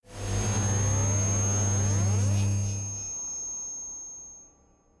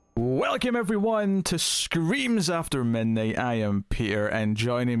Welcome everyone to Screams After Midnight. I am Peter, and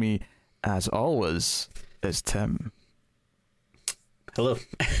joining me, as always, is Tim. Hello.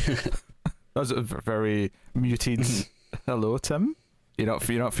 That was a very muted hello, Tim. You're not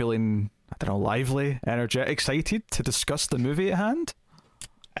feeling, I don't know, lively, energetic, excited to discuss the movie at hand?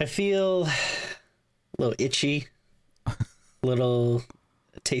 I feel a little itchy, a little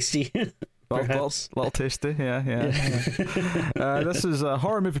tasty. Little tasty, yeah. This is a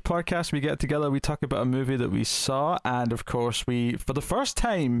horror movie podcast. We get together, we talk about a movie that we saw, and of course we, for the first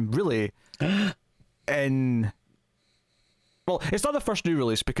time, really, well, it's not the first new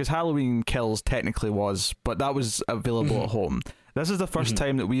release because Halloween Kills technically was, but that was available at home. This is the first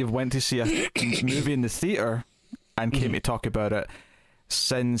time that we have went to see a movie in the theatre and came to talk about it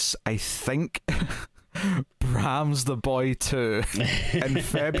since, I think, Bram's The Boy 2 in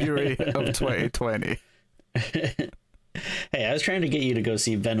February of 2020. Hey, I was trying to get you to go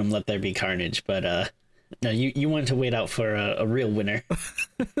see Venom Let There Be Carnage, but no, you wanted to wait out for a real winner.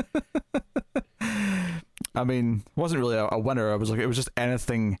 I mean, it wasn't really a winner. I was like, it was just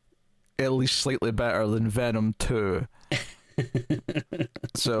anything at least slightly better than Venom 2.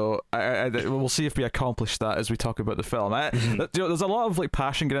 So we'll see if we accomplish that as we talk about the film. There's a lot of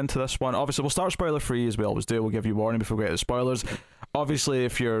passion getting into this one. Obviously, we'll start spoiler free as we always do. We'll give you warning before we get to the spoilers. Obviously,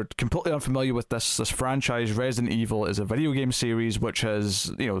 if you're completely unfamiliar with this franchise, Resident Evil is a video game series which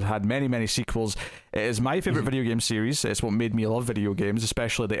has had many sequels. It is my favorite video game series. It's what made me love video games,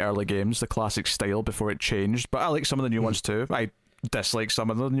 especially the early games, the classic style before it changed. But I like some of the new ones too. I dislike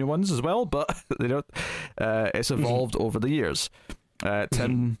some of the new ones as well, but it's evolved over the years.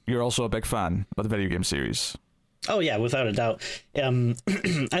 Tim, you're also a big fan of the video game series. Oh yeah, without a doubt.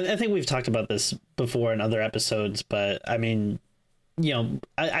 I think we've talked about this before in other episodes, but I mean,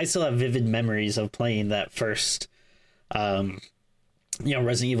 I still have vivid memories of playing that first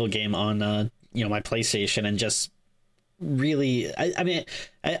Resident Evil game on my PlayStation, and just really I mean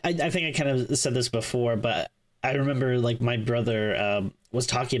I think I kind of said this before, but I remember my brother was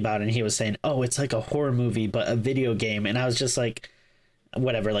talking about it, and he was saying, oh, it's like a horror movie but a video game, and I was just like,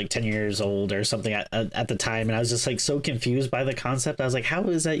 whatever, 10 years old or something at the time, and I was just so confused by the concept. I was like, how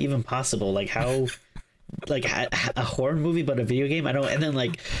is that even possible? How a horror movie but a video game? I don't. And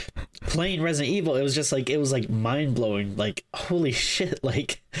then playing Resident Evil, it was just it was mind blowing. Holy shit!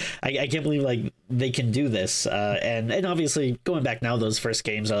 I can't believe they can do this. And obviously going back now, those first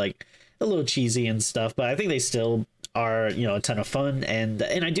games are a little cheesy and stuff, but I think they still are a ton of fun, and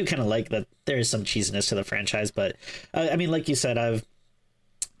I do kind of like that there is some cheesiness to the franchise. But I mean, like you said,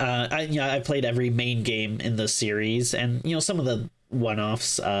 I played every main game in the series, and some of the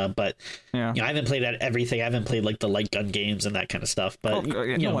one-offs, but I haven't played everything. I haven't played the light gun games and that kind of stuff. But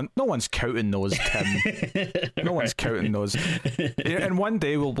no one's counting those, Tim. No one's counting those. And one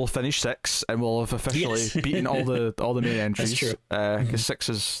day we'll finish 6, and we'll have officially beaten all the main entries. That's true. Because 6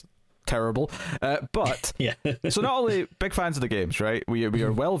 is terrible, but so not only big fans of the games, right? We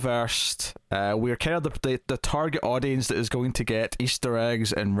are well versed. We are kind of the target audience that is going to get Easter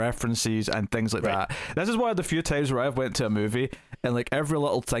eggs and references and things like that. This is one of the few times where I've went to a movie and every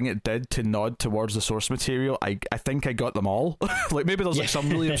little thing it did to nod towards the source material, I think I got them all. Maybe there's some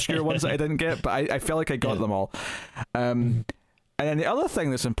really obscure ones that I didn't get, but I feel like I got them all. And then the other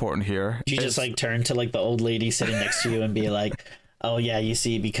thing that's important here, you just turn to the old lady sitting next to you and be like, oh yeah, you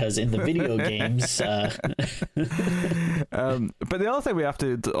see, because in the video games. But the other thing we have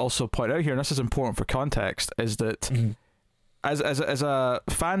to also point out here, and this is important for context, is that as a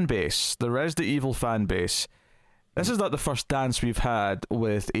fan base, the Resident Evil fan base, this is not the first dance we've had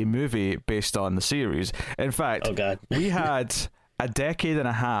with a movie based on the series. In fact, oh God. We had a decade and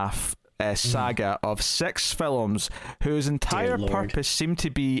a half saga of 6 films whose entire purpose seemed to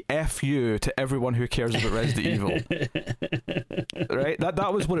be F you to everyone who cares about Resident Evil. Right?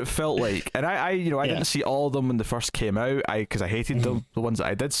 That was what it felt like. And I didn't see all of them when they first came out, because I hated the ones that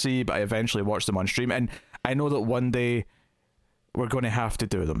I did see, but I eventually watched them on stream, and I know that one day we're going to have to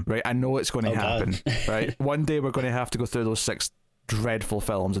do them, right? I know it's going to happen, right? One day we're going to have to go through those 6 dreadful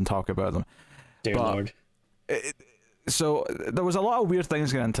films and talk about them. Dear Lord. So there was a lot of weird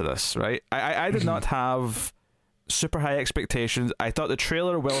things going into this, right? I did not have super high expectations. I thought the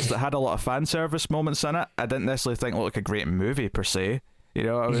trailer, whilst it had a lot of fan service moments in it, I didn't necessarily think it looked like a great movie per se.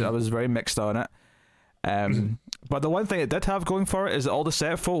 I was very mixed on it. But the one thing it did have going for it is that all the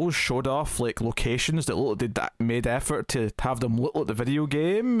set photos showed off locations that made effort to have them look like the video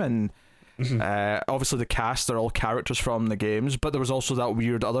game, and obviously the cast are all characters from the games, but there was also that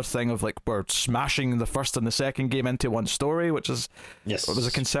weird other thing of we're smashing the first and the second game into one story, which was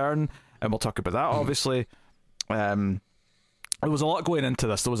a concern, and we'll talk about that obviously. there was a lot going into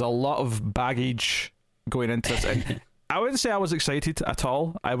this. There was a lot of baggage going into this. And I wouldn't say I was excited at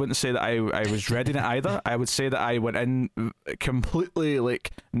all. I wouldn't say that I was dreading it either. I would say that I went in completely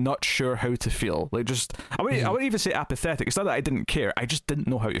like not sure how to feel. Like just I wouldn't even say apathetic. It's not that I didn't care. I just didn't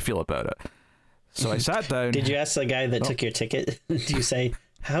know how to feel about it. So I sat down. Did you ask the guy that took your ticket? Do you say,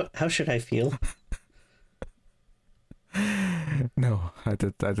 how should I feel? No, I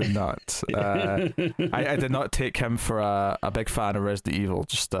did not. I did not take him for a big fan of Resident Evil.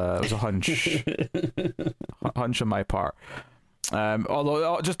 Just it was a hunch, hunch on my part.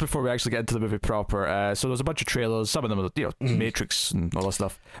 Although just before we actually get into the movie proper, so there's a bunch of trailers. Some of them are Matrix and all that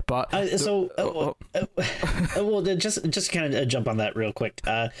stuff. But well, just kind of jump on that real quick.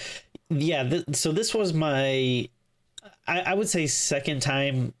 So this was my. I would say second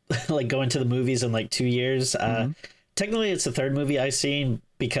time like going to the movies in like 2 years. Technically it's the third movie I've seen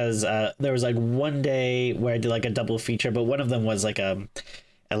because there was like one day where I did like a double feature, but one of them was like a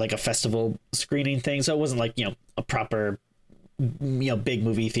festival screening thing, so it wasn't like a proper big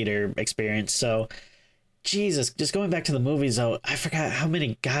movie theater experience. So Jesus, just going back to the movies though, I forgot how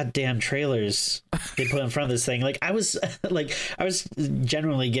many goddamn trailers they put in front of this thing. Like I was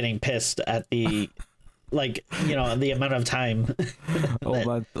generally getting pissed at the the amount of time.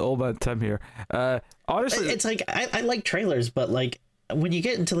 old man Tim here. Honestly, it's like I like trailers, but like when you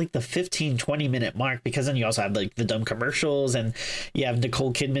get into like the 15-20 minute mark, because then you also have like the dumb commercials and you have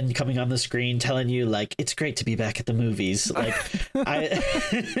Nicole Kidman coming on the screen telling you like it's great to be back at the movies. Like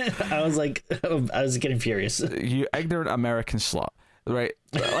I was getting furious. You ignorant American slut. Right,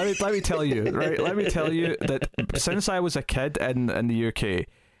 let me tell you. Right, let me tell you that since I was a kid in the UK,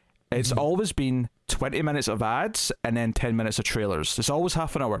 it's always been 20 minutes of ads and then 10 minutes of trailers. It's always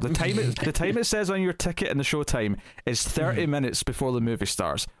half an hour. The time it says on your ticket and the show time is 30 minutes before the movie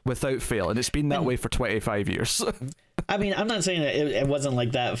starts, without fail. And it's been that way for 25 years. I mean, I'm not saying that it wasn't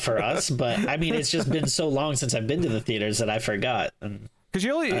like that for us, but I mean, it's just been so long since I've been to the theaters that I forgot.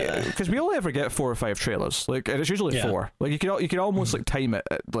 Because we only ever get 4 or 5 trailers, like, and it's usually 4. Like you can almost like time it,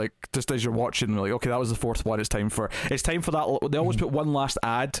 like just as you're watching, like, okay, that was the 4th one. It's time for that. They always put one last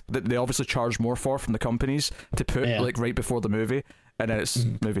ad that they obviously charge more for from the companies to put like right before the movie, and then it's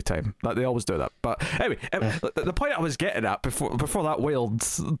movie time. Like, they always do that. But anyway, the point I was getting at before that wild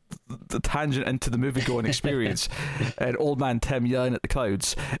the tangent into the movie going experience and old man Tim yelling at the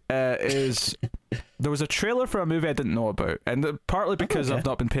clouds is. There was a trailer for a movie I didn't know about, and partly because I've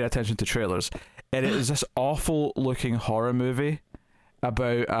not been paying attention to trailers, and it was this awful looking horror movie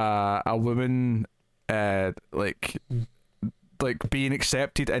about a woman like being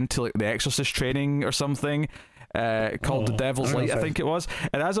accepted into like the Exorcist training or something called The Devil's Light, I think it was.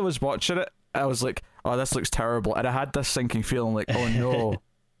 And as I was watching it, I was like, oh, this looks terrible, and I had this sinking feeling like, oh no,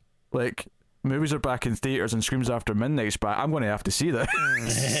 like, movies are back in theaters and Screams After Midnight's back. I'm going to have to see this.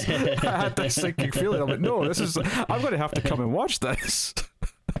 I had this sinking feeling. I'm like, no, I'm going to have to come and watch this.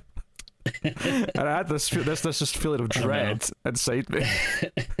 And I had this just feeling of dread inside me.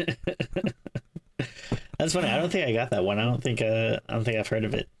 That's funny. I don't think I got that one. I don't think I've heard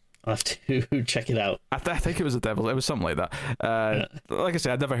of it. I'll have to check it out. I think it was The Devil. It was something like that. Like I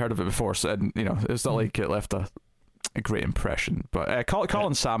said, I'd never heard of it before, so, and it's not like it left a great impression. But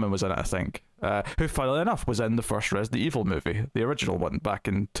Colin Salmon was in it, I think, who funnily enough was in the first Resident Evil movie, the original one back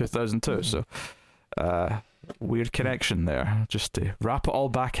in 2002. So weird connection there, just to wrap it all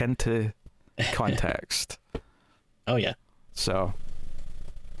back into context. Oh yeah. So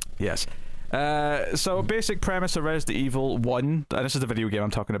yes. So basic premise of Resident Evil 1, and this is the video game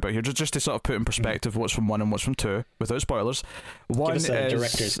I'm talking about here, just to sort of put in perspective what's from 1 and what's from 2, without spoilers. Give us a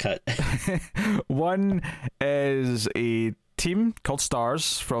director's cut. 1 is a team called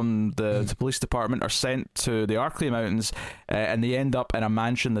STARS from the police department are sent to the Arklay Mountains, and they end up in a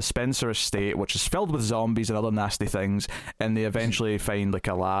mansion, the Spencer Estate, which is filled with zombies and other nasty things, and they eventually find like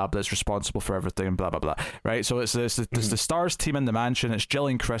a lab that's responsible for everything, and blah blah blah, right? So it's the STARS team in the mansion. It's Jill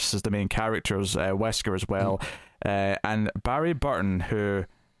and Chris as the main characters, Wesker as well, and Barry Burton, who,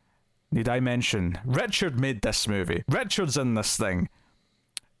 need I mention, Richard made this movie. Richard's in this thing.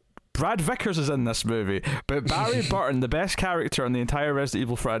 Brad Vickers is in this movie, but Barry Burton, the best character in the entire Resident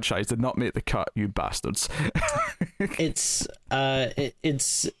Evil franchise, did not make the cut, you bastards. It's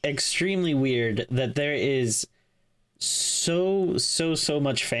extremely weird that there is so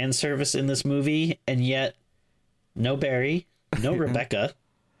much fan service in this movie, and yet no Barry, no Rebecca.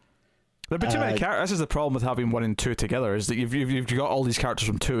 There are too many characters. This is the problem with having 1 and 2 together, is that you've got all these characters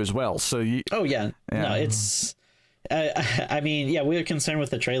from 2 as well. So no, it's. I mean, yeah, we were concerned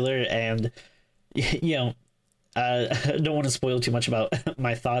with the trailer, and I don't want to spoil too much about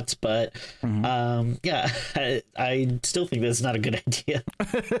my thoughts, but yeah, I still think that's not a good idea.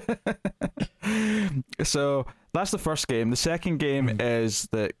 So that's the first game. The second game is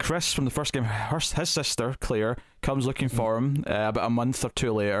that Chris from the first game, his sister Claire comes looking for him about a month or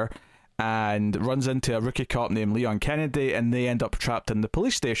two later, and runs into a rookie cop named Leon Kennedy, and they end up trapped in the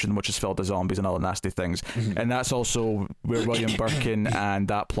police station, which is filled with zombies and other nasty things. And that's also where William Birkin and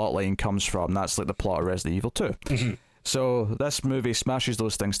that plot line comes from. That's like the plot of Resident Evil 2. So this movie smashes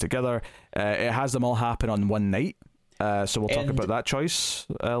those things together. It has them all happen on one night. So we'll talk about that choice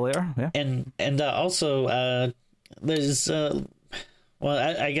later. Yeah, and also there's well,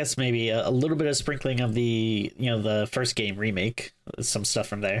 I guess maybe a little bit of sprinkling of the the first game remake, some stuff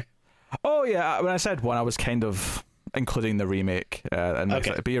from there. Oh yeah, when I said one, I was kind of including the remake, and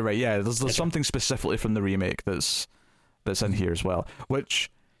okay. But you're right. Yeah, there's something specifically from the remake that's in here as well.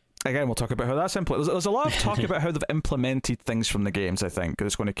 Which, again, we'll talk about how that's implemented. There's a lot of talk about how they've implemented things from the games. I think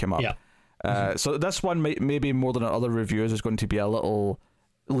that's going to come up. Yeah. So this one maybe more than other reviewers is going to be a little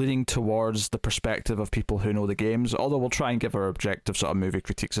leaning towards the perspective of people who know the games. Although we'll try and give our objective sort of movie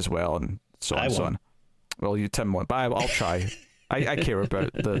critiques as well, and so on and so on. Well, Tim won't, but I'll try. I care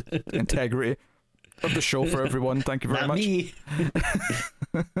about the integrity of the show for everyone. Thank you very much. Me.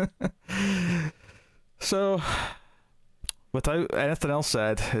 So, without anything else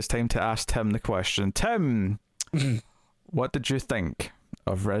said, it's time to ask Tim the question. Tim, what did you think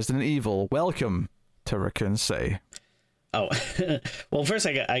of Resident Evil? Welcome to Raccoon City. Oh, well, first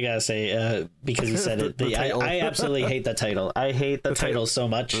I gotta say, because you said it, I absolutely hate the title. I hate the title so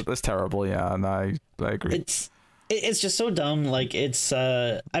much. That's terrible, yeah, and I agree. It's just so dumb. Like, it's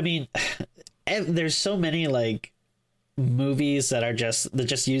I mean, there's so many like movies that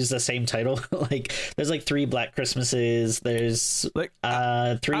just use the same title. Like, there's like 3 Black Christmases, there's like 3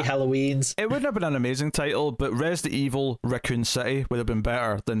 Halloweens. It wouldn't have been an amazing title, but Resident Evil Raccoon City would have been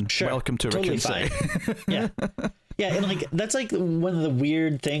better than Welcome to totally Raccoon City. Yeah. Yeah, and like that's like one of the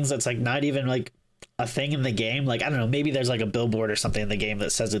weird things that's like not even like a thing in the game. Like, I don't know, maybe there's like a billboard or something in the game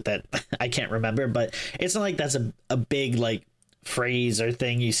that says it that I can't remember, but it's not like that's a big like phrase or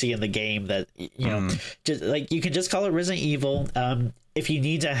thing you see in the game that just like you can just call it Resident Evil. If you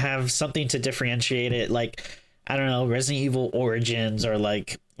need to have something to differentiate it, like, I don't know, Resident Evil Origins, or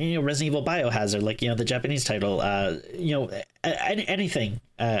like Resident Evil Biohazard, like the Japanese title, anything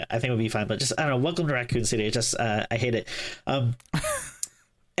I think would be fine. But just, I don't know, Welcome to Raccoon City, I hate it.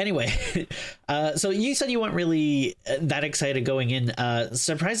 Anyway, so you said you weren't really that excited going in.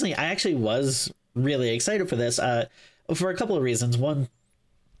 Surprisingly, I actually was really excited for this for a couple of reasons. One,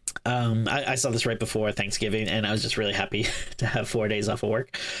 I saw this right before Thanksgiving, and I was just really happy to have 4 days off of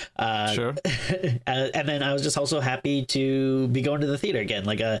work. Sure. And then I was just also happy to be going to the theater again.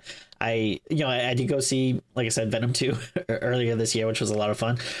 Like, I did go see, like I said, Venom 2 earlier this year, which was a lot of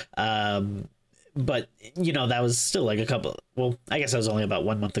fun. But that was still like I guess that was only about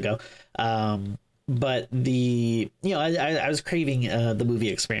 1 month ago. But I was craving the movie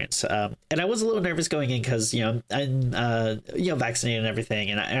experience, and I was a little nervous going in because I'm vaccinated and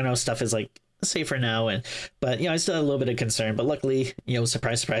everything, and I know stuff is like safer now, but I still had a little bit of concern. But luckily,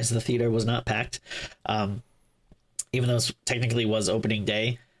 surprise, surprise, the theater was not packed, even though it technically was opening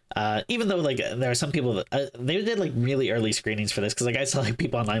day. Even though like there are some people that they did like really early screenings for this, because like I saw like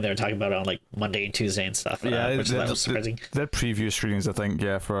people online that were talking about it on like Monday and Tuesday and stuff. Yeah, which that was surprising. They're preview screenings, I think,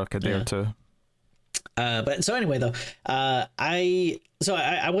 for like a day or two. But so anyway, though, I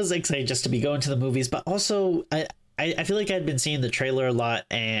was excited just to be going to the movies, but also I feel like I'd been seeing the trailer a lot,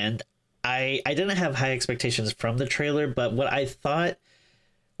 and I didn't have high expectations from the trailer, but what I thought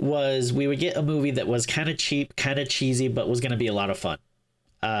was we would get a movie that was kind of cheap, kind of cheesy, but was going to be a lot of fun.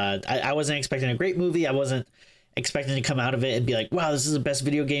 I wasn't expecting a great movie. I wasn't expecting to come out of it and be like, wow, this is the best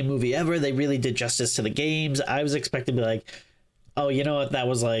video game movie ever. They really did justice to the games. I was expecting to be like, oh, you know what? That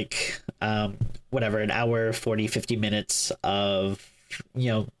was like, whatever, an hour, 40, 50 minutes of,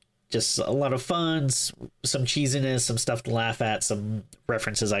 just a lot of fun, some cheesiness, some stuff to laugh at, some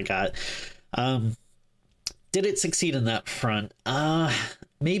references I got. Did it succeed in that front?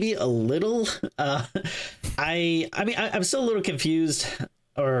 Maybe a little. I'm still a little confused,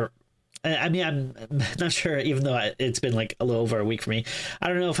 I'm not sure, even though it's been like a little over a week for me. I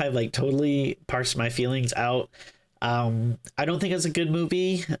don't know if I've like totally parsed my feelings out. I don't think it's a good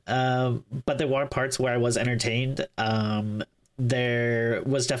movie, but there were parts where I was entertained. There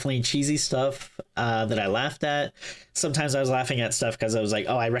was definitely cheesy stuff that I laughed at. Sometimes I was laughing at stuff because I was like,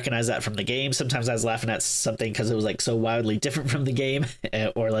 oh, I recognize that from the game. Sometimes I was laughing at something because it was like so wildly different from the game,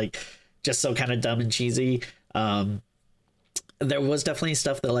 or like just so kind of dumb and cheesy. There was definitely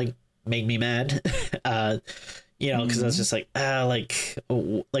stuff that like made me mad. Because I was just like, like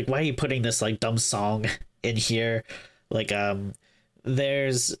why are you putting this like dumb song in here? Like,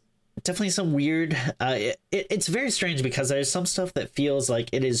 there's definitely some weird. It's very strange because there's some stuff that feels like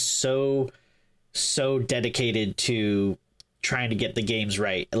it is so dedicated to trying to get the games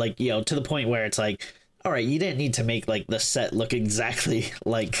right, like, to the point where it's like, all right, you didn't need to make like the set look exactly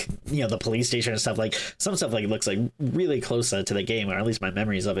like the police station and stuff. Like some stuff like looks like really close to the game, or at least my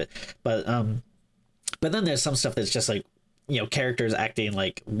memories of it. But then there's some stuff that's just like, characters acting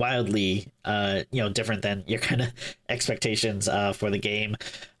like wildly, different than your kind of expectations for the game.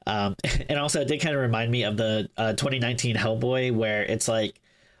 And also it did kind of remind me of the 2019 Hellboy, where it's like,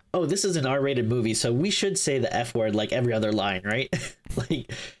 oh, this is an R-rated movie, so we should say the F word like every other line, right? Like,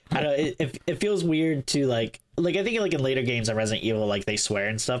 I don't know, it feels weird to like I think like in later games of Resident Evil, like they swear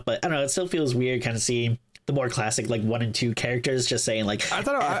and stuff, but I don't know, it still feels weird kind of seeing the more classic like 1 and 2 characters just saying like, I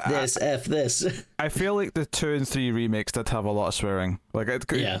don't know, F this. I feel like the 2 and 3 remakes did have a lot of swearing. Like,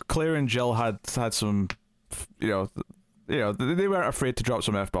 Claire and Jill had some, they weren't afraid to drop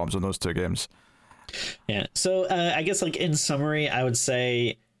some F-bombs in those 2 games. Yeah. So I guess like in summary, I would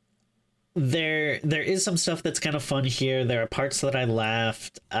say there is some stuff that's kind of fun here. There are parts that I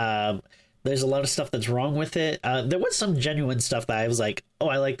laughed. There's a lot of stuff that's wrong with it. There was some genuine stuff that I was like, oh,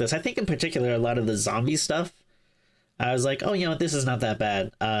 I like this. I think in particular, a lot of the zombie stuff, I was like, oh, this is not that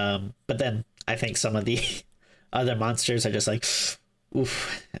bad. But then I think some of the other monsters are just like,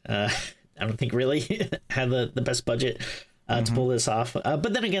 oof, I don't think really had the best budget to pull this off.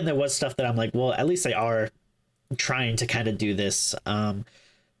 But then again, there was stuff that I'm like, well, at least they are trying to kind of do this.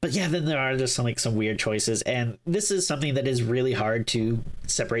 But yeah, then there are just some weird choices, and this is something that is really hard to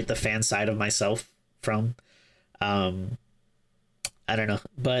separate the fan side of myself from. I don't know,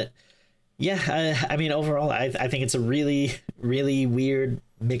 but yeah, I mean, overall, I think it's a really, really weird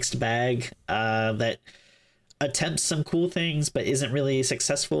mixed bag that attempts some cool things, but isn't really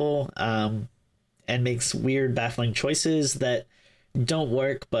successful, and makes weird, baffling choices that don't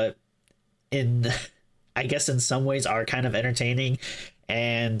work, but I guess in some ways are kind of entertaining.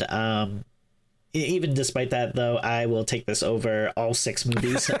 And even despite that, though, I will take this over all 6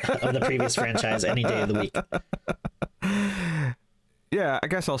 movies of the previous franchise any day of the week. Yeah, I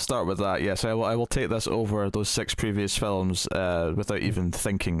guess I'll start with that. Yes, I will take this over those 6 previous films without even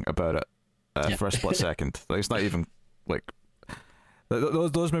thinking about it for a split second. Like, it's not even like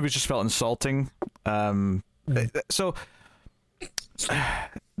those movies just felt insulting. So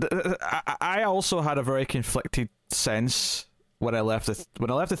I also had a very conflicted sense when I left the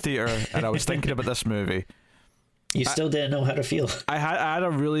theater and I was thinking about this movie. You still didn't know how to feel. I had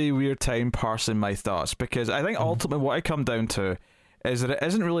a really weird time parsing my thoughts, because I think ultimately what I come down to is that it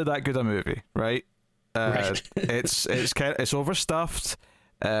isn't really that good a movie, right? Right. It's overstuffed.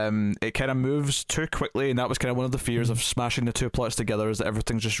 It kind of moves too quickly, and that was kind of one of the fears of smashing the 2 plots together, is that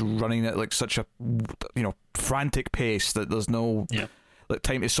everything's just running at like such a frantic pace that there's no like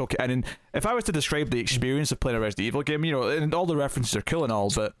time to soak it in. And if I was to describe the experience of playing a Resident Evil game, and all the references are cool and all,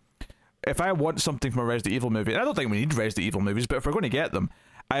 but if I want something from a Resident Evil movie, and I don't think we need Resident Evil movies, but if we're going to get them,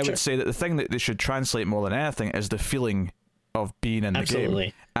 I would say that the thing that they should translate more than anything is the feeling of being in the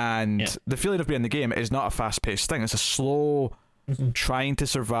game. And the feeling of being in the game is not a fast-paced thing. It's a slow trying to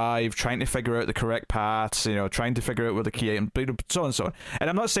survive, trying to figure out the correct paths, trying to figure out where the key item, so on and so on. And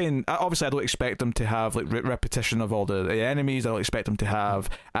I'm not saying, obviously I don't expect them to have like repetition of all the enemies. I don't expect them to have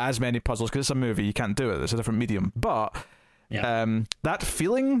as many puzzles, because it's a movie, you can't do it, it's a different medium. But that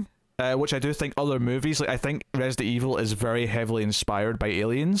feeling, which I do think other movies, like I think Resident Evil is very heavily inspired by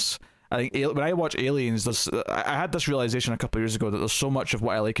Aliens. I think when I watch Aliens, I had this realization a couple of years ago that there's so much of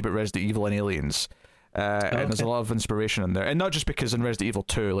what I like about Resident Evil and Aliens. And there's a lot of inspiration in there, and not just because in Resident Evil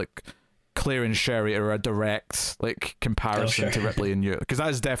 2, like Claire and Sherry are a direct like comparison to Ripley and you, because that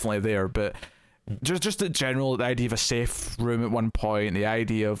is definitely there, but just in general, the idea of a safe room at one point, the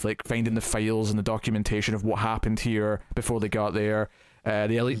idea of like finding the files and the documentation of what happened here before they got there,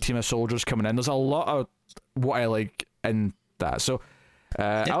 the elite team of soldiers coming in, there's a lot of what I like in that. So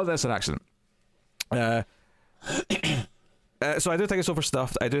oh, that's an accident. So I do think it's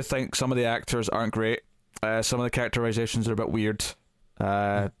overstuffed. I do think some of the actors aren't great. Some of the characterizations are a bit weird.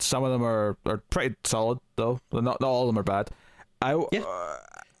 Some of them are pretty solid, though. Not all of them are bad.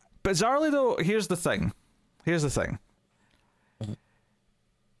 Bizarrely, though, here's the thing.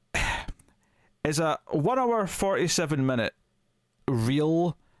 Is a 1 hour 47-minute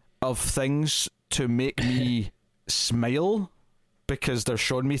reel of things to make me smile because they're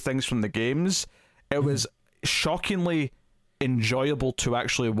showing me things from the games. It was shockingly enjoyable to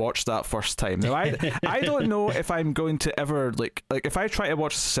actually watch that first time. Now, I don't know if I'm going to ever like if I try to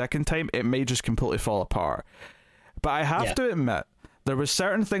watch the second time, it may just completely fall apart. But I have to admit, there was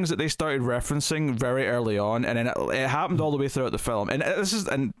certain things that they started referencing very early on, and then it happened all the way throughout the film.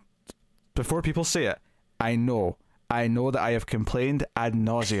 And before people say it, I know that I have complained ad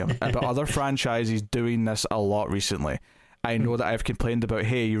nauseum about other franchises doing this a lot recently. I know that I've complained about,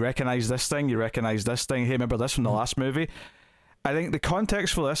 hey, you recognize this thing, hey, remember this from the last movie? I think the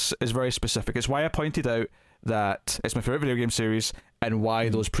context for this is very specific. It's why I pointed out that it's my favorite video game series, and why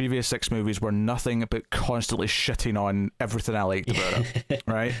those previous 6 movies were nothing but constantly shitting on everything I liked about it.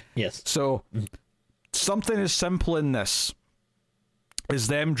 Right? Yes. So something as simple in this is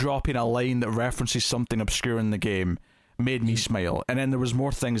them dropping a line that references something obscure in the game made me smile. And then there was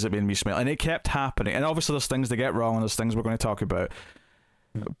more things that made me smile, and it kept happening. And obviously there's things they get wrong, and there's things we're going to talk about.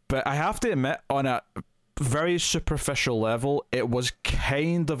 But I have to admit, on a very superficial level, it was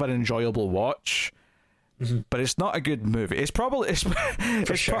kind of an enjoyable watch. But it's not a good movie. It's probably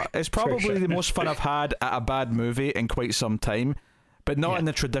the most fun I've had at a bad movie in quite some time, but not in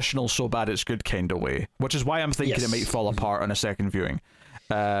the traditional so bad it's good kind of way, which is why I'm thinking it might fall apart on a second viewing.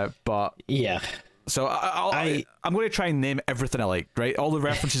 But yeah, so I'm going to try and name everything I like, right? All the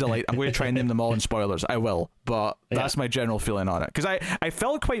references I like, I'm going to try and name them all in spoilers. I will, but that's my general feeling on it, because I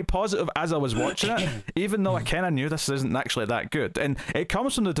felt quite positive as I was watching it, even though I kind of knew this isn't actually that good. And it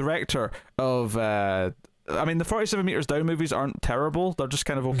comes from the director of I mean, the 47 Meters Down movies aren't terrible, they're just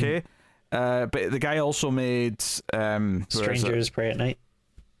kind of okay. But the guy also made Strangers Pray at Night.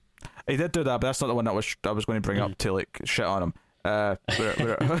 He did do that, but that's not the one that I was going to bring up to like shit on him. Where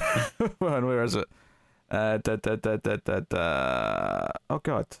is it? Oh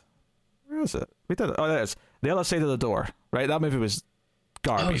god, where is it? We did it. Oh, there it is. The Other Side of the Door. Right, that movie was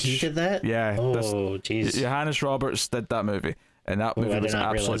garbage. Oh, he did that? Yeah. Oh, jeez. Johannes Roberts did that movie, and that movie was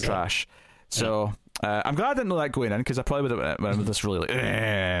absolute trash. So I'm glad I didn't know that going in, because I probably would have went with this really like,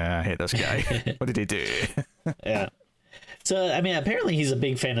 I hate this guy. What did he do? Yeah. So, I mean, apparently he's a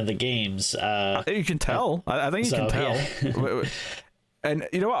big fan of the games. You can tell. I think you can tell. Yeah. And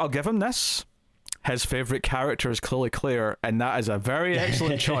you know what? I'll give him this. His favourite character is clearly Claire, and that is a very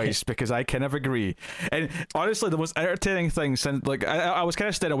excellent choice, because I kind of agree. And honestly, the most entertaining thing, since like I was kind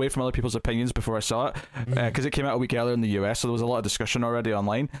of staying away from other people's opinions before I saw it, because it came out a week earlier in the US, so there was a lot of discussion already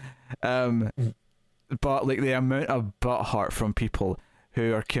online. But like the amount of butthurt from people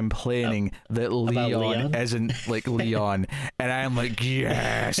who are complaining that Leon isn't like Leon, and I'm like,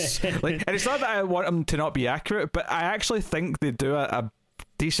 yes. Like, and it's not that I want him to not be accurate, but I actually think they do a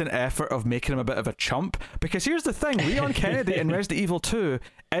decent effort of making him a bit of a chump, because here's the thing, Leon Kennedy in Resident Evil 2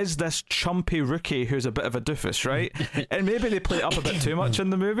 is this chumpy rookie who's a bit of a doofus, right? And maybe they play it up a bit too much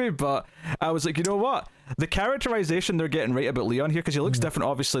in the movie, but I was like, you know what, the characterization they're getting right about Leon here, because he looks different,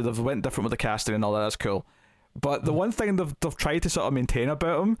 obviously they've went different with the casting and all that, that's cool, but the one thing they've tried to sort of maintain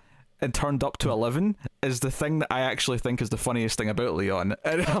about him and turned up to 11 is the thing that I actually think is the funniest thing about Leon,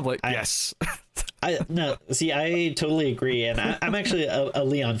 and I'm like, yes. I totally agree, and I'm actually a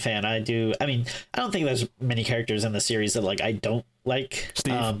Leon fan. I mean, I don't think there's many characters in the series that like I don't like,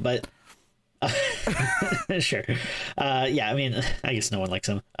 Steve. But sure, yeah. I mean, I guess no one likes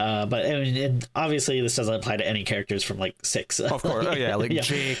him, but I mean, obviously this doesn't apply to any characters from like 6. Of course, oh yeah, like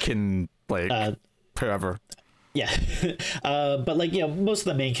Jake and like whoever. Yeah, but like, you know, most of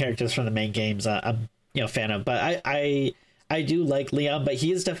the main characters from the main games, I'm, you know, fan of. But I do like Leon, but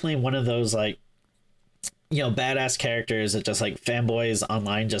he is definitely one of those like, you know, badass characters that just like fanboys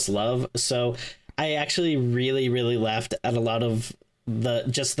online just love. So I actually really, really laughed at a lot of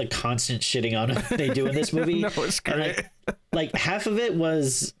the constant shitting on him they do in this movie. No, it's great. And like half of it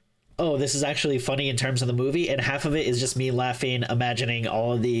was, oh, this is actually funny in terms of the movie, and half of it is just me laughing, imagining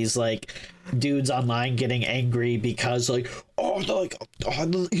all of these like dudes online getting angry because like,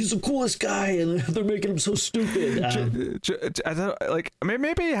 he's the coolest guy and they're making him so stupid. I don't like. I mean,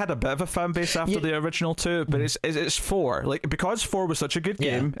 maybe he had a bit of a fan base after the original 2, but it's 4. Like, because 4 was such a good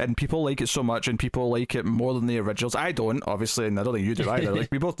game and people like it so much, and people like it more than the originals. I don't, obviously, and I don't think you do either.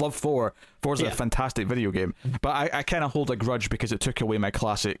 Like, we both love 4. 4's a fantastic video game, but I kind of hold a grudge because it took away my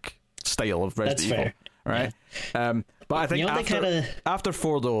classic style of Resident Evil. Right? Yeah. But I think after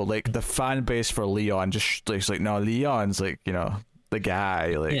 4 though, like the fan base for Leon just it's like, no, Leon's like, you know, the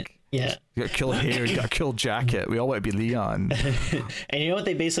guy, like you got cool hair, you got a cool jacket, we all want to be Leon. And you know what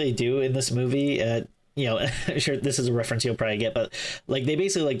they basically do in this movie? You know, sure, this is a reference you'll probably get, but like they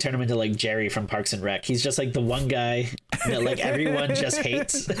basically like turn him into like Jerry from Parks and Rec. He's just like the one guy that like everyone just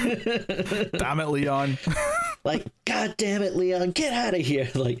hates. Damn it, Leon. Like, God damn it, Leon, get out of here.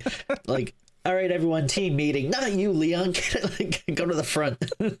 Like all right, everyone, team meeting. Not you, Leon. Go to the front.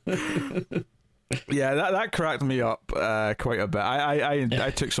 Yeah, that cracked me up quite a bit.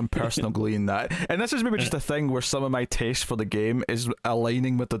 I took some personal glee in that, and this is maybe just a thing where some of my taste for the game is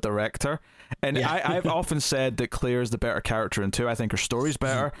aligning with the director. And I've often said that Claire's the better character in 2. I think her story's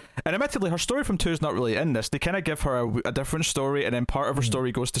better, and admittedly, her story from 2 is not really in this. They kind of give her a different story, and then part of her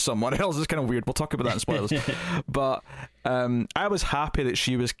story goes to someone else. It's kind of weird. We'll talk about that in spoilers. But I was happy that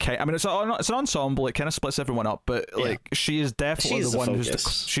she was. I mean, it's an ensemble. It kind of splits everyone up, but like she is definitely the one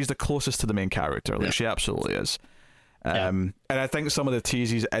she's the closest to the main character. Like she absolutely is. And I think some of the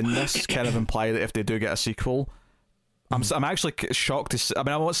teases in this kind of imply that if they do get a sequel, I'm actually shocked to. I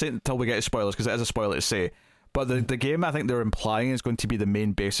mean, I won't say it until we get to spoilers because it is a spoiler to say. But the game I think they're implying is going to be the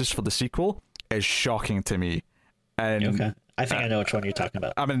main basis for the sequel is shocking to me. And okay. I think I know which one you're talking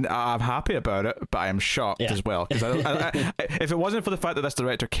about. I mean, I'm happy about it, but I am shocked as well. Because if it wasn't for the fact that this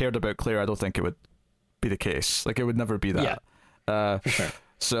director cared about Claire, I don't think it would be the case. Like, it would never be that. Yeah, for sure.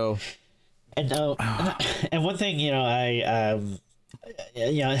 So... And one thing, I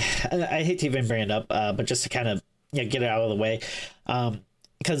hate to even bring it up, but just to kind of get it out of the way,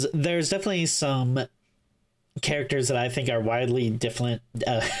 because there's definitely some characters that I think are wildly different,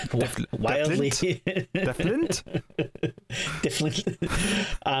 wildly different,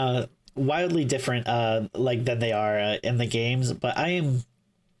 like than they are in the games. But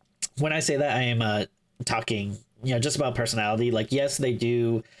when I say that, I am talking, just about personality. Like, yes, they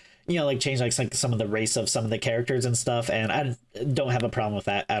do. Like change like some of the race of some of the characters and stuff, and I don't have a problem with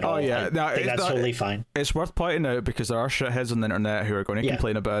that at all. Yeah, I think that's totally fine. It's worth pointing out because there are shitheads on the internet who are going to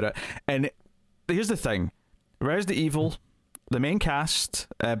complain about it. And here's the thing: Resident Evil, the main cast,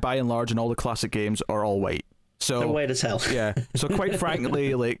 by and large, in all the classic games, are all white. So they're white as hell. Yeah. So quite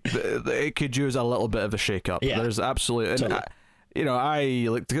frankly, like it could use a little bit of a shake-up. Yeah. There's absolutely. Totally. I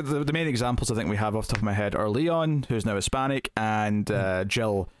like the main examples I think we have off the top of my head are Leon, who's now Hispanic, and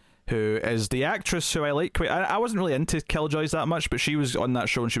Jill, who is the actress who I like quite. I wasn't really into Killjoys that much, but she was on that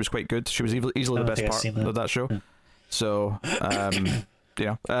show and she was quite good. She was easily the best part of that show. Yeah. So,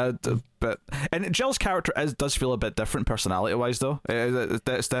 but and Jill's character does feel a bit different personality wise, though.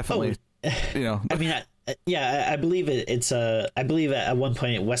 It's definitely, I mean, I believe it's I believe at one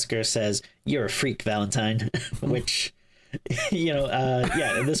point Wesker says, "You're a freak, Valentine," which.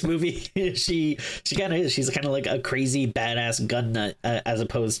 In this movie she kind of is. She's kind of like a crazy badass gun nut, as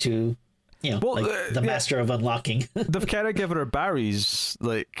opposed to the master of unlocking. They've kind of given her Barry's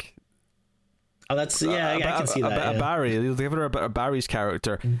like. Oh, that's I can see that. A Barry, they give her a bit of Barry's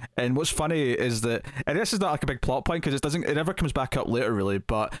character, and what's funny is that, and this is not like a big plot point because it never comes back up later really.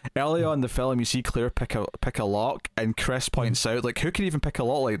 But early on in the film, you see Claire pick a lock, and Chris points out like, who can even pick a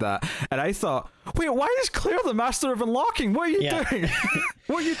lock like that? And I thought, wait, why is Claire the master of unlocking? What are you doing?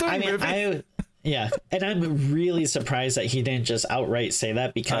 What are you doing? I mean, and I'm really surprised that he didn't just outright say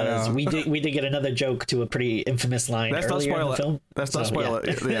that, because we did get another joke to a pretty infamous line earlier in the film. Let's not spoil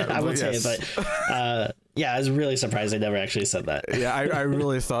it. Yeah, I would say it, but I was really surprised they never actually said that. Yeah, I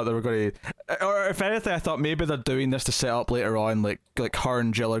really thought they were going to, or if anything, I thought maybe they're doing this to set up later on, like her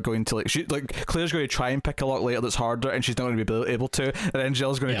and Jill are going to Claire's going to try and pick a lock later that's harder, and she's not going to be able to, and then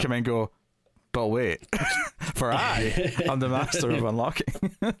Jill's going to come in and go, but wait, I'm the master of unlocking.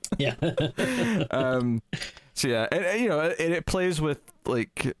 Yeah. So yeah, it plays with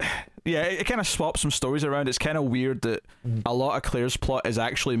it kind of swaps some stories around. It's kind of weird that a lot of Claire's plot is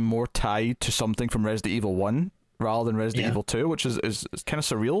actually more tied to something from Resident Evil 1 rather than Resident Evil 2, which is kind of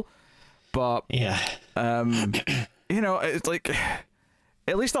surreal. But it's like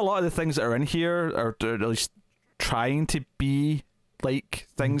at least a lot of the things that are in here are at least trying to be like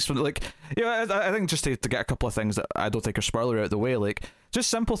things from I think just to get a couple of things that I don't think are spoiler out of the way, like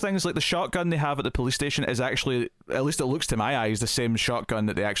just simple things like the shotgun they have at the police station is actually, at least it looks to my eyes, the same shotgun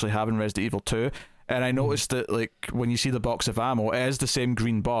that they actually have in Resident Evil 2. And I noticed that like when you see the box of ammo, it is the same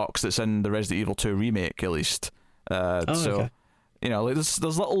green box that's in the Resident Evil 2 remake, at least. Okay. There's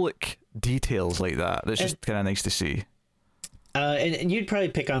little like details like that that's just kind of nice to see. And you'd probably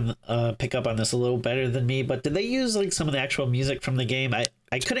pick up on this a little better than me, but did they use like some of the actual music from the game?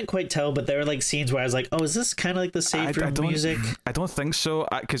 I couldn't quite tell, but there were like scenes where I was like, oh, is this kind of like the save room music? I don't think so,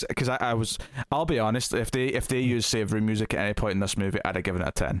 because I'll be honest, if they use save room music at any point in this movie, I'd have given it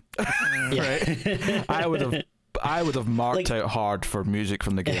a 10. Right? I would have marked out hard for music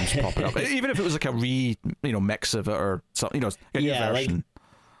from the games popping up, even if it was like a mix of it or something, a new version.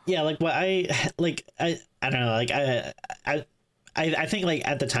 I don't know, I think like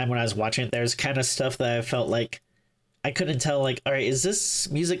at the time when I was watching it, there's kind of stuff that I felt like I couldn't tell, like, all right, is this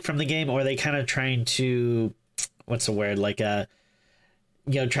music from the game, or are they kind of trying to, what's the word, like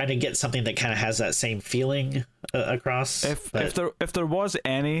trying to get something that kind of has that same feeling across. If there was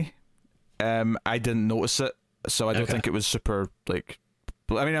any, I didn't notice it, so I don't think it was super like.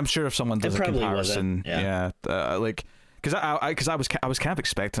 I mean, I'm sure if someone does a comparison, like. Because I was kind of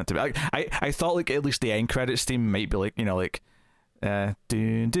expecting it to be. I thought like at least the end credits theme might be like like do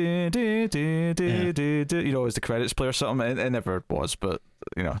do do do do do as the credits play or something. It never was, but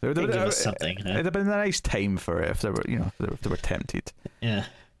they give us something. It'd have been a nice time for it if they were if they were tempted. Yeah.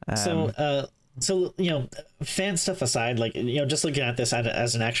 So fan stuff aside, like just looking at this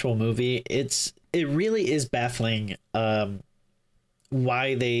as an actual movie, it really is baffling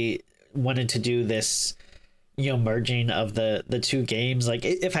why they wanted to do this. Merging of the two games. Like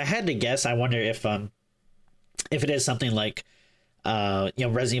if I had to guess, I wonder if it is something like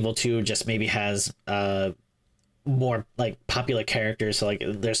Resident Evil 2 just maybe has more like popular characters. So like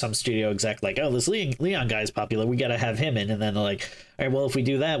there's some studio exec like, oh, this Leon guy's popular, we gotta have him in, and then like, all right, well, if we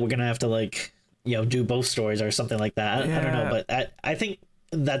do that, we're gonna have to like do both stories or something like that. I don't know, but I think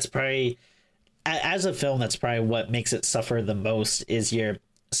that's probably, as a film, that's probably what makes it suffer the most, is you're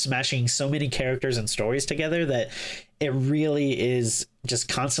smashing so many characters and stories together that it really is just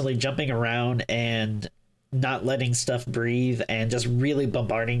constantly jumping around and not letting stuff breathe, and just really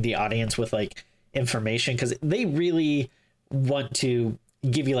bombarding the audience with like information, because they really want to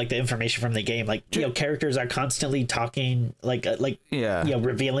give you like the information from the game. Like characters are constantly talking,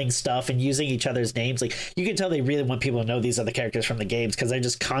 revealing stuff and using each other's names. Like you can tell they really want people to know these are the characters from the games, because they're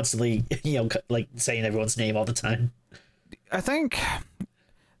just constantly like saying everyone's name all the time. I think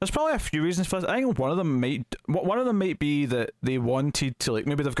there's probably a few reasons for this. I think one of them might be that they wanted to, like,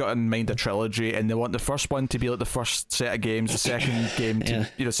 maybe they've got in mind a trilogy and they want the first one to be like the first set of games, the second game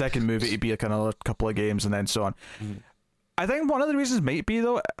to second movie to be like another couple of games, and then so on. I think one of the reasons might be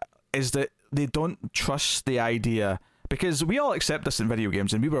though is that they don't trust the idea, because we all accept this in video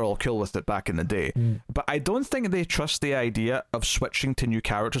games and we were all cool with it back in the day, but I don't think they trust the idea of switching to new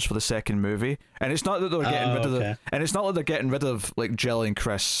characters for the second movie. And it's not that they're getting rid of them, and it's not that they're getting rid of like Jill and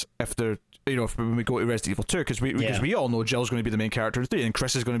Chris if they're when we go to Resident Evil 2, because we all know Jill's going to be the main character in 3 and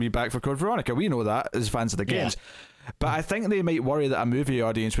Chris is going to be back for Code Veronica. We know that as fans of the games. But I think they might worry that a movie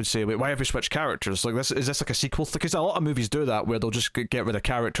audience would say, wait, why have we switched characters? Like, is this like a sequel? Because a lot of movies do that, where they'll just get rid of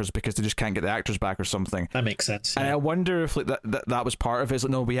characters because they just can't get the actors back or something. That makes sense. And I wonder if like that was part of it. It's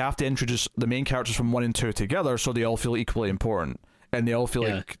like, no, we have to introduce the main characters from 1 and 2 together so they all feel equally important. And they all feel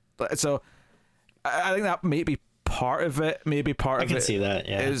like... So I think that may be part of it. Maybe part of it see that,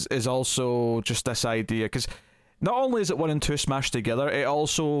 is also just this idea. Because not only is it 1 and 2 smashed together, it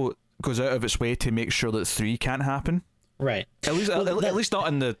also goes out of its way to make sure that 3 can't happen. Right. At least not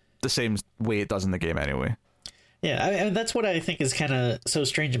in the same way it does in the game anyway. Yeah, I mean, that's what I think is kind of so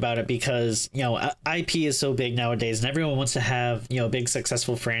strange about it, because IP is so big nowadays, and everyone wants to have a big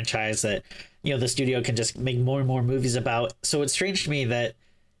successful franchise that the studio can just make more and more movies about. So it's strange to me that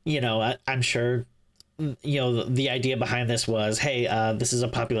I'm sure the idea behind this was, hey, this is a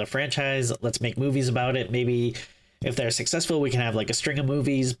popular franchise, let's make movies about it. Maybe if they're successful, we can have like a string of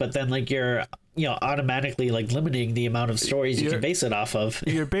movies, but then like you're automatically like limiting the amount of stories you can base it off of.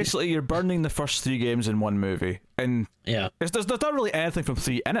 You're burning the first 3 games in one movie, and there's not really anything from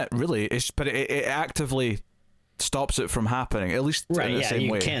 3 in it, really. But it actively stops it from happening, at least in the same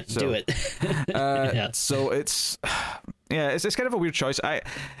way. You can't do it. So it's kind of a weird choice. I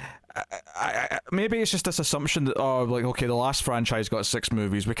maybe it's just this assumption that the last franchise got 6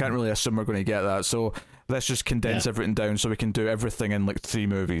 movies, we can't really assume we're going to get that, so let's just condense everything down so we can do everything in like 3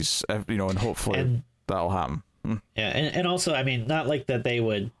 movies, and hopefully that'll happen. And also, I mean, not like that they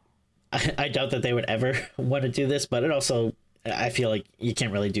would, I doubt that they would ever want to do this, but it also, I feel like you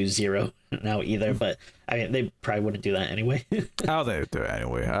can't really do 0 now either, but I mean, they probably wouldn't do that anyway. Oh, they would do it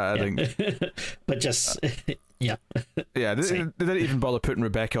anyway, I think. But just they didn't even bother putting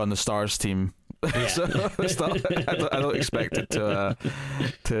Rebecca on the Stars team. So I don't expect it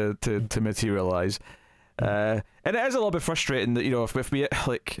to materialize. And it is a little bit frustrating that if we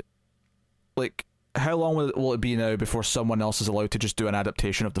like how long will it be now before someone else is allowed to just do an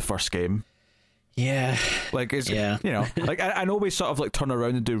adaptation of the first game? Yeah, like like I know we sort of like turn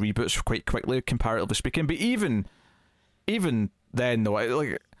around and do reboots quite quickly, comparatively speaking, but even then though,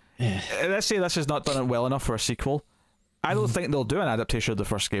 let's say this has not done it well enough for a sequel, I don't think they'll do an adaptation of the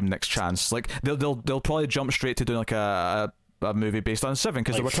first game next chance. Like they'll probably jump straight to doing like a movie based on 7,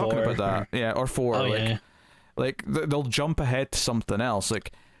 because they were talking about that, or 4. Like they'll jump ahead to something else.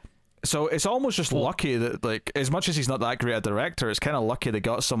 Like, so it's almost just lucky that, like, as much as he's not that great a director, it's kind of lucky they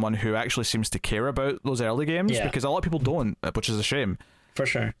got someone who actually seems to care about those early games, because a lot of people don't, which is a shame. For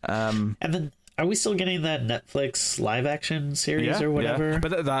sure. And then Are we still getting that Netflix live action series or whatever? Yeah.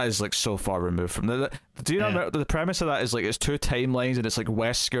 But that is like so far removed from do you know the premise of that is like it's two timelines and it's like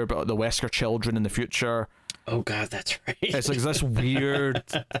Wesker, but the Wesker children in the future. Oh god, that's right. It's like this weird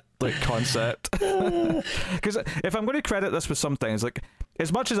like concept. Because if I'm going to credit this with some things, like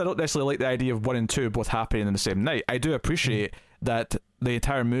as much as I don't necessarily like the idea of 1 and 2 both happening in the same night, I do appreciate that the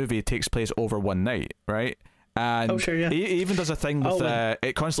entire movie takes place over one night, right? And it even does a thing with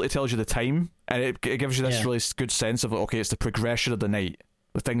it constantly tells you the time, and it gives you this really good sense of okay, it's the progression of the night,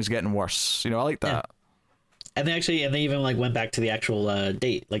 the things getting worse. You know, I like that. Yeah. And they even like went back to the actual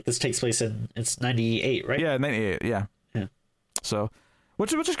date. Like this takes place in it's 98, right? Yeah, 98. Yeah. So,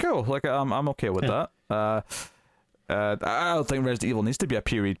 which is cool. Like I'm okay with that. I don't think Resident Evil needs to be a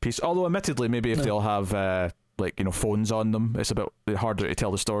period piece. Although, admittedly, maybe if they all have like phones on them, it's a bit harder to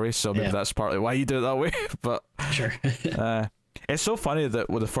tell the story. So maybe that's partly why you do it that way. But sure. It's so funny that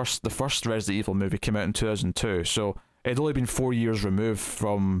with the first Resident Evil movie came out in 2002. So it'd only been 4 years removed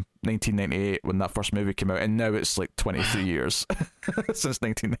from 1998 when that first movie came out, and now it's like 23 years since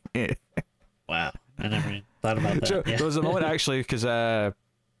 1998. Wow, I never thought about that. So, there was a moment actually because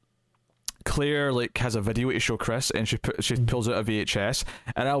Claire like has a video to show Chris, and she pulls out a VHS,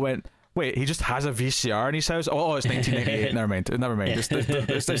 and I went, wait, he just has a VCR in his house? Oh, it's 1998. Never mind.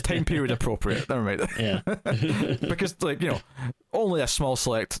 It's time period appropriate. Never mind. Yeah. Because like only a small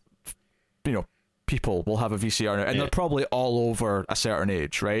select people will have a VCR now, and they're probably all over a certain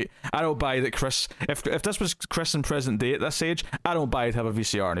age, right? I don't buy that Chris, if this was Chris in present day at this age, I don't buy to have a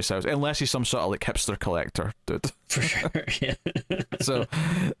VCR in his house unless he's some sort of like hipster collector, dude. For sure. Yeah. So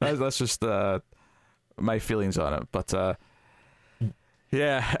that's just my feelings on it, but and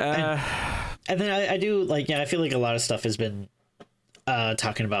then I do like I feel like a lot of stuff has been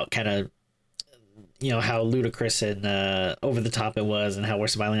talking about kind of how ludicrous and over the top it was, and how we're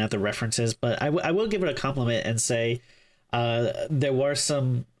smiling at the references. But I will give it a compliment and say there were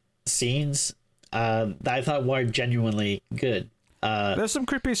some scenes that I thought were genuinely good. There's some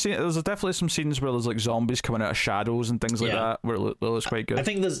creepy scenes. There's definitely some scenes where there's like zombies coming out of shadows and things like that, where it looks quite good. I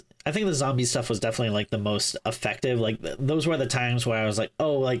think the zombie stuff was definitely like the most effective. Like those were the times where I was like,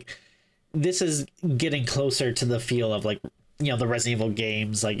 oh, like this is getting closer to the feel of like the Resident Evil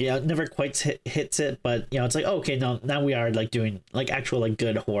games. Like it never quite hits it, but it's like, oh, okay, now we are like doing like actual like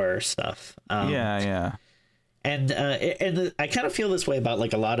good horror stuff. And I kind of feel this way about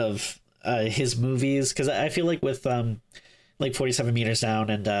like a lot of his movies, because I feel like with like 47 Meters Down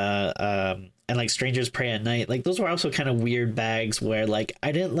and like Strangers Prey at Night, like those were also kind of weird bags where like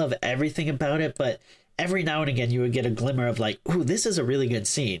I didn't love everything about it, but every now and again you would get a glimmer of like, ooh, this is a really good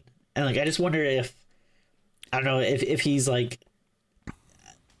scene. And like I just wonder if I don't know if he's like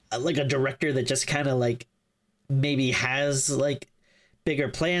a director that just kind of like maybe has like bigger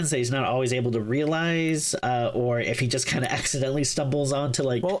plans that he's not always able to realize, or if he just kind of accidentally stumbles onto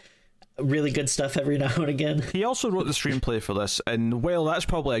like really good stuff every now and again. He also wrote the screenplay for this, and while that's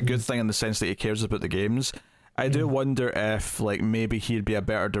probably a good thing in the sense that he cares about the games, I do wonder if like maybe he'd be a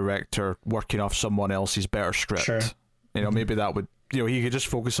better director working off someone else's better script. Sure. Maybe that would he could just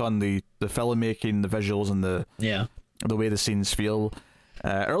focus on the filmmaking, the visuals, and the way the scenes feel, or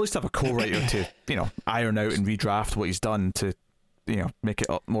at least have a co-writer to iron out and redraft what he's done to make it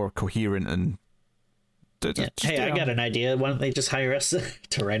more coherent and I got an idea. Why don't they just hire us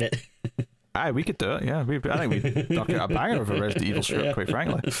to write it? Aye, we could do it. Yeah, I think we'd knock out a banger of a Resident Evil script, quite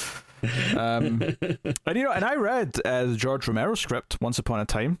frankly. And I read the George Romero script once upon a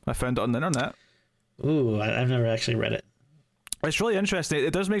time. I found it on the internet. Ooh, I've never actually read it. It's really interesting.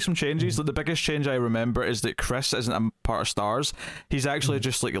 It does make some changes. The biggest change I remember is that Chris isn't a part of STARS. He's actually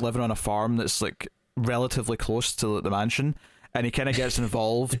just like living on a farm that's like relatively close to the mansion, and he kind of gets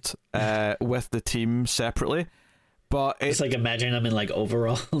involved with the team separately. But it's like imagine I'm in like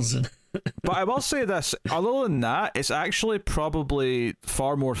overalls. But I will say this: other than that, it's actually probably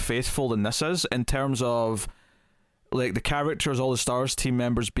far more faithful than this is in terms of like the characters, all the STARS team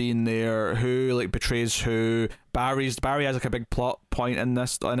members being there, who like betrays who. Barry has like a big plot point in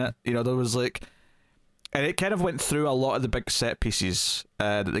it. There was like, and it kind of went through a lot of the big set pieces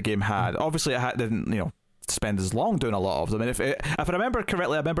that the game had. Obviously, it didn't spend as long doing a lot of them. And if I remember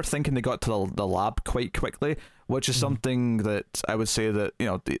correctly, I remember thinking they got to the lab quite quickly, which is something that I would say that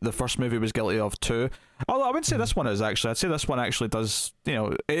the first movie was guilty of too. Although I wouldn't say this one is actually. I'd say this one actually does.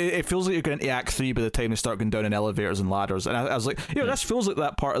 It feels like you're going into Act 3 by the time they start going down in elevators and ladders. And I was like, this feels like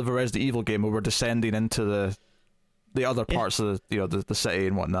that part of a Resident Evil game where we're descending into the other parts of the city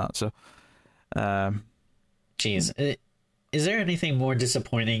and whatnot. So, jeez, is there anything more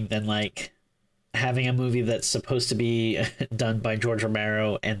disappointing than like having a movie that's supposed to be done by George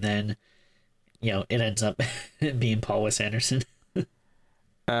Romero and then it ends up being Paul Wes Anderson.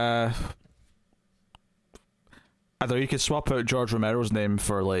 I know you could swap out George Romero's name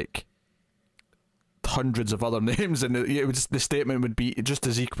for like hundreds of other names, and the statement would be just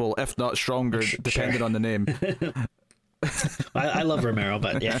as equal, if not stronger, depending on the name. I love Romero,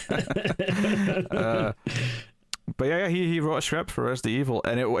 but yeah. But yeah, he wrote a script for Resident Evil,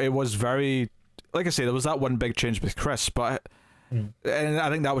 and it was very, like I say, there was that one big change with Chris, but and I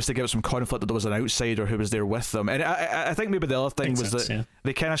think that was to give some conflict that there was an outsider who was there with them, and I think maybe the other thing was that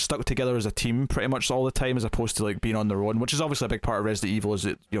they kind of stuck together as a team pretty much all the time, as opposed to like being on their own, which is obviously a big part of Resident Evil, is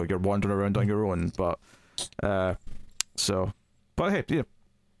that you're wandering around on your own. But hey,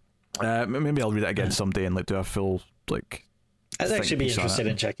 yeah, maybe I'll read it again someday and like do a full like. I'd actually be interested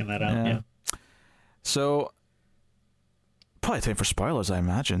in checking that out. Yeah. So probably time for spoilers, I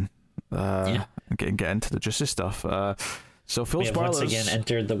imagine. And get into the juicy stuff. So full spoilers. Once again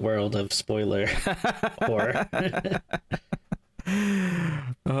entered the world of spoiler horror.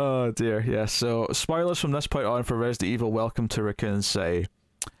 Oh dear, yeah. So spoilers from this point on for Resident Evil: Welcome to Raccoon City.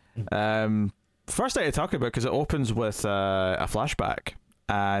 First thing to talk about, because it opens with a flashback,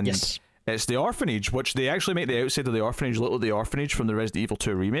 and it's the orphanage, which they actually make the outside of the orphanage look like the orphanage from the Resident Evil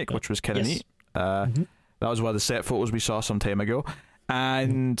 2 remake, which was kind of neat. That was one of the set photos we saw some time ago,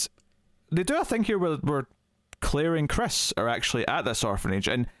 and they do a thing here where Claire and Chris are actually at this orphanage,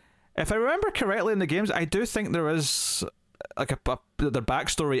 and if I remember correctly in the games, I do think there is like their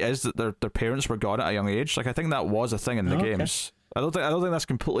backstory is that their parents were gone at a young age. Like I think that was a thing in the games. I don't think that's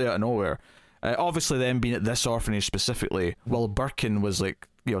completely out of nowhere. Obviously, them being at this orphanage specifically, while Birkin was like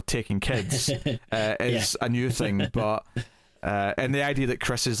taking kids, is a new thing. But and the idea that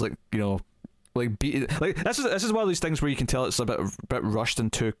Chris is like this is one of these things where you can tell it's a bit rushed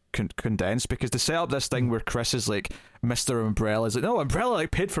and too condensed, because they set up this thing where Chris is like Mr. Umbrella, is like, no, Umbrella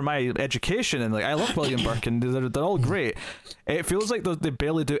like paid for my education, and like I love William Birkin, they're all great. It feels like they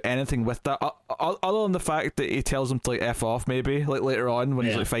barely do anything with that, other than the fact that he tells them to like F off maybe like later on when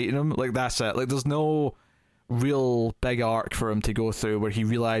he's like fighting him. Like that's it. Like there's no real big arc for him to go through where he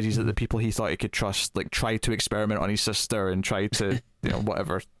realizes that the people he thought he could trust like try to experiment on his sister and try to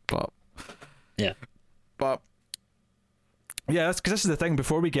whatever. But yeah, that's because this is the thing.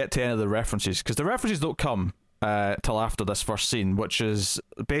 Before we get to any of the references, because the references don't come till after this first scene, which is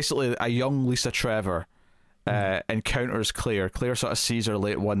basically a young Lisa Trevor encounters Claire. Claire sort of sees her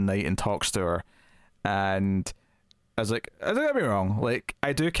late one night and talks to her, and I was like, don't get me wrong, like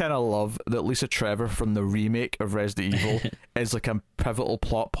I do kind of love that Lisa Trevor from the remake of Resident Evil is like a pivotal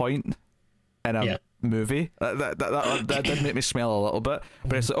plot point in a movie. That did make me smell a little bit,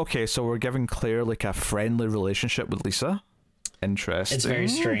 but it's like, okay, so we're giving Claire like a friendly relationship with Lisa. Interesting. It's very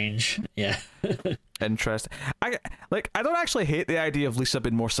strange. Yeah. Interesting. I don't actually hate the idea of Lisa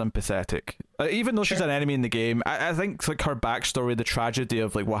being more sympathetic, even though she's an enemy in the game. I think like her backstory, the tragedy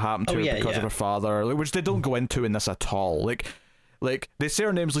of like what happened to her because of her father, like, which they don't go into in this at all. Like they say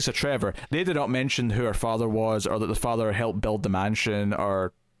her name's Lisa Trevor. They did not mention who her father was, or that the father helped build the mansion,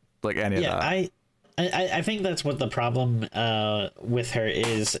 or like any of that. I think that's what the problem with her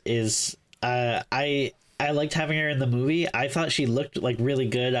is I liked having her in the movie. I thought she looked like really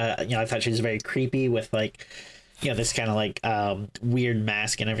good. I thought she was very creepy with like this kind of like weird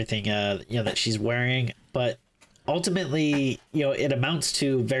mask and everything that she's wearing. But ultimately, it amounts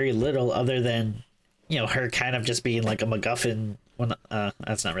to very little other than her kind of just being like a MacGuffin. When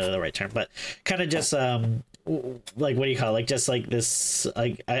that's not really the right term, but kind of just like, what do you call it? Like just like this,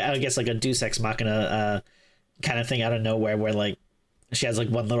 like I guess like a Deus Ex Machina kind of thing out of nowhere, where like she has like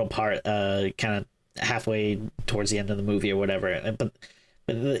one little part kind of halfway towards the end of the movie or whatever, but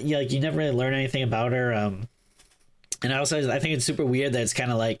like you never really learn anything about her. And I think it's super weird that it's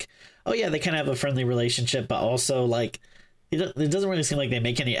kind of like, oh yeah, they kind of have a friendly relationship, but also like it doesn't really seem like they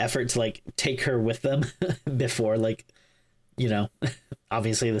make any effort to like take her with them before, like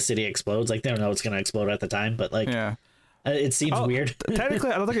obviously the city explodes. Like they don't know it's going to explode at the time, but like it seems weird.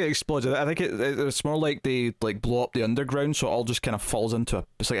 Technically, I don't think it explodes. I think it's more like they like blow up the underground, so it all just kind of falls into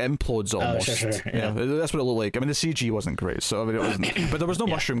it's like implodes almost. Oh, sure. Yeah. That's what it looked like. I mean, the CG wasn't great, so I mean, it wasn't. But there was no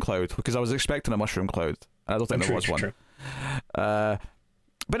mushroom cloud, because I was expecting a mushroom cloud. I don't think there was one. But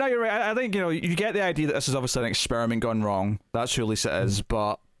no, you're right. I think you get the idea that this is obviously an experiment gone wrong. That's who Lisa is.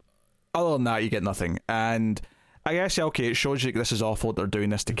 But other than that, you get nothing. And I guess it shows you this is awful. They're doing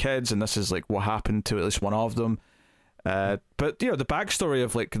this to kids, and this is like what happened to at least one of them. But the backstory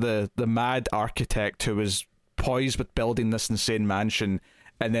of like the mad architect who was poised with building this insane mansion,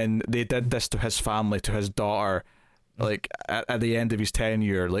 and then they did this to his family, to his daughter, like at the end of his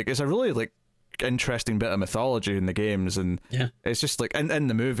tenure. Like it's a really like like interesting bit of mythology in the games, and Yeah. it's just like in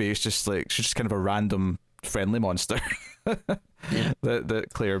the movie, it's just like she's just kind of a random friendly monster Yeah. that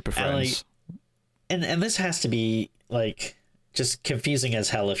Claire befriends. And this has to be like just confusing as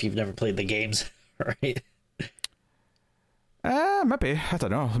hell if you've never played the games, right? Maybe, I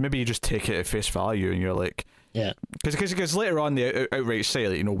don't know. Maybe you just take it at face value and you're like, Yeah. because later on they outright say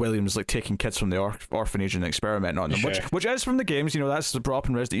that, you know, William's like taking kids from the orphanage and experimenting on them, Sure. which is from the games. You know, that's brought up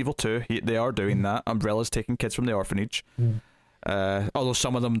in Resident Evil 2. They are doing that. Umbrella's taking kids from the orphanage. Although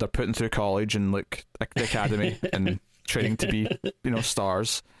some of them they're putting through college and like the academy and training to be, you know,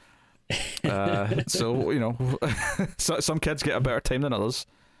 stars. So you know, some kids get a better time than others,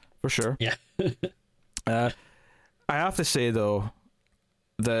 for sure. Yeah. I have to say though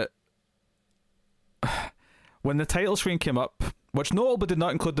that when the title screen came up, which notably did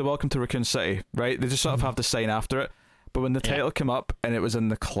not include the Welcome to Raccoon City, right? They just sort of have the sign after it. But when the title came up and it was in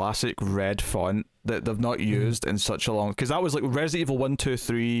the classic red font that they've not used in such a long, because that was like Resident Evil 1, 2,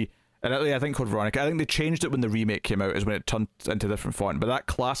 3, and I think Code Veronica. I think they changed it when the remake came out, is when it turned into a different font. But that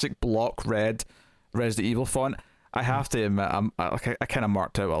classic block red Resident Evil font, I have to admit, I kind of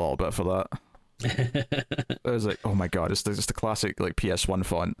marked out a little bit for that. I was like, oh my god, it's just the classic like PS1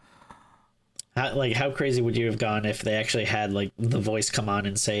 font. How crazy would you have gone if they actually had like the voice come on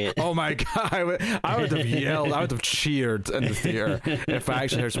and say it? Oh my god, I would have yelled, I would have cheered in the theater if I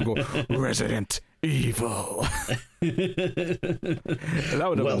actually heard someone go, Resident Evil. That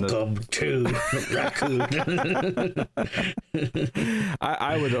would have Welcome to Raccoon.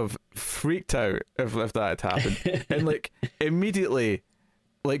 I would have freaked out if that had happened. And like immediately,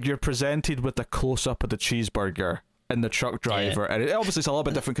 like you're presented with a close up of the cheeseburger and the truck driver, and it obviously it's a little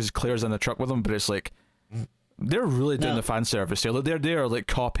bit different because Claire's in the truck with him, but it's like they're really doing the fan service here. They're like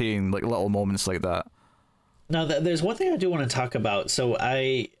copying like little moments like that. Now, there's one thing I do want to talk about. So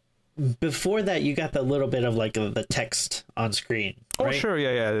before that, you got the little bit of like the text on screen. Oh right? sure,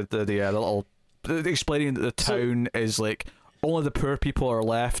 yeah, the little explaining that the town is like only the poor people are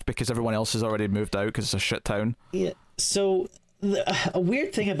left because everyone else has already moved out because it's a shit town. Yeah. So a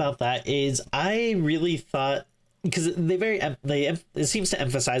weird thing about that is I really thought, because it seems to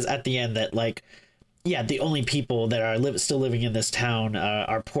emphasize at the end that like, yeah, the only people that are still living in this town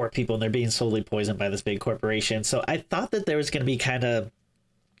are poor people, and they're being slowly poisoned by this big corporation. So I thought that there was going to be kind of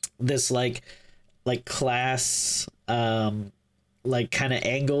this like class like kind of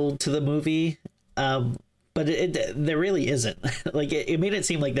angle to the movie, but there really isn't. Like it made it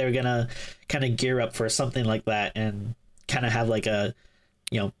seem like they were gonna kind of gear up for something like that and kind of have like a,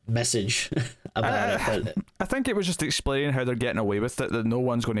 you know, message about it. But I think it was just explaining how they're getting away with it, that no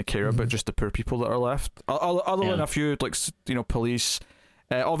one's going to care about just the poor people that are left, other than a few, like, you know, police.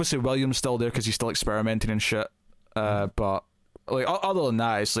 Obviously William's still there because he's still experimenting and shit, but like other than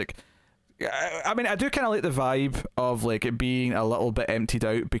that, it's like, I mean, I do kind of like the vibe of like it being a little bit emptied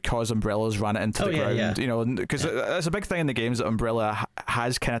out because Umbrella's ran it into the ground, you know, because it's a big thing in the games that Umbrella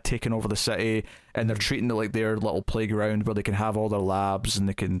has kind of taken over the city, and they're treating it like their little playground where they can have all their labs and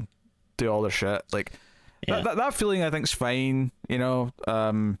they can do all their shit. Like that feeling, I think, is fine, you know.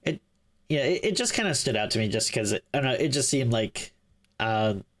 It just kind of stood out to me just because I don't know, it just seemed like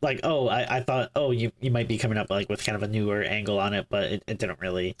I thought you might be coming up like with kind of a newer angle on it, but it didn't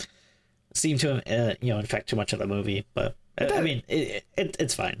really seem to infect too much of the movie. But I mean,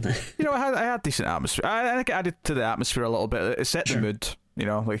 it's fine. You know, I had decent atmosphere. I think it added to the atmosphere a little bit. It set the mood. You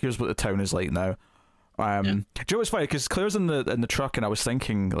know, like here's what the town is like now. Do you know what's funny? Because Claire's in the truck, and I was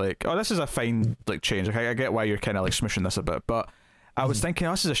thinking like, oh, this is a fine like change. Like, I get why you're kind of like smushing this a bit, but I was thinking,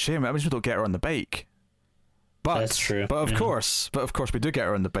 oh, this is a shame. That means we don't get her on the bike. But that's true. But of course, we do get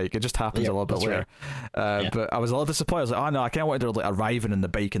her on the bike. It just happens a little bit later. Right. But I was a little disappointed. I was like, oh no, I can't want her like arriving in the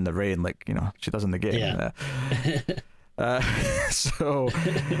bike in the rain, like, you know, she does in the game. So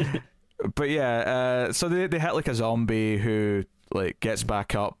they hit like a zombie who like gets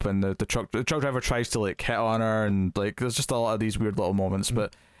back up, and the truck driver tries to like hit on her, and like there's just a lot of these weird little moments,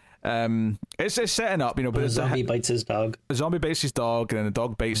 but it's setting up, you know. But the zombie bites his dog. The zombie bites his dog, and then the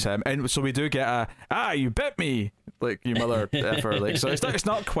dog bites him, and so we do get you bit me, like you mother effer. Like, so it's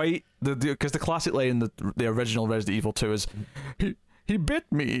not quite because the classic line in the original Resident Evil 2 is he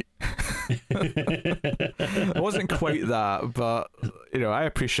bit me. It wasn't quite that, but you know, I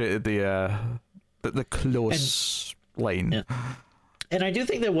appreciated the close line. Yeah. And I do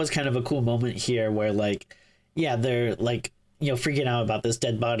think there was kind of a cool moment here where like, yeah, they're like, you know, freaking out about this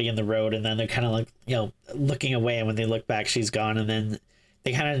dead body in the road, and then they're kind of like, you know, looking away, and when they look back, she's gone, and then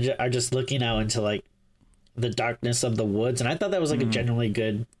they kind of are just looking out into like the darkness of the woods, and I thought that was like a genuinely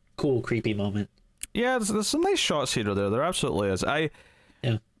good, cool, creepy moment. Yeah, there's some nice shots here or there. There absolutely is.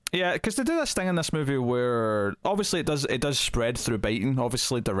 Yeah, because they do this thing in this movie where obviously it does spread through biting,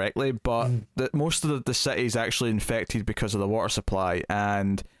 obviously directly, but most of the city is actually infected because of the water supply,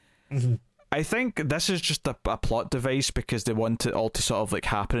 and I think this is just a plot device because they want it all to sort of like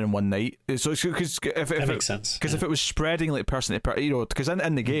happen in one night. So because if that makes sense. Because if it was spreading like person to person, you know, because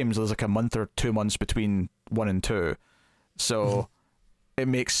in the games there's like a month or 2 months between 1 and 2, so it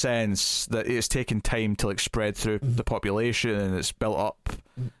makes sense that it's taken time to like spread through the population and it's built up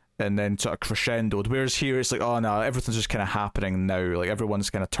and then sort of crescendoed. Whereas here it's like, oh no, everything's just kind of happening now. Like everyone's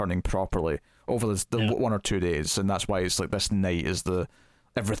kind of turning properly over the 1 or 2 days, and that's why it's like this night is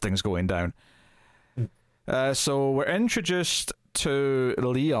everything's going down. So we're introduced to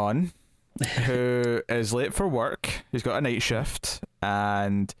Leon, who is late for work. He's got a night shift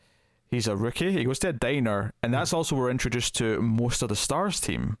and he's a rookie. He goes to a diner, and that's also where we're introduced to most of the STARS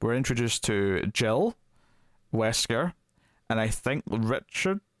team. We're introduced to Jill, Wesker, and I think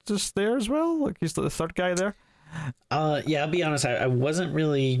Richard is there as well. Like he's the third guy there. Yeah, I'll be honest. I wasn't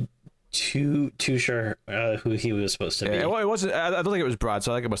really too sure who he was supposed to be. Yeah, well, it wasn't. I don't think it was Brad,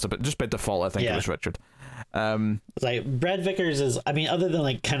 so I think it must have been just by default. I think it was Richard. Like Brad Vickers is, I mean, other than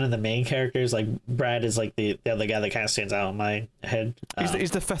like kind of the main characters, like Brad is like the other guy that kind of stands out in my head.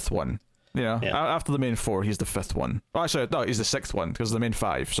 He's the fifth one. You know, after the main 4, he's the 5th one. Oh, actually, no, he's the 6th one because the main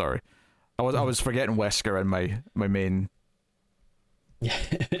 5. Sorry, I was forgetting Wesker in my main. Yeah,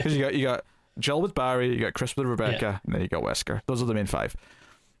 because you got Jill with Barry, you got Chris with Rebecca, and then you got Wesker. Those are the main 5.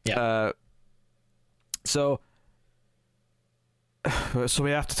 Yeah. So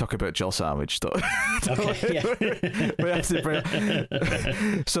we have to talk about Jill Sandwich, though. Okay. Yeah. We have to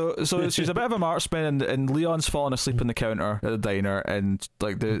bring so she's a bit of a marksman, and Leon's falling asleep in the counter at the diner, and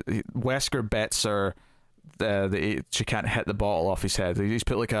like the Wesker bets her that she can't hit the bottle off his head. He's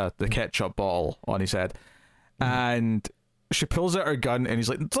put like the ketchup bottle on his head, and she pulls out her gun, and he's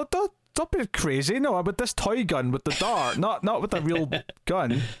like, "Don't be crazy! No, with this toy gun with the dart, not with a real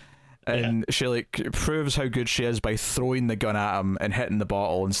gun." And she like proves how good she is by throwing the gun at him and hitting the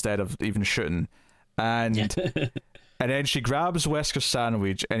bottle instead of even shooting. And and then she grabs Wesker's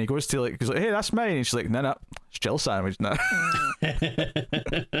sandwich, and he goes to he's like, "Hey, that's mine." And she's like, "No, it's Jill's sandwich." No. And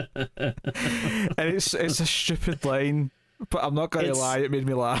it's a stupid line, but I'm not going to lie, it made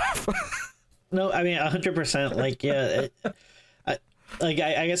me laugh. No, I mean 100%. Like, yeah. I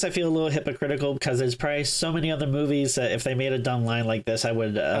guess I feel a little hypocritical because there's probably so many other movies that if they made a dumb line like this, I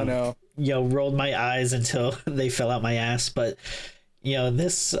would, rolled my eyes until they fell out my ass. But,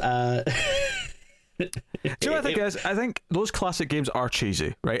 this. Do you know what I think is? I think those classic games are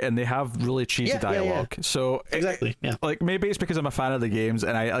cheesy, right? And they have really cheesy dialogue. Yeah. So exactly, like maybe it's because I'm a fan of the games,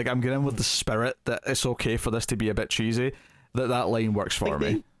 and I'm getting in with the spirit that it's okay for this to be a bit cheesy. That line works for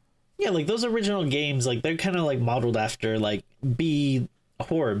me. Yeah, like those original games, like they're kind of like modeled after like B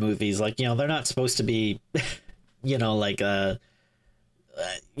horror movies. Like, they're not supposed to be, like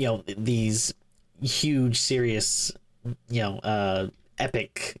these huge, serious,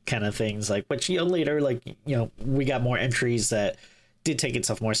 epic kind of things. Like, which later, like we got more entries that did take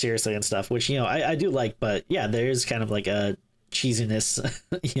itself more seriously and stuff. Which I do like, but yeah, there is kind of like a cheesiness,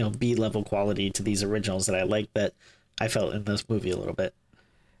 B level quality to these originals that I like that I felt in this movie a little bit.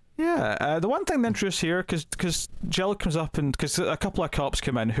 Yeah, the one thing that interests here, because Jill comes up and because a couple of cops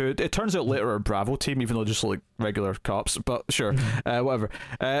come in who it turns out later are Bravo team, even though just like regular cops, but sure, whatever.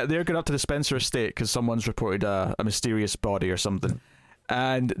 They're going up to the Spencer estate because someone's reported a mysterious body or something.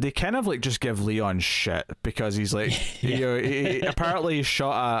 And they kind of like just give Leon shit because he's like, he apparently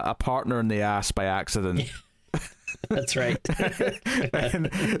shot a partner in the ass by accident. That's right. And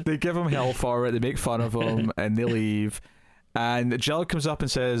they give him hell for it, they make fun of him, and they leave. And Jill comes up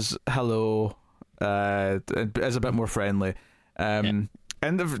and says hello, is a bit more friendly. And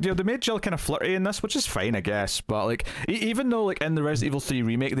they made Jill kind of flirty in this, which is fine, I guess. But like, even though like in the Resident Evil 3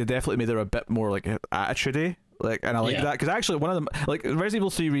 remake, they definitely made her a bit more like attitude-y. Like, and I like that because actually one of them, like Resident Evil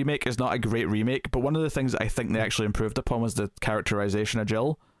 3 remake is not a great remake, but one of the things I think they actually improved upon was the characterization of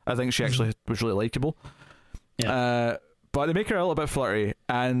Jill. I think she actually was really likable. Yeah. But they make her a little bit flirty,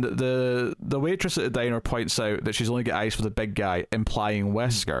 and the waitress at the diner points out that she's only got eyes for the big guy, implying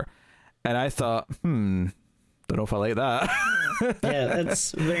Wesker. And I thought, don't know if I like that. Yeah,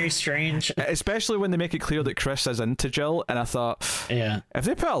 that's very strange. Especially when they make it clear that Chris is into Jill, and I thought, if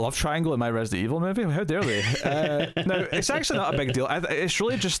they put a love triangle in my Resident Evil movie, how dare they? Now, it's actually not a big deal. It's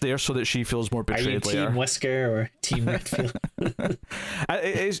really just there so that she feels more betrayed later. Are you Team Wesker or Team Redfield?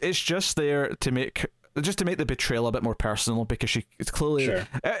 It's just there to make the betrayal a bit more personal, because it's clearly... Sure.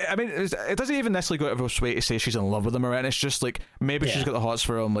 I mean, it doesn't even necessarily go out of its way to say she's in love with him or anything. It's just like, maybe she's got the hots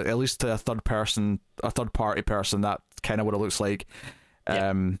for him, like, at least to a third party person, that's kind of what it looks like.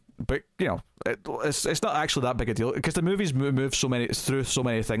 But you know, it's not actually that big a deal because the movies move through so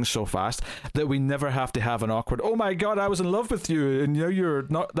many things so fast that we never have to have an awkward, oh my god, I was in love with you and now you're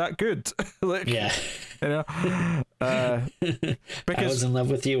not that good. Like, yeah, you know, because I was in love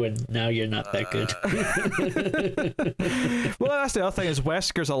with you and now you're not that good. Well, that's the other thing is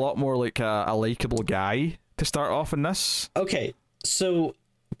Wesker's a lot more like a likable guy to start off in this. Okay, so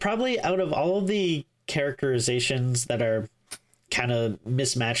probably out of all of the characterizations that are kind of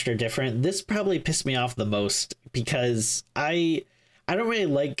mismatched or different, this probably pissed me off the most because I don't really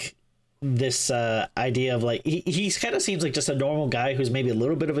like this idea of like he kind of seems like just a normal guy who's maybe a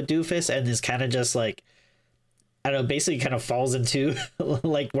little bit of a doofus and is kind of just like, I don't know, basically kind of falls into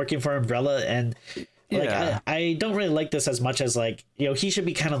like working for Umbrella. And like I don't really like this as much as like, you know, he should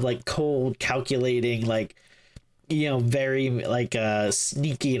be kind of like cold, calculating, like, you know, very like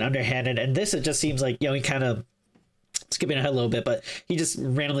sneaky and underhanded. And this, it just seems like, you know, he kind of, skipping ahead a little bit, but he just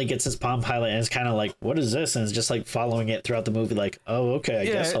randomly gets his Palm Pilot and is kind of like, what is this? And is just like following it throughout the movie, like, oh, okay, I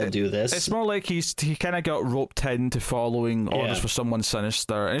guess I'll do this. It's more like he kind of got roped into following orders for someone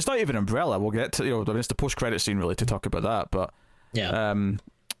sinister, and it's not even Umbrella. We'll get to, you know, it's the post-credit scene really to talk about that, but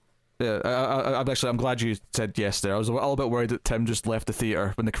I'm glad you said yes there. I was a little bit worried that Tim just left the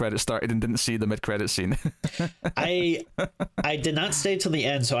theater when the credits started and didn't see the mid-credit scene. I did not stay till the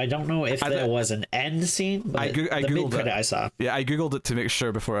end, so I don't know if there was an end scene, but the mid-credit I saw. Yeah, I googled it to make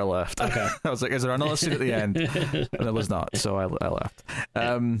sure before I left. Okay. I was like, is there another scene at the end? And there was not, so I left.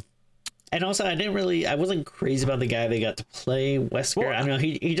 And also, I wasn't crazy about the guy they got to play Wesker. Well, I don't know,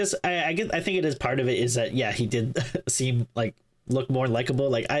 he just, I think it is part of it is that, yeah, he did seem like, look more likable.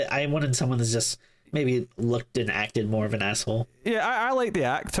 Like I wanted someone that's just maybe looked and acted more of an asshole. Yeah, I like the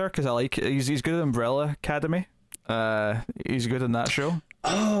actor because I like he's good at Umbrella Academy. He's good in that show.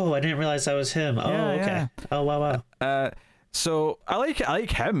 Oh, I didn't realize that was him. Oh, yeah, okay. Yeah. Oh, wow. So I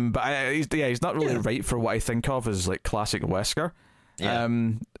like him, but he's not really right for what I think of as like classic Wesker. Yeah.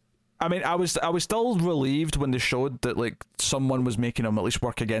 I mean, I was still relieved when they showed that like someone was making him at least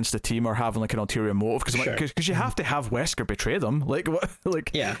work against the team or having like an ulterior motive, because you have to have Wesker betray them. Like what? Like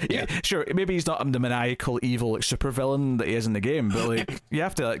sure, maybe he's not the maniacal evil like supervillain that he is in the game, but like you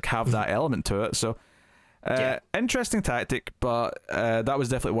have to like have that element to it. So interesting tactic, but that was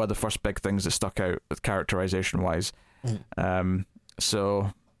definitely one of the first big things that stuck out characterization wise.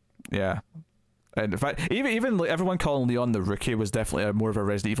 So yeah. And in fact, even like everyone calling Leon the Rookie was definitely more of a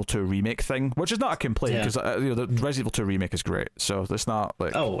Resident Evil 2 remake thing, which is not a complaint because you know, the Resident Evil 2 remake is great, so it's not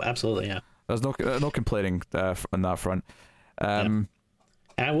like absolutely, yeah. There's no complaining on that front. And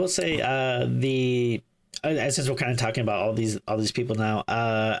I will say since we're kind of talking about all these people now,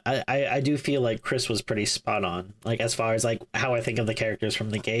 I do feel like Chris was pretty spot on, like as far as like how I think of the characters from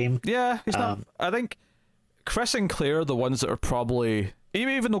the game. Yeah, he's not. I think Chris and Claire are the ones that are probably.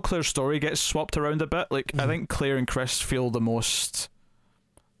 Even though Claire's story gets swapped around a bit, like I think Claire and Chris feel the most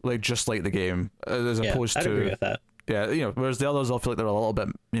like just like the game, as opposed to. I agree with that. Yeah, you know, whereas the others, I feel like they're a little bit,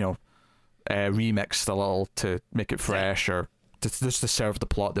 you know, remixed a little to make it fresh or just to serve the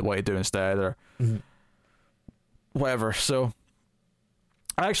plot they want to do instead, or whatever. So,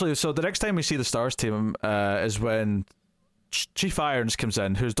 actually, the next time we see the Stars team is when Chief Irons comes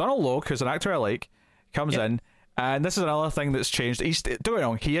in, who's Donald Logue, who's an actor I like, comes in. And this is another thing that's changed. Don't get me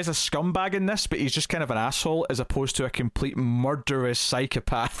wrong, he is a scumbag in this, but he's just kind of an asshole as opposed to a complete murderous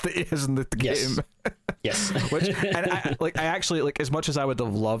psychopath that he is in the game. Yes. Which, and I actually like, as much as I would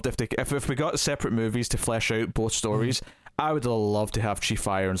have loved if we got separate movies to flesh out both stories, I would have loved to have Chief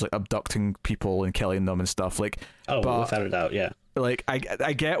Irons like abducting people and killing them and stuff. Like, without a doubt, yeah. Like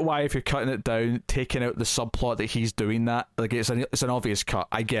I get why if you're cutting it down, taking out the subplot that he's doing that, like it's an obvious cut.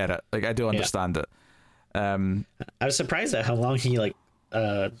 I get it. Like I do understand it. I was surprised at how long he stood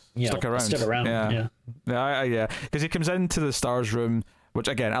around. Yeah, because he comes into the Stars room, which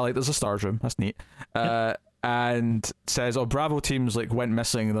again I like. There's a Stars room, that's neat. And says, "Oh, Bravo teams like went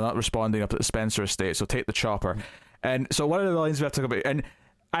missing. They're not responding up at the Spencer estate. So take the chopper." And so one of the lines we have to talk about, and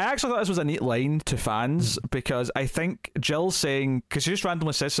I actually thought this was a neat line to fans because I think Jill saying, because she just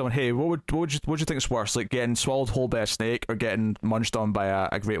randomly says to someone, "Hey, what would you think is worse, like getting swallowed whole by a snake or getting munched on by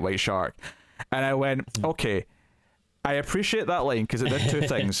a great white shark?" And I went, okay, I appreciate that line because it did two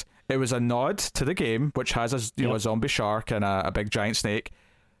things. It was a nod to the game, which has a zombie shark and a big giant snake.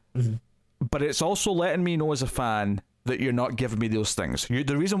 But it's also letting me know as a fan that you're not giving me those things.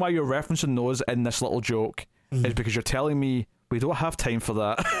 The reason why you're referencing those in this little joke is because you're telling me we don't have time for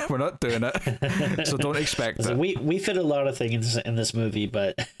that. We're not doing it. So don't expect it. We fit a lot of things in this movie,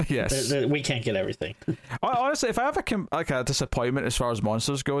 but yes, we can't get everything. Honestly, if I have a disappointment as far as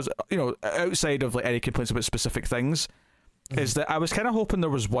monsters goes, you know, outside of like any complaints about specific things, is that I was kind of hoping there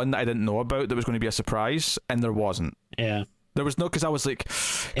was one that I didn't know about that was going to be a surprise, and there wasn't. Yeah. There was no, because I was like,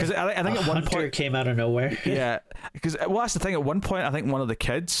 because I think at one point came out of nowhere. Yeah, because that's the thing. At one point, I think one of the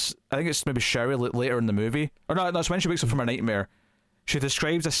kids, I think it's maybe Sherry later in the movie, or no, it's when she wakes up from her nightmare. She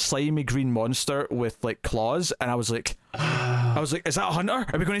describes a slimy green monster with like claws, and I was like, is that a hunter?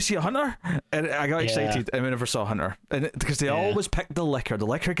 Are we going to see a hunter? And I got excited, and we never saw a hunter, and because they always pick the licker. The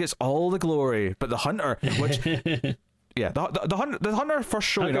licker gets all the glory, but the hunter, which. Yeah, the hunter first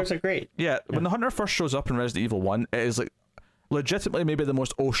showing Hunters up. are great. Yeah, when the hunter first shows up in Resident Evil 1, it is like legitimately maybe the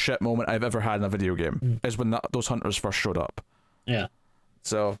most oh shit moment I've ever had in a video game is when those hunters first showed up. Yeah.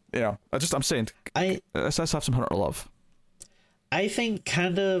 So, I'm saying, let's have some hunter love. I think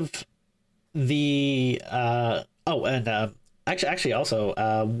kind of the actually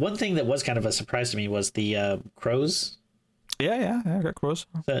also one thing that was kind of a surprise to me was the crows. Yeah, I got crows.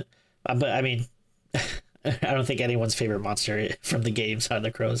 But I mean, I don't think anyone's favorite monster from the games are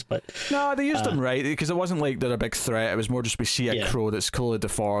the crows, but no, they used them right, because it wasn't like they're a big threat. It was more just we see a crow that's clearly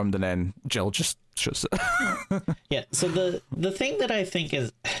deformed, and then Jill just shoots it. Yeah. So the thing that I think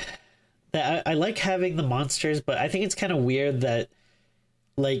is that I like having the monsters, but I think it's kind of weird that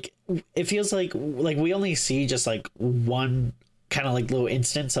like it feels like we only see just like one kind of like little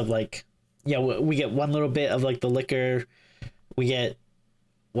instance of like we get one little bit of like the liquor, we get.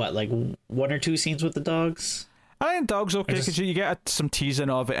 What, like one or two scenes with the dogs? I think dog's okay, because you get some teasing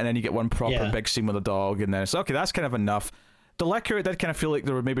of it, and then you get one proper big scene with a dog, and then it's okay, that's kind of enough. The liquor, it did kind of feel like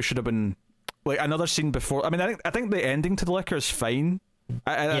there maybe should have been like another scene before. I mean, I think the ending to the liquor is fine.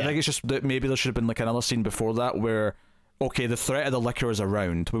 I think it's just that maybe there should have been like another scene before that where, okay, the threat of the liquor is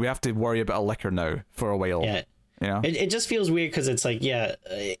around, but we have to worry about a liquor now for a while. Yeah. It just feels weird because it's like,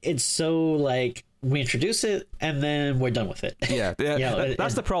 it's so like, we introduce it and then we're done with it. Yeah.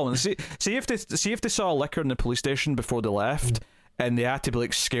 That's the problem. See if they saw a liquor in the police station before they left, and they had to be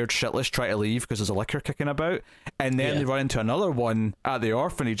like scared shitless, try to leave because there's a liquor kicking about, and then they run into another one at the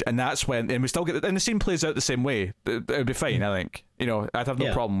orphanage, and that's when, and we still get, and the scene plays out the same way. It'd be fine, I think. I'd have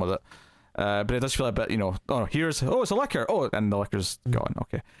no problem with it. But it does feel a bit, it's a liquor. Oh, and the liquor's gone.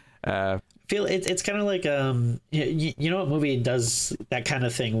 Okay. Feel it's kind of like what movie does that kind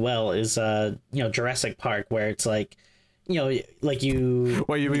of thing well is Jurassic Park, where it's like like you.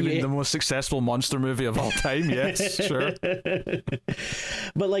 Well, you mean the most successful monster movie of all time? Yes, sure.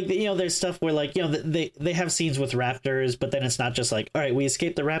 But like there's stuff where like they have scenes with raptors, but then it's not just like, all right, we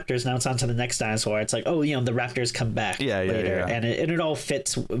escaped the raptors, now it's on to the next dinosaur. It's like, oh, the raptors come back later, and it all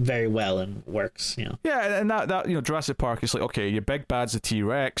fits very well and works. Yeah, and that Jurassic Park is like, okay, your big bad's the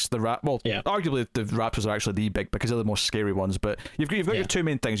T-Rex, arguably the raptors are actually the big because they're the most scary ones, but you've got your two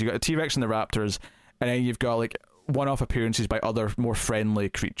main things. You've got the T-Rex and the raptors, and then you've got like one-off appearances by other more friendly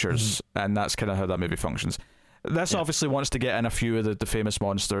creatures, and that's kind of how that movie functions. This obviously wants to get in a few of the famous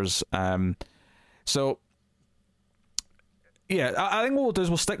monsters, so I think what we'll do is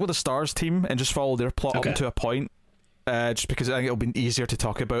we'll stick with the STARS team and just follow their plot up to a point, just because I think it'll be easier to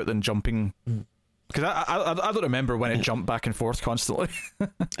talk about than jumping, because I don't remember when it jumped back and forth constantly.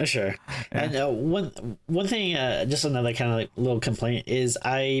 Sure. And one thing, just another kind of like little complaint is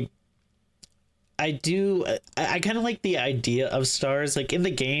I kind of like the idea of STARS. Like in the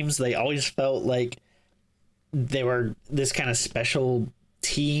games, they always felt like they were this kind of special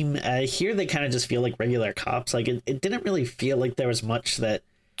team. Here, they kind of just feel like regular cops. Like it didn't really feel like there was much that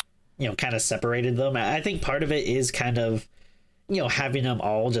kind of separated them. I think part of it is kind of having them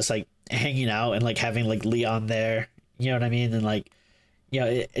all just like hanging out and like having like Leon there. You know what I mean? And like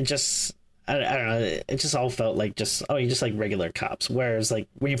it just. I don't know. It just all felt like you're just like regular cops. Whereas like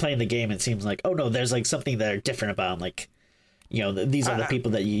when you're playing the game, it seems like, oh no, there's like something that are different about them. Like, these are the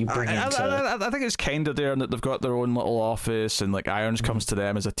people that you bring into. I think it's kind of there, and that they've got their own little office, and like Irons comes to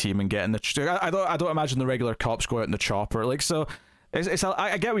them as a team and getting the. I don't imagine the regular cops go out in the chopper. Like, so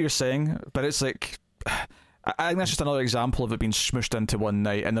I get what you're saying, but it's like. I think that's just another example of it being smooshed into one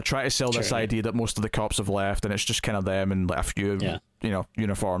night, and they're trying to sell this idea that most of the cops have left, and it's just kind of them and like a few,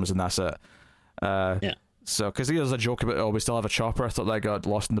 uniforms, and that's it. So, because there's a joke about, we still have a chopper. I thought that got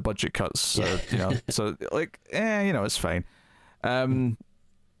lost in the budget cuts. So, so like, it's fine. But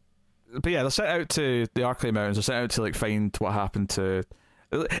yeah, they're sent out to the Arklay Mountains. They're sent out to like find what happened to.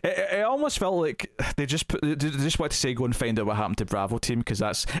 It almost felt like they just wanted to say go and find out what happened to Bravo team, because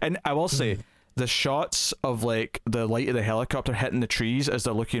that's, and I will say. The shots of like the light of the helicopter hitting the trees as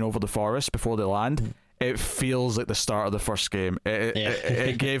they're looking over the forest before they land, it feels like the start of the first game.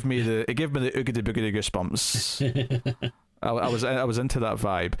 It gave me the oogity boogity goosebumps. I was into that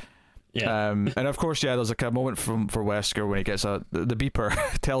vibe. And of course, there's like a moment for Wesker when he gets the beeper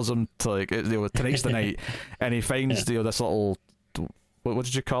tells him to like tonight's the night, and he finds this little what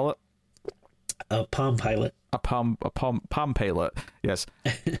did you call it? A Palm Pilot. A Palm Pilot. Yes.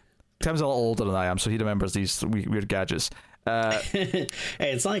 Tim's a little older than I am, so he remembers these weird gadgets. Hey,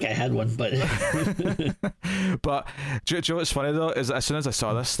 it's not like I had one, but but do you know what's funny though is as soon as I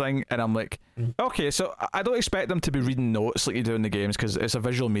saw this thing and I'm like, okay, so I don't expect them to be reading notes like you do in the games because it's a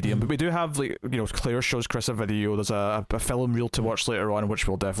visual medium, but we do have like Claire shows Chris a video. There's a film reel to watch later on, which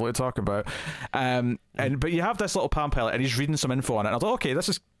we'll definitely talk about. But you have this little Palm Pilot and he's reading some info on it. And I thought, okay, this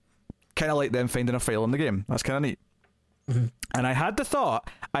is kind of like them finding a file in the game. That's kind of neat. And I had the thought,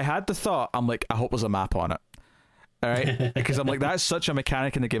 I'm like, I hope there's a map on it. All right, because I'm like, that's such a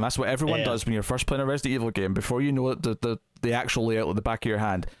mechanic in the game. That's what everyone does when you're first playing a Resident Evil game. Before you know the actual layout at the back of your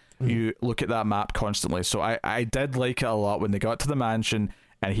hand, you look at that map constantly. So I did like it a lot when they got to the mansion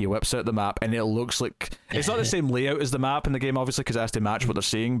and he whips out the map and it looks like it's not the same layout as the map in the game, obviously, because it has to match what they're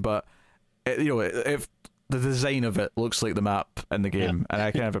seeing. But the design of it looks like the map in the game, and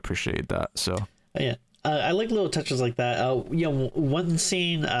I kind of appreciate that. So I like little touches like that. One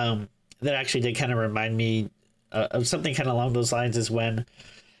scene that actually did kind of remind me of something kind of along those lines is when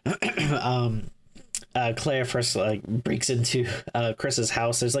Claire first like breaks into Chris's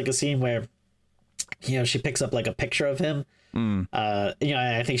house. There's like a scene where she picks up like a picture of him.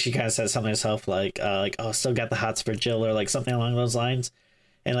 I think she kind of says something to herself like oh, still got the hots for Jill, or like something along those lines.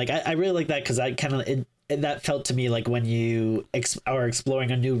 And like I really like that because I kind of that felt to me like when you are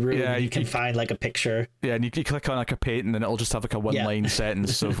exploring a new room, you can find like a picture. Yeah, and you can click on like a painting and it'll just have like a one-line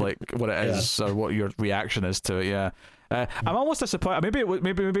sentence of like what it is or what your reaction is to it. Yeah, I'm almost disappointed. Maybe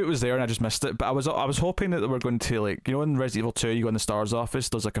it was there and I just missed it. But I was hoping that they were going to like in Resident Evil 2, you go in the STARS office.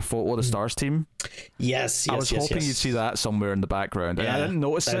 There's like a photo of the STARS team. Yes, I was hoping you'd see that somewhere in the background. And I didn't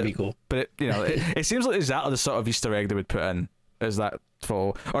notice it. That'd be cool. But it seems like exactly the sort of Easter egg they would put in. Is that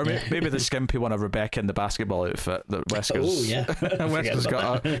photo, or maybe the skimpy one of Rebecca in the basketball outfit that Wesker's Wesker's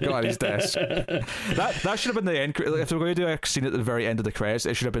got on his desk. That should have been the end. If they were going to do a scene at the very end of the credits,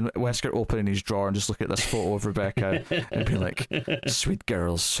 it should have been Wesker opening his drawer and just look at this photo of Rebecca and be like, "Sweet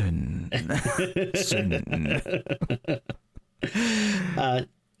girl, soon."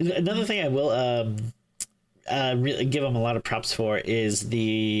 Another thing I will really give them a lot of props for is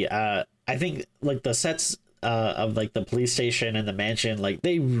the I think like the sets of like the police station and the mansion, like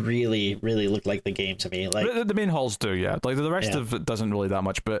they really look like the game to me. Like the main halls do, like the rest of it doesn't really that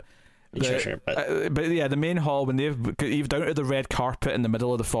much, but the main hall when you've down to the red carpet in the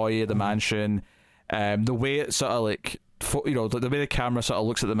middle of the foyer of the mansion, the way it sort of like the way the camera sort of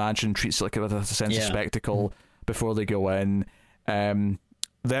looks at the mansion, treats it like a sense of spectacle before they go in. Them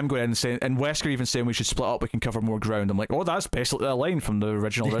going in and saying, and Wesker even saying we should split up, we can cover more ground. I'm like, oh, that's basically a line from the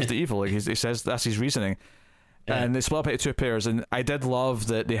original Resident Evil. Like he says that's his reasoning. And they split up into two pairs, and I did love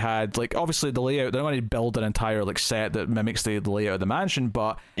that they had like obviously the layout. They don't want to build an entire like set that mimics the layout of the mansion,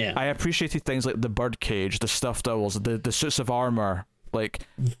 but I appreciated things like the birdcage, the stuffed owls, the suits of armor, like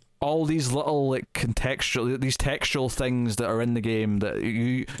all these little like textual things that are in the game that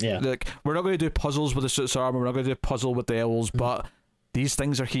like we're not going to do puzzles with the suits of armor, we're not going to do a puzzle with the owls, but these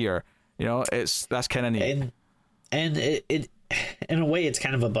things are here. That's kind of neat. And it in a way it's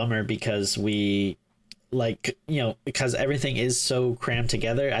kind of a bummer because we. Like because everything is so crammed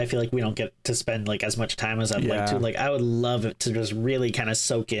together, I feel like we don't get to spend like as much time as I'd like to. Like I would love it to just really kind of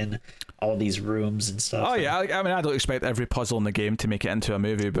soak in all these rooms and stuff. I mean, I don't expect every puzzle in the game to make it into a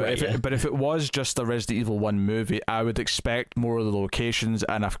movie, but if it was just a Resident Evil 1 movie, I would expect more of the locations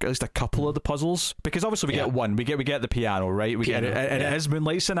and at least a couple of the puzzles, because obviously we get one, we get the piano, right? Get it, and it is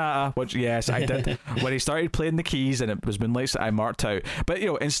Moonlight Sonata, which yes, I did when he started playing the keys and it was Moonlight Sonata, I marked out. But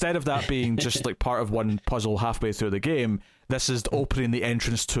instead of that being just like part of one puzzle halfway through the game, this is opening the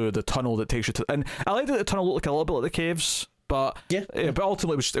entrance to the tunnel that takes you to, and I like that the tunnel looked like a little bit like the caves. But but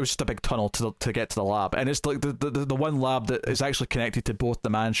ultimately it was just a big tunnel to get to the lab, and it's like the one lab that is actually connected to both the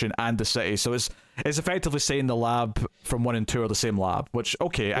mansion and the city. So it's effectively saying the lab from 1 and 2 are the same lab. Which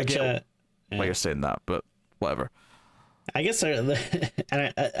I get why you're saying that, but whatever. I guess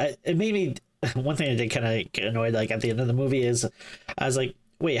it made me one thing I did kind of get annoyed like at the end of the movie is I was like,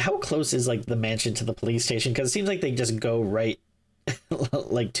 wait, how close is like the mansion to the police station? Because it seems like they just go right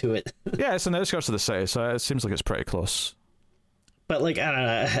like to it. Yeah, it's on the outskirts of the city, so it seems like it's pretty close. But like I don't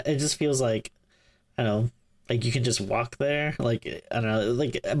know, it just feels like I don't know, like you can just walk there. Like I don't know,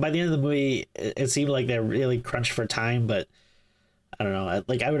 like by the end of the movie, it seemed like they're really crunched for time. But I don't know,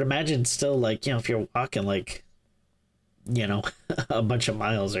 like I would imagine still like if you're walking like a bunch of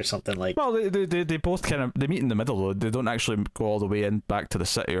miles or something like. Well, they both kind of they meet in the middle though. They don't actually go all the way in back to the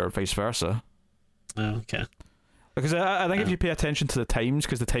city or vice versa. Oh, okay. Because I think if you pay attention to the times,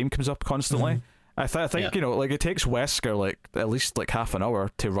 because the time comes up constantly, I think like it takes Wesker like at least like half an hour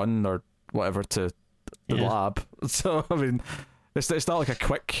to run or whatever to the lab. So I mean, it's not like a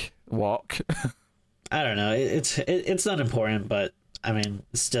quick walk. I don't know. It's not important, but I mean,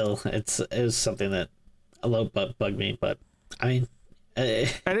 still, it was something that a little bugged me. But I mean, and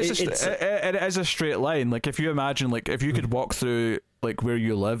it is a straight line. Like if you imagine, like if you could walk through like where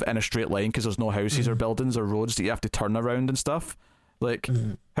you live in a straight line because there's no houses or buildings or roads that you have to turn around and stuff. Like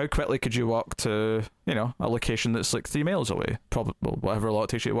how quickly could you walk to a location that's like 3 miles away? Probably whatever long it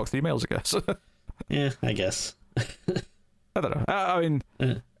takes you to walk 3 miles, I guess. Yeah, I guess. I don't know. I mean,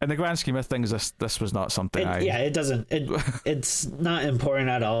 in the grand scheme of things, this was not something it doesn't. It's not important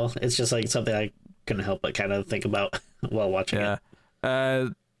at all. It's just like something I couldn't help but kind of think about while watching it.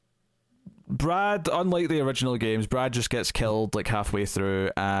 Brad, unlike the original games, Brad just gets killed like halfway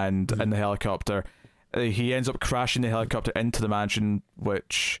through, and in the helicopter, he ends up crashing the helicopter into the mansion,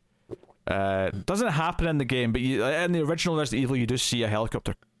 which doesn't happen in the game, but in the original Resident Evil, you do see a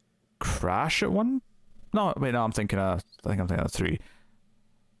helicopter crash at one. No, wait, no, I'm thinking of 3.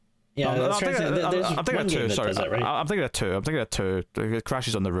 Yeah, I'm thinking of 2. Sorry, right? I'm thinking of 2. It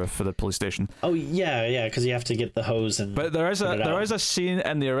crashes on the roof of the police station. Oh yeah, because you have to get the hose and. But there is a scene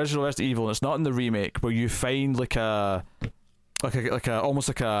in the original Resident Evil, and it's not in the remake, where you find like a almost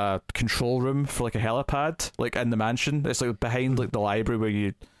like a control room for like a helipad, like in the mansion. It's like behind like the library where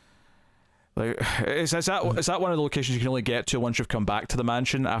you. Like is that one of the locations you can only get to once you've come back to the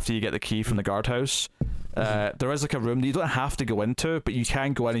mansion after you get the key from the guardhouse? There is like a room that you don't have to go into, but you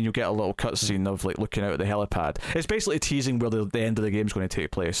can go in and you'll get a little cutscene of like looking out at the helipad. It's basically teasing where the end of the game is going to take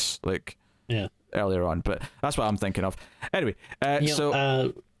place, like earlier on. But that's what I'm thinking of. Anyway,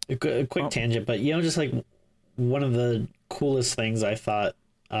 a quick tangent, but just like one of the coolest things I thought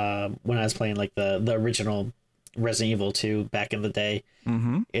when I was playing like the original Resident Evil 2 back in the day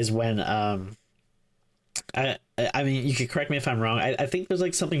is when I mean, you could correct me if I'm wrong. I think there's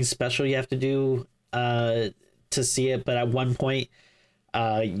like something special you have to do to see it, but at one point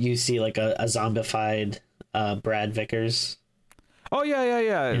you see like a zombified Brad Vickers. Oh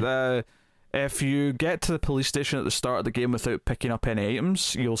yeah. If you get to the police station at the start of the game without picking up any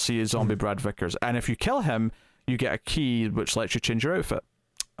items, you'll see a zombie Brad Vickers, and if you kill him, you get a key which lets you change your outfit.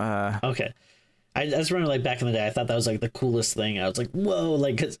 Okay. I just remember like back in the day, I thought that was like the coolest thing. I was like, whoa,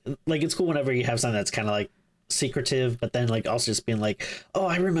 like, 'cause, like it's cool whenever you have something that's kind of like secretive, but then like also just being like, oh,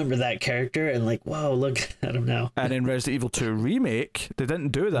 I remember that character, and like, whoa, look at him now. And in Resident Evil 2 Remake, they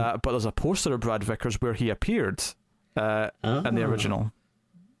didn't do that, but there's a poster of Brad Vickers where he appeared in the original.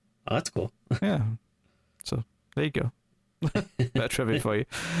 Oh, that's cool. Yeah. So there you go. Bit of trivia for you.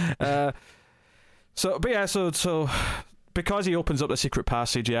 So because he opens up the secret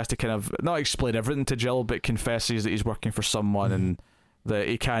passage, he has to kind of not explain everything to Jill, but confesses that he's working for someone and that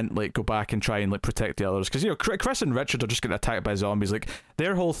he can't like go back and try and like protect the others, because Chris and Richard are just getting attacked by zombies. Like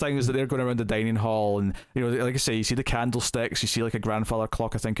their whole thing is that they're going around the dining hall, and like I say, you see the candlesticks, you see like a grandfather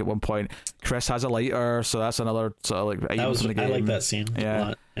clock. I think at one point Chris has a lighter, so that's another sort of like item from the game. I like that scene a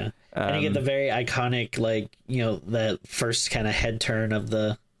lot. Yeah, and you get the very iconic like that first kind of head turn of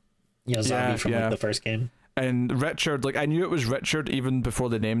the zombie from like the first game. And Richard, like I knew it was Richard even before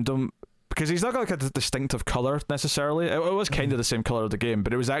they named him, because he's not got like a distinctive colour necessarily. It was kind of the same colour of the game,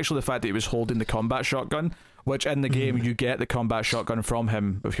 but it was actually the fact that he was holding the combat shotgun, which in the game you get the combat shotgun from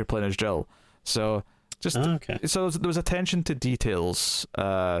him if you're playing as Jill. So so there was attention to details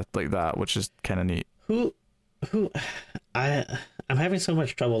like that, which is kind of neat. I'm having so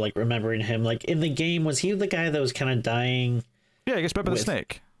much trouble like remembering him. Like in the game, was he the guy that was kind of dying? Yeah, he gets bit by the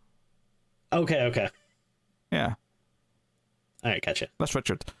snake. Okay. Yeah. All right, gotcha. That's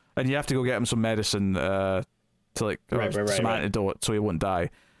Richard. And you have to go get him some medicine to like some antidote so he won't die.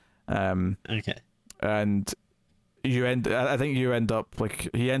 Okay. And I think you end up like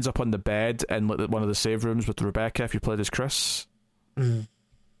he ends up on the bed in like one of the save rooms with Rebecca if you played as Chris. No,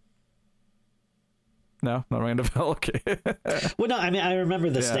 not ringing a bell. Okay. Well, no, I mean I remember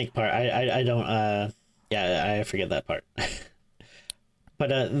the snake part. I don't. I forget that part.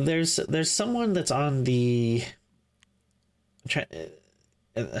 But there's someone that's on the.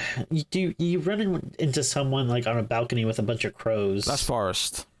 You run into someone like on a balcony with a bunch of crows. That's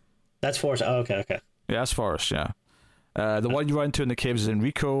Forrest. That's Forrest. Oh, okay. Yeah, that's Forrest. Yeah. The one you run into in the caves is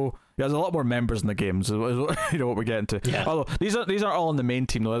Enrico. Yeah, there's a lot more members in the games. What we're getting to. Yeah. Although these aren't all on the main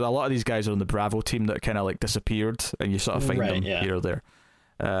team though. A lot of these guys are on the Bravo team that kind of like disappeared, and you sort of find them here or there.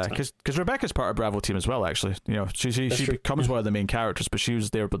 Because Rebecca's part of Bravo team as well, actually. You know, she becomes one of the main characters, but she was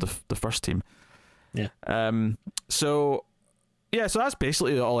there with the first team. Yeah. So that's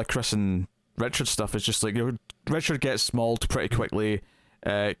basically all of Chris and Richard stuff. Is just like, you know, Richard gets mauled pretty quickly.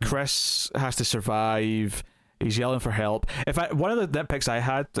 Chris has to survive. He's yelling for help. One of the nitpicks I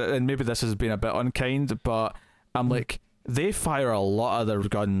had, and maybe this has been a bit unkind, but I'm like, they fire a lot of their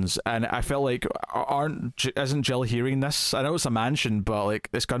guns, and I feel like isn't Jill hearing this? I know it's a mansion, but like,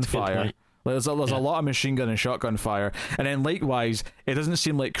 it's gunfire. There's a lot of machine gun and shotgun fire, and then likewise, it doesn't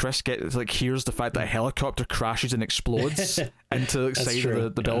seem like Chris hears the fact that a helicopter crashes and explodes into the side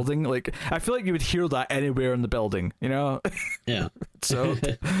of the building. Like, I feel like you would hear that anywhere in the building, you know? Yeah. So,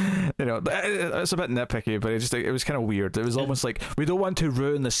 you know, it's a bit nitpicky, but it was kind of weird. It was almost like, we don't want to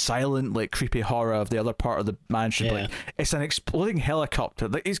ruin the silent, like, creepy horror of the other part of the mansion. Yeah. Like, it's an exploding helicopter.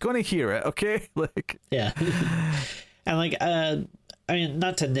 Like, he's going to hear it, okay? Like, yeah. And like, I mean,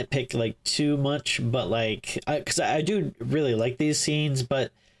 not to nitpick like too much, but like, because I do really like these scenes,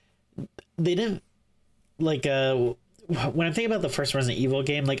 but they didn't like. When I'm thinking about the first Resident Evil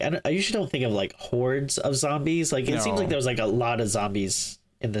game, like I usually don't think of like hordes of zombies. Like it seems like there was like a lot of zombies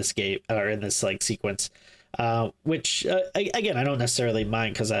in this game or in this like sequence, which again I don't necessarily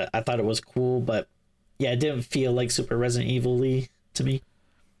mind because I thought it was cool, but yeah, it didn't feel like super Resident Evil-y to me.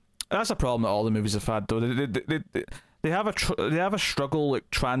 That's a problem that all the movies have had, though. They have a struggle like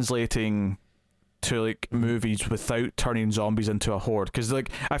translating to like movies without turning zombies into a horde, because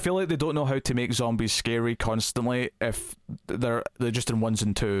like I feel like they don't know how to make zombies scary constantly if they're just in ones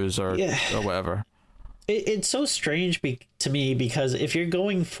and twos or whatever. It's so strange to me, because if you're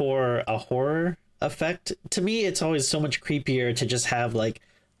going for a horror effect, to me it's always so much creepier to just have like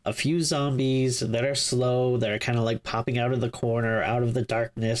a few zombies that are slow, that are kind of like popping out of the corner, out of the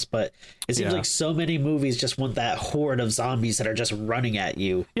darkness. But it seems like so many movies just want that horde of zombies that are just running at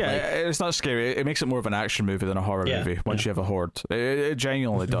you. Yeah, like, it's not scary. It makes it more of an action movie than a horror movie once you have a horde. It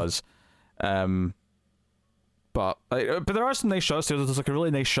genuinely does. But there are some nice shots. There's like a really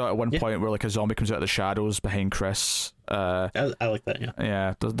nice shot at one point where like a zombie comes out of the shadows behind Chris. I like that.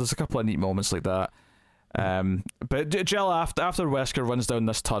 Yeah, there's a couple of neat moments like that. But Jill, after Wesker runs down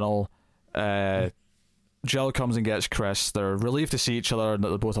this tunnel, Jill comes and gets Chris. They're relieved to see each other and that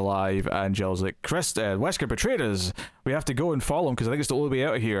they're both alive, and Jill's like, Chris, Wesker betrayed us, we have to go and follow him because I think it's the only way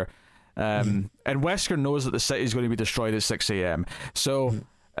out of here. And Wesker knows that the city is going to be destroyed at 6 a.m. So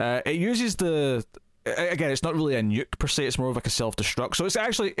it uses again, it's not really a nuke per se, it's more of like a self-destruct. So it's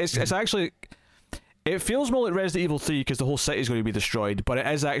actually it feels more like Resident Evil 3 because the whole city is going to be destroyed, but it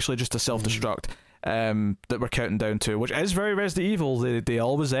is actually just a self-destruct that we're counting down to, which is very Resident Evil. They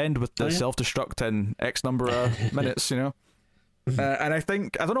always end with the self-destruct in X number of minutes, you know. And I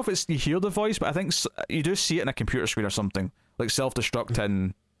don't know if it's you hear the voice, but I think you do see it in a computer screen or something, like self-destruct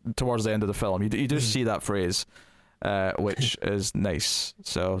in towards the end of the film. You do see that phrase, which is nice.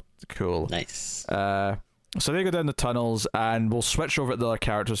 So cool. Nice. So they go down the tunnels, and we'll switch over to the other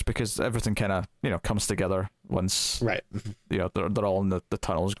characters because everything kind of, you know, comes together once, right? You know, they're all in the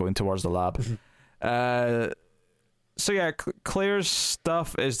tunnels going towards the lab. So yeah, Claire's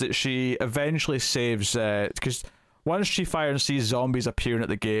stuff is that she eventually saves, because once she fires and sees zombies appearing at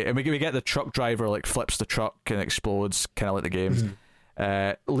the gate, and we get the truck driver like flips the truck and explodes, kind of like the game.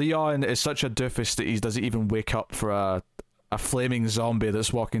 Leon is such a doofus that he doesn't even wake up for a flaming zombie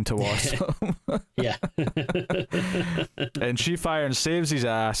that's walking towards him. Yeah. And she fires and saves his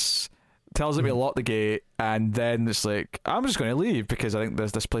ass, tells him to lock the gate, and then it's like, I'm just going to leave because I think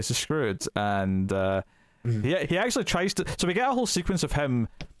this place is screwed. And he actually tries to. So we get a whole sequence of him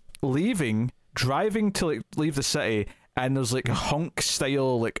leaving, driving to like leave the city, and there's like Hunk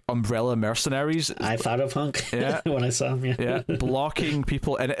style like umbrella mercenaries. I thought of Hunk when I saw him. Yeah, blocking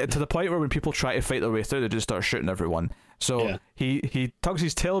people, and to the point where when people try to fight their way through, they just start shooting everyone. So he tucks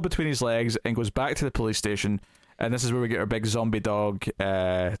his tail between his legs and goes back to the police station, and this is where we get our big zombie dog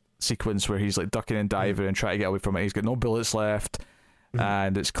sequence where he's like ducking and diving and trying to get away from it. He's got no bullets left,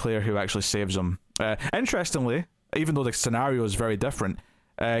 and it's Claire who actually saves him. Interestingly, even though the scenario is very different,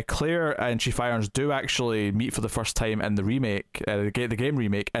 Claire and Chief Irons do actually meet for the first time in the remake, the game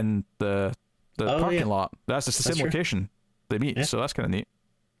remake, in the parking lot. That's the same location they meet, so that's kind of neat.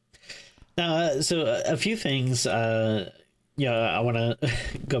 Now, so a few things, I want to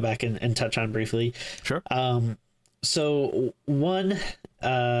go back and touch on briefly. Sure. So one,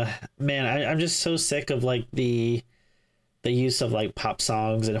 man, I'm just so sick of like the use of like pop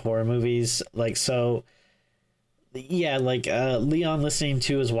songs in horror movies. Like, so yeah, like Leon listening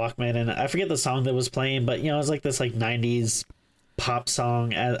to his Walkman, and I forget the song that was playing, but you know, it was like this like 90s pop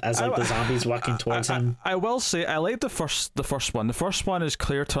song as like the zombies walking towards him. I will say I like the first one. The first one is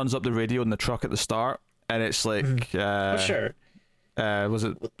Claire turns up the radio in the truck at the start, and it's like Sure. What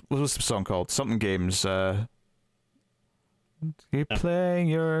was the song called? Something Games. Keep playing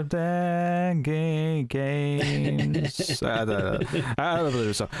your dang games. I don't know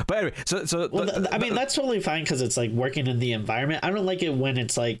the song. But anyway, so I mean, that's totally fine because it's like working in the environment. I don't like it when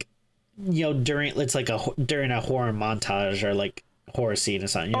it's like, during a horror montage or like horror scene or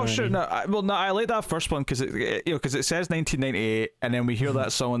something. Oh sure, I mean? No, I like that first one because because it says 1998, and then we hear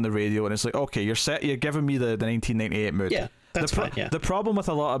that song on the radio, and it's like, okay, you're giving me the 1998 mood. Yeah. That's fine, yeah. The problem with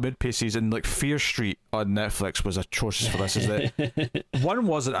a lot of mid pieces, and like Fear Street on Netflix was atrocious for this, is that one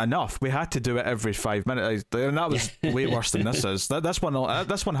wasn't enough. We had to do it every 5 minutes, and that was way worse than this is. This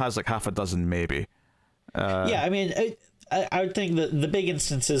one has like half a dozen maybe. I mean, I would think that the big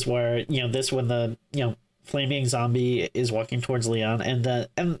instances where this when the flaming zombie is walking towards Leon, and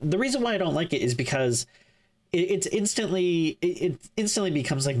the reason why I don't like it is because it instantly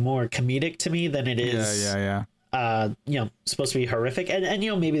becomes like more comedic to me than it is. Yeah. Supposed to be horrific, and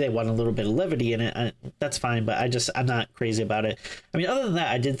maybe they want a little bit of levity in it. That's fine, but I'm not crazy about it. I mean, other than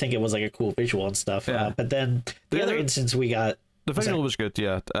that, I did think it was like a cool visual and stuff. Yeah. But then the other instance we got, the visual was good.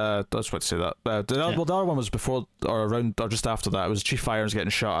 Yeah, that's what to say that. The other one was before or around or just after that. It was Chief Irons getting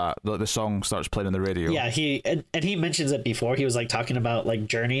shot at. The song starts playing on the radio. Yeah, he mentions it before. He was like talking about like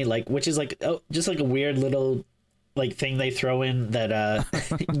Journey, like which is like just like a weird little like thing they throw in that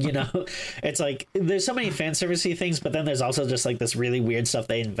it's like there's so many fan servicey things, but then there's also just like this really weird stuff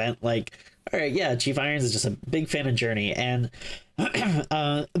they invent, like, all right, yeah, Chief Irons is just a big fan of Journey, and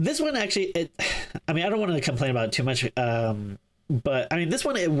this one actually, I mean, I don't want to complain about it too much, but I mean, this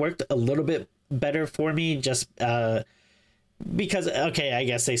one, it worked a little bit better for me, just because, okay, I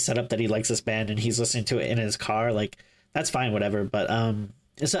guess they set up that he likes this band and he's listening to it in his car, like that's fine, whatever, but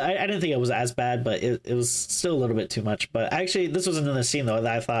so I didn't think it was as bad, but it was still a little bit too much. But actually, this was another scene though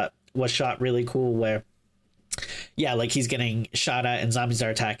that I thought was shot really cool, where like he's getting shot at and zombies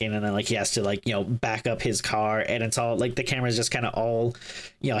are attacking, and then like he has to like back up his car, and it's all like the camera's just kind of all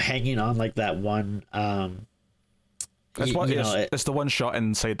hanging on like that one. It's the one shot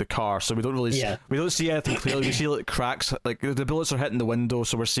inside the car, so we don't really we don't see anything clearly. We see like cracks, like the bullets are hitting the window,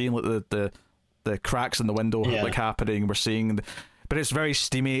 so we're seeing like the cracks in the window like happening. We're seeing. But it's very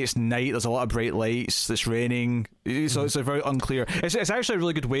steamy. It's night. There's a lot of bright lights. It's raining, so it's a very unclear. It's actually a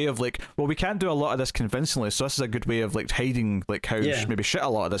really good way of like, well, we can't do a lot of this convincingly, so this is a good way of like hiding like how maybe shit a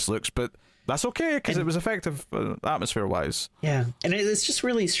lot of this looks. But that's okay because it was effective atmosphere wise. Yeah, and it's just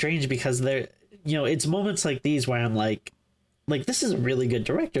really strange because there, it's moments like these where I'm like this is a really good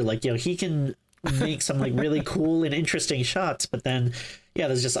director. Like he can make some like really cool and interesting shots, but then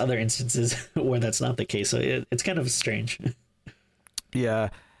there's just other instances where that's not the case. So it's kind of strange. Yeah,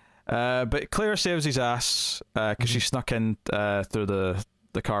 but Claire saves his ass because she snuck in through the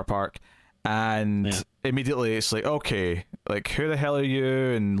car park, and immediately it's like, okay, like who the hell are you?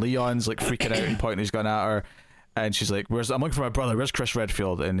 And Leon's like freaking out and pointing his gun at her, and she's like, I'm looking for my brother. Where's Chris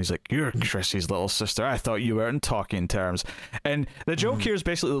Redfield? And he's like, you're Chrissy's little sister. I thought you weren't talking terms. And the joke here is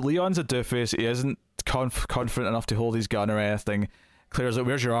basically that Leon's a doofus. He isn't confident enough to hold his gun or anything. Claire's like,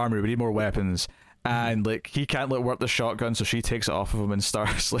 where's your armory? We need more weapons. And like he can't like work the shotgun, so she takes it off of him and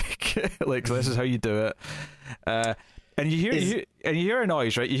starts like this is how you do it. And you hear a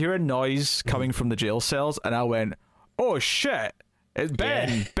noise, right? You hear a noise coming from the jail cells, and I went, oh shit, it's Ben.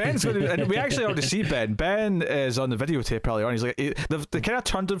 Yeah. Ben's going to, and we actually already see Ben. Ben is on the videotape earlier on. He's like, they kind of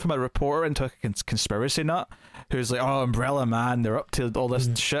turned him from a reporter into a conspiracy nut who's like, oh, Umbrella Man, they're up to all this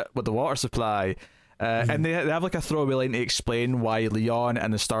shit with the water supply. And they have like a throwaway line to explain why Leon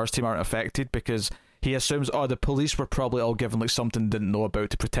and the STARS team aren't affected, because he assumes, the police were probably all given like something they didn't know about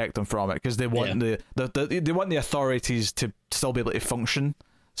to protect them from it, because they want they want the authorities to still be able to function.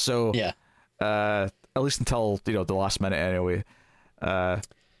 So at least until the last minute anyway.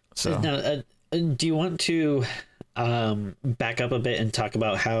 So now, do you want to back up a bit and talk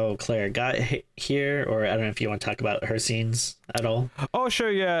about how Claire got here, or I don't know if you want to talk about her scenes at all? Oh sure,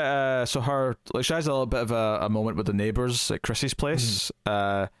 yeah. So she has a little bit of a moment with the neighbors at Chrissy's place,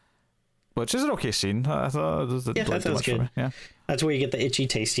 which is an okay scene. I thought that was good. Yeah, that's where you get the itchy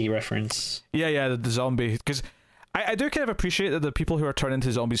tasty reference. Yeah, the zombie, because I do kind of appreciate that the people who are turning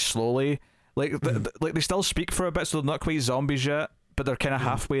into zombies slowly, like like they still speak for a bit, so they're not quite zombies yet, but they're kind of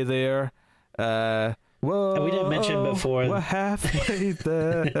halfway there. Whoa, and we didn't mention before. We're halfway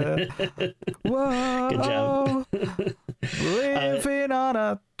there. Whoa, good job. Living on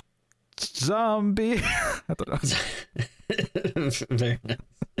a zombie. I don't know. Very nice.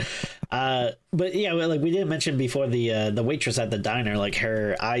 But yeah, well, like we didn't mention before, the waitress at the diner, like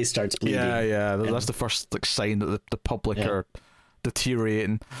her eye starts bleeding. Yeah. That's the first like sign that the public are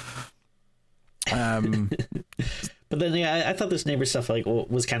deteriorating. But then I thought this neighbor stuff like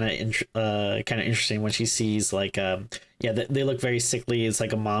was kind of interesting when she sees like they look very sickly. It's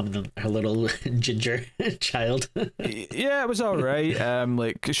like a mom and her little ginger child. Yeah, it was all right.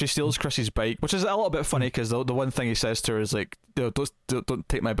 Like she steals Chrissy's bike, which is a little bit funny because the one thing he says to her is like, don't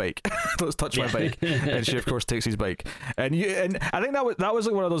take my bike, don't touch my bike, and she of course takes his bike. And I think that was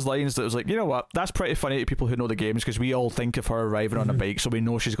like one of those lines that was like, you know what, that's pretty funny to people who know the games because we all think of her arriving on a bike, so we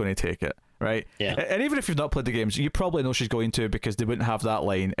know she's going to take it, right? Yeah. And even if you've not played the games, you probably know she's going to because they wouldn't have that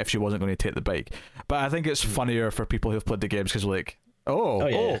line if she wasn't going to take the bike. But I think it's funnier for people who've played the games because like,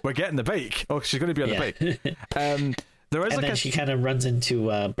 oh, we're getting the bike. Oh, she's going to be on the bike. There is, and like then she kind of runs into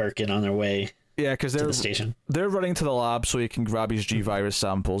Birkin on her way. Yeah, because they're the station. They're running to the lab so he can grab his G virus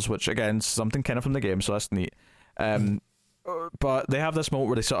samples, which again is something kind of from the game, so that's neat. But they have this moment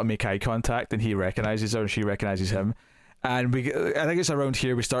where they sort of make eye contact, and he recognizes her, and she recognizes him. And I think it's around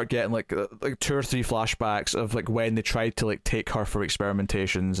here we start getting like 2 or 3 flashbacks of like when they tried to like take her for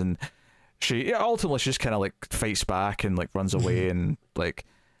experimentations, and she ultimately she just kind of like fights back and like runs away, and like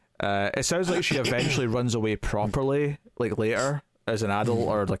it sounds like she eventually runs away properly like later as an adult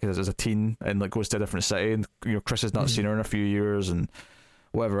or like as a teen, and like goes to a different city, and you know Chris has not seen her in a few years and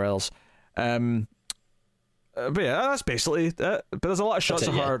whatever else. But yeah, that's basically it. But there's a lot of shots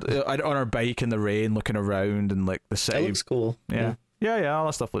of her on her bike in the rain looking around and like the city. That looks cool. Yeah, all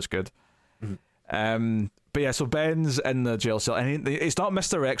that stuff looks good. But yeah, so Ben's in the jail cell, and it's not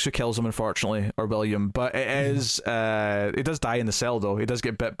Mr. X who kills him, unfortunately, or William, but it is. He does die in the cell though. He does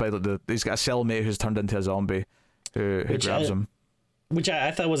get bit by he's got a cellmate who's turned into a zombie who grabs him. Which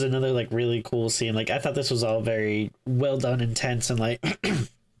I thought was another like really cool scene. Like I thought this was all very well done, intense, and like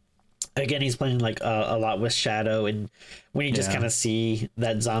again he's playing like a lot with shadow, and when you just kind of see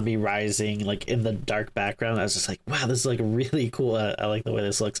that zombie rising like in the dark background, I was just like, wow, this is like really cool. I like the way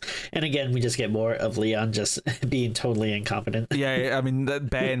this looks. And again, we just get more of Leon just being totally incompetent. Yeah, I mean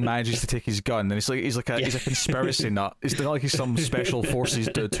Ben manages to take his gun, and he's a conspiracy nut. It's not like he's some special forces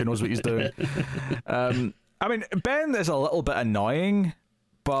dude who knows what he's doing. I mean, Ben is a little bit annoying,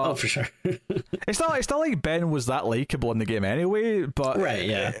 but for sure. it's not like Ben was that likable in the game anyway. But right,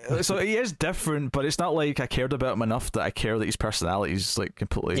 yeah. So he is different, but it's not like I cared about him enough that I care that his personality is like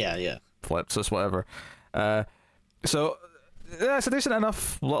completely flipped. So it's whatever. So yeah, it's a decent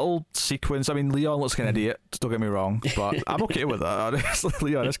enough little sequence. I mean, Leon looks like an idiot. Don't get me wrong, but I'm okay with that. Honestly,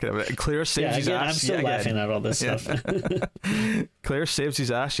 Leon is kind of it. Claire saves his ass. I'm still laughing at all this stuff. Claire saves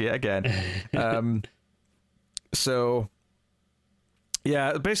his ass yet again. So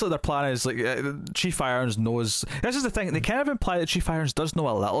yeah, basically their plan is like Chief Irons knows. This is the thing, they kind of imply that Chief Irons does know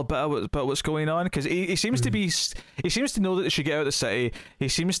a little bit about what's going on, because he seems to be, he seems to know that they should get out of the city. He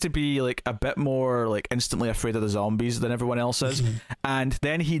seems to be like a bit more like instantly afraid of the zombies than everyone else is. And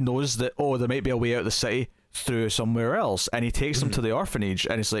then he knows that there might be a way out of the city through somewhere else, and he takes them to the orphanage,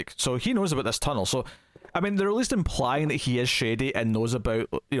 and it's like, so he knows about this tunnel. So I mean, they're at least implying that he is shady and knows about,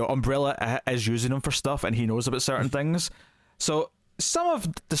 Umbrella is using him for stuff, and he knows about certain things. So some of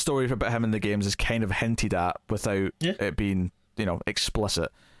the story about him in the games is kind of hinted at without it being,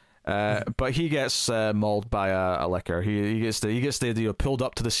 explicit. But he gets mauled by a licker. He gets the pulled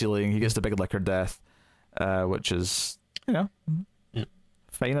up to the ceiling. He gets the big licker death, which is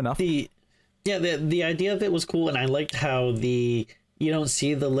fine enough. The idea of it was cool, and I liked how you don't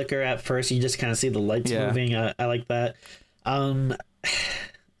see the licker at first, you just kind of see the lights moving. I like that.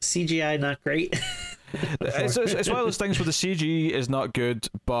 CGI not great. It's one of those things where the CG is not good,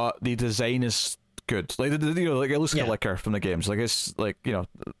 but the design is good. Like it looks like a licker from the games. Like it's like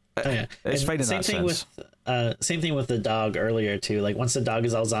it's fine in that sense. Same thing with the dog earlier too. Like once the dog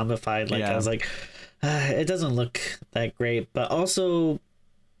is all zombified, I was like, it doesn't look that great, but also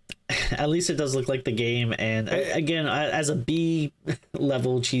at least it does look like the game. And again, as a B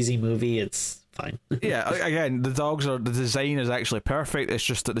level cheesy movie, it's fine. Again, the design is actually perfect. It's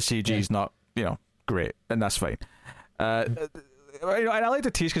just that the CG is not, great, and that's fine. And I like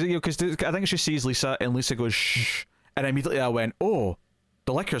the tease because I think she sees Lisa, and Lisa goes shh, and immediately I went, oh,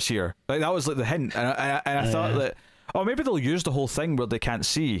 the licker's here. Like that was like the hint, and I thought that maybe they'll use the whole thing where they can't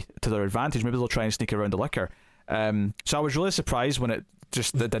see to their advantage. Maybe they'll try and sneak around the licker. So I was really surprised when it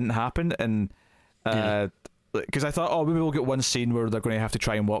didn't happen, and because I thought, maybe we'll get one scene where they're going to have to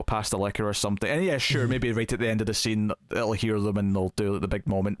try and walk past the licker or something. And sure, maybe right at the end of the scene it'll hear them and they'll do the big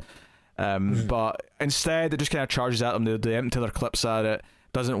moment. But instead it just kind of charges at them. They empty their clips at it.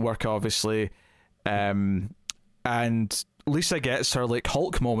 Doesn't work, obviously. And Lisa gets her like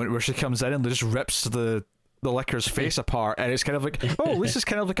Hulk moment where she comes in and just rips the Licker's face apart, and it's kind of like, oh, Lisa's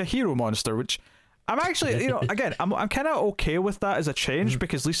kind of like a hero monster, which I'm actually, again, I'm kind of okay with that as a change,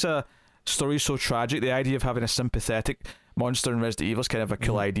 because Lisa's story is so tragic. The idea of having a sympathetic monster in Resident Evil is kind of a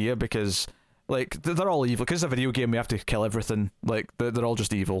cool idea, because like they're all evil. Because it's a video game, we have to kill everything. Like they're all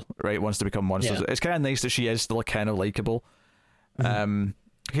just evil, right? Once they become monsters, it's kind of nice that she is still kind of likable.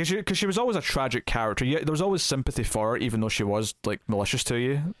 Because she was always a tragic character. Yeah, there was always sympathy for her, even though she was like malicious to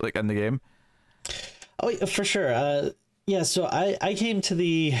you, like in the game. Oh, yeah, for sure. Yeah, so I came to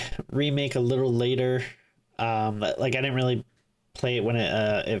the remake a little later. Like I didn't really play it when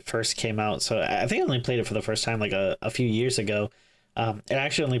it first came out. So I think I only played it for the first time like a few years ago. And I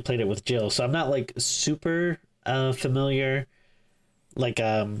actually only played it with Jill, so I'm not like super familiar. Like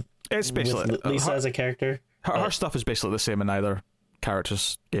it's basically with Lisa as a character. Her stuff is basically the same in either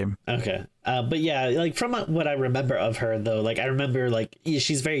character's game. Okay. But yeah, like from what I remember of her though, like I remember like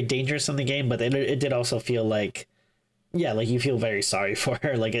she's very dangerous in the game, but it did also feel like, yeah, like you feel very sorry for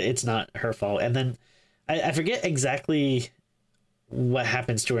her. Like it's not her fault. And then I forget exactly what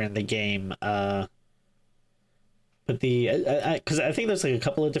happens to her in the game. But because I think there's like a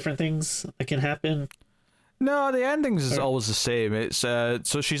couple of different things that can happen. No, the endings is always the same. It's so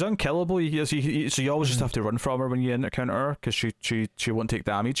she's unkillable. So you always just have to run from her when you encounter her, because she won't take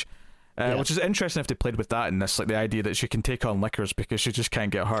damage. Which is interesting if they played with that in this, like the idea that she can take on Lickers because she just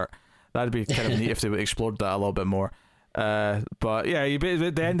can't get hurt. That'd be kind of neat if they explored that a little bit more. But yeah,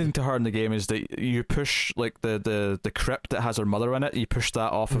 the ending to her in the game is that you push like the crypt that has her mother in it. You push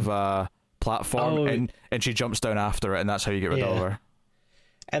that off of a platform, and she jumps down after it, and that's how you get rid of her.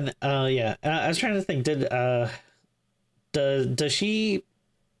 And I was trying to think. Does she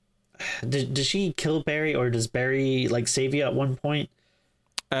kill Barry, or does Barry like save you at one point?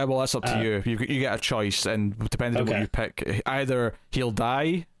 Well, that's up to you. You get a choice, and depending on what you pick, either he'll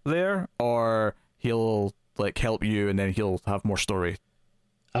die there, or he'll like help you, and then he'll have more story.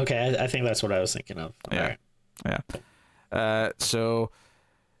 Okay, I think that's what I was thinking of. Yeah, yeah. So.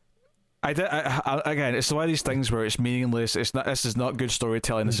 Again, it's one of these things where it's meaningless. It's not. This is not good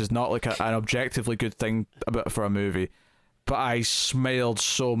storytelling. This is not like an objectively good thing for a movie. But I smiled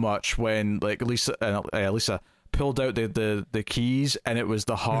so much when like Lisa pulled out the keys, and it was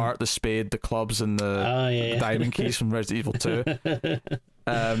the heart, the spade, the clubs, and the diamond keys from Resident Evil 2.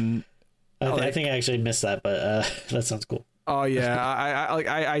 I think I actually missed that, but that sounds cool. Oh yeah,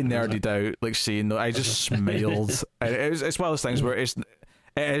 I nerded out like seeing that. I just smiled. It's one of those things where it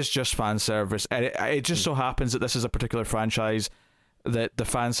is just fan service, and it just so happens that this is a particular franchise that the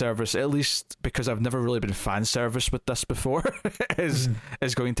fan service, at least because I've never really been fan service with this before, is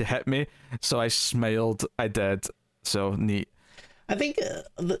going to hit me. So I smiled. I did. So neat. I think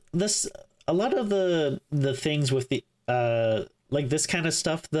a lot of the things with the like this kind of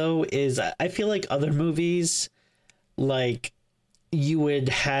stuff though is I feel like other movies, like you would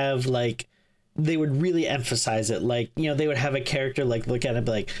have like. They would really emphasize it, like they would have a character like look at it and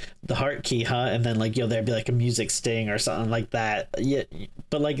be like the heart key, huh? And then like there'd be like a music sting or something like that. Yeah,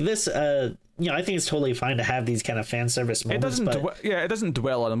 but like this, I think it's totally fine to have these kind of fan service moments. It doesn't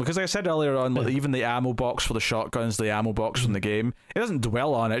dwell on them, because like I said earlier on, like, even the ammo box for the shotguns, the ammo box from the game, it doesn't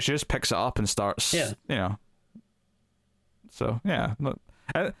dwell on it. She just picks it up and starts. So yeah,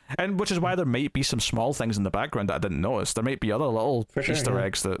 and which is why there might be some small things in the background that I didn't notice. There might be other little Easter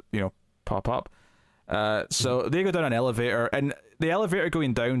eggs that pop up. So they go down an elevator, and the elevator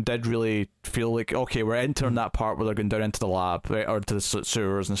going down did really feel like, okay, we're entering that part where they're going down into the lab, right, or to the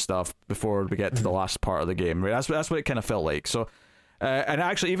sewers and stuff before we get to the last part of the game, right? That's what it kind of felt like. So and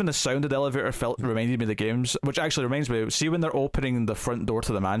actually even the sound of the elevator reminded me of the games, which actually reminds me, see when they're opening the front door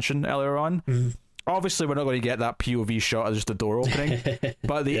to the mansion earlier on, obviously we're not going to get that POV shot of just the door opening,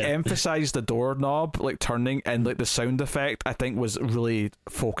 but they emphasized the doorknob like turning, and like the sound effect I think was really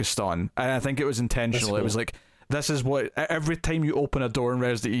focused on, and I think it was intentional. Cool. It was like, this is what every time you open a door in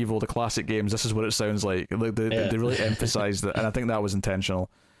Resident Evil, the classic games, this is what it sounds like. Like they really emphasized it, and I think that was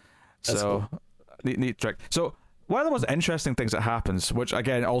intentional. That's so cool. Neat trick. So one of the most interesting things that happens, which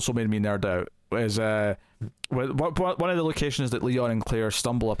again also made me nerd out, is one of the locations that Leon and Claire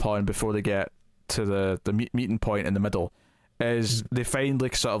stumble upon before they get to the meeting point in the middle, is they find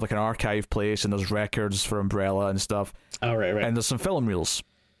like sort of like an archive place, and there's records for Umbrella and stuff. Oh right. And there's some film reels.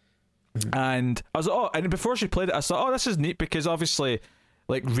 And I was like, and before she played it, I thought, this is neat, because obviously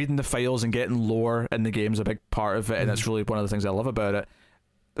like reading the files and getting lore in the game is a big part of it, and it's really one of the things I love about it.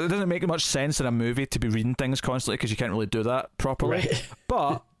 It doesn't make much sense in a movie to be reading things constantly, because you can't really do that properly. Right.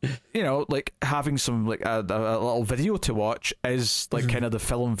 But like having some like a little video to watch is like kind of the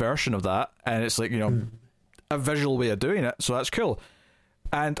film version of that, and it's like a visual way of doing it, so that's cool.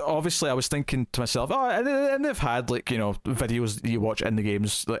 And obviously I was thinking to myself, oh, and they've had like, you know, videos that you watch in the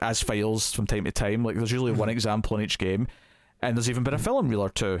games like, as files from time to time. Like there's usually one example in each game, and there's even been a film reel or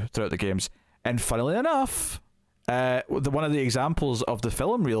two throughout the games. And funnily enough, one of the examples of the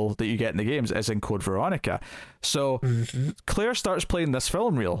film reel that you get in the games is in Code Veronica. So Claire starts playing this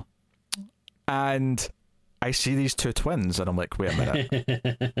film reel, and I see these two twins, and I'm like, wait a minute,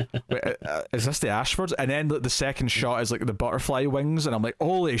 is this the Ashfords? And then the second shot is like the butterfly wings, and I'm like,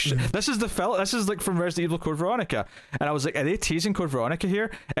 holy shit, this is this is like from Resident Evil Code Veronica. And I was like, are they teasing Code Veronica here?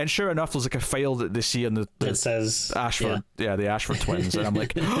 And sure enough, there's like a file that they see on the it says Ashford, the Ashford twins, and I'm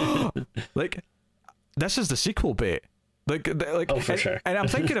like, like, this is the sequel bait. Like, oh, for sure. And I'm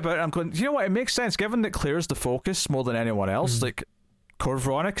thinking about it, I'm going, you know what, it makes sense, given that Claire's the focus more than anyone else. Like, Code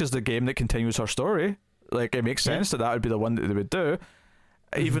Veronica is the game that continues her story. Like, it makes sense that would be the one that they would do,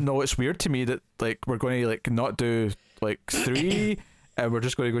 even though it's weird to me that like we're going to like not do like 3 and we're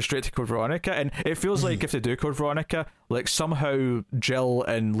just going to go straight to Code Veronica. And it feels like if they do Code Veronica, like somehow Jill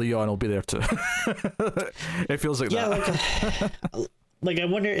and Leon will be there too. It feels like that. Like I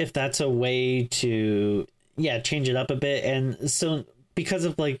wonder if that's a way to change it up a bit. And so because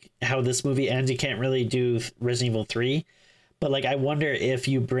of like how this movie ends, you can't really do Resident Evil 3. But like, I wonder if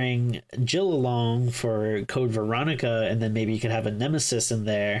you bring Jill along for Code Veronica, and then maybe you could have a nemesis in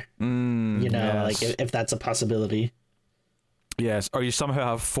there. You know, yes. like if that's a possibility. Yes, or you somehow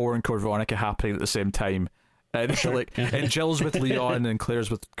have 4 in Code Veronica happening at the same time, and like, and Jill's with Leon and Claire's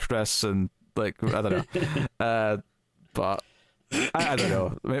with Chris, and like I don't know, but I don't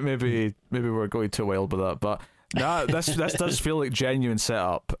know. Maybe we're going too wild with that, but no, this does feel like genuine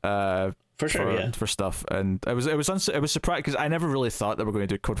setup. For sure, for stuff, and it was surprising because I never really thought that we're going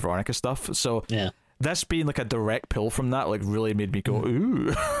to do Code Veronica stuff. So this being like a direct pull from that, like really made me go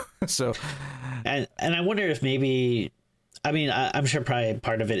ooh. So, and I wonder if maybe, I mean, I'm sure probably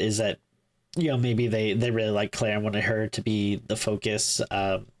part of it is that, you know, maybe they really like Claire and wanted her to be the focus,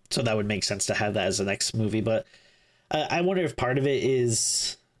 so that would make sense to have that as the next movie. But I wonder if part of it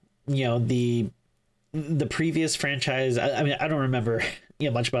is, you know, the previous franchise. I mean, I don't remember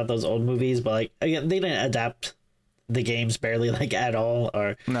much about those old movies, but like again, they didn't adapt the games barely like at all,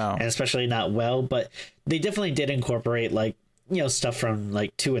 or no, and especially not well. But they definitely did incorporate like, you know, stuff from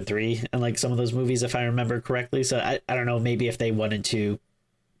like 2 and 3 and like some of those movies, if I remember correctly. So I don't know, maybe if they wanted to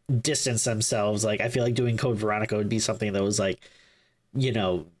distance themselves, like I feel like doing Code Veronica would be something that was like, you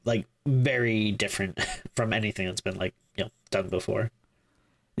know, like very different from anything that's been like, you know, done before.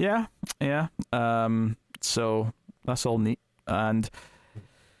 Yeah. So that's all neat. And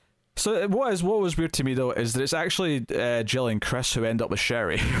so what was weird to me though is that it's actually Jill and Chris who end up with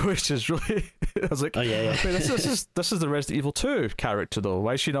Sherry, which is really, I was like, wait, this is the Resident Evil 2 character though.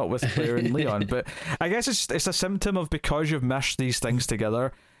 Why is she not with Claire and Leon? But I guess it's a symptom of, because you've meshed these things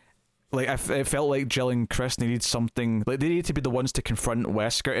together. Like it felt like Jill and Chris needed something, like they needed to be the ones to confront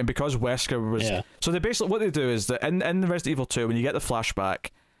Wesker, and because Wesker was so they basically, what they do is that in the Resident Evil 2, when you get the flashback,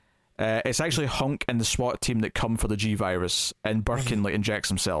 it's actually Hunk and the SWAT team that come for the G-Virus, and Birkin like injects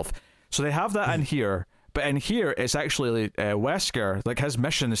himself. So they have that in here, but in here it's actually Wesker, like his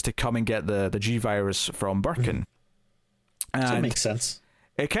mission is to come and get the G-Virus from Birkin. And that makes sense.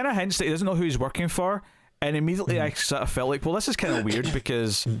 It kind of hints that he doesn't know who he's working for, and immediately I sort of felt like, well, this is kind of weird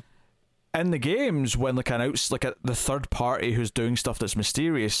because in the games, when like the third party who's doing stuff that's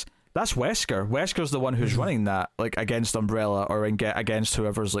mysterious, that's Wesker. Wesker's the one who's running that, like against Umbrella or against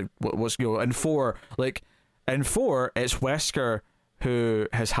whoever's like what's in 4. Like in 4, it's Wesker who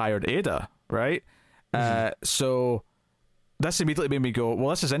has hired Ada, right? So this immediately made me go,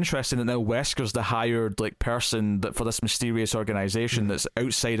 well, this is interesting that now Wesker's the hired like person that for this mysterious organization that's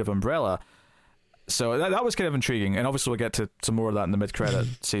outside of Umbrella. So that was kind of intriguing, and obviously we'll get to some more of that in the mid-credit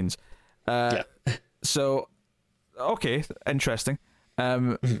scenes. So okay, interesting.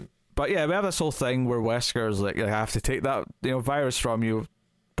 But yeah, we have this whole thing where Wesker's like, I have to take that virus from you.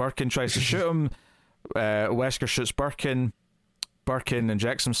 Birkin tries to shoot him. Wesker shoots Birkin. Birkin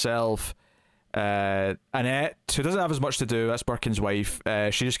injects himself. Annette, who doesn't have as much to do, that's Birkin's wife,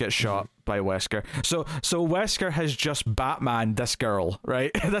 she just gets shot by Wesker. So Wesker has just Batman this girl,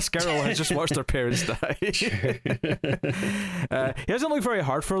 right? This girl has just watched her parents die. He doesn't look very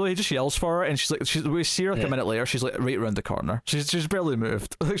hard for her, he just yells for her, and we see her like a minute later, she's like right around the corner. She's barely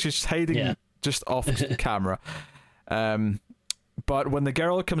moved. Like she's hiding just off camera. But when the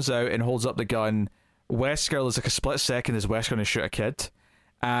girl comes out and holds up the gun, Wesker, there's like a split second, is Wesker going to shoot a kid?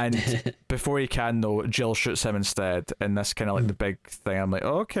 And before he can, though, Jill shoots him instead, and that's kind of like the big thing. I'm like,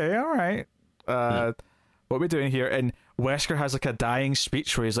 okay, all right. what are we doing here? And Wesker has like a dying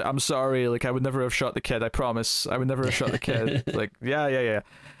speech where he's like, I'm sorry, like I would never have shot the kid, I promise, I would never have shot the kid. Like, yeah.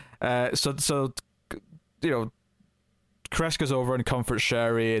 So you know, Chris goes over and comforts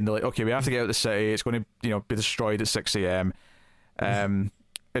Sherry, and they're like, okay, we have to get out of the city, it's going to, you know, be destroyed at 6 a.m.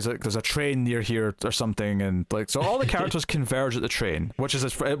 Is like there's a train near here or something, and like so all the characters converge at the train, which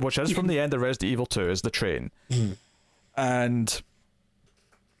is from the end of Resident Evil 2, is the train. And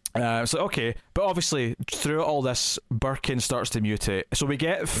so okay, but obviously through all this, Birkin starts to mutate, so we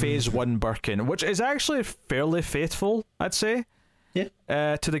get phase 1 Birkin, which is actually fairly faithful, I'd say,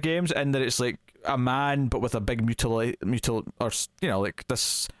 to the games, in that it's like a man but with a big or you know, like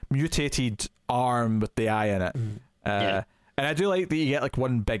this mutated arm with the eye in it. And I do like that you get like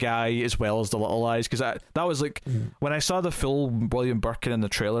one big eye as well as the little eyes, because that was like when I saw the full William Birkin in the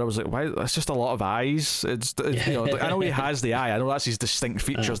trailer, I was like, why, that's just a lot of eyes. It's you know, like, I know he has the eye, I know that's his distinct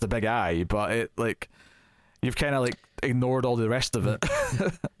feature is the big eye, but it, like, you've kind of like ignored all the rest of it.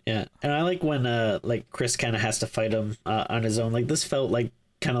 Yeah, and I like when like Chris kind of has to fight him on his own. Like this felt like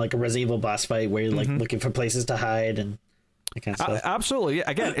kind of like a Resident Evil boss fight where you're like looking for places to hide and that kind of stuff. Absolutely. Yeah.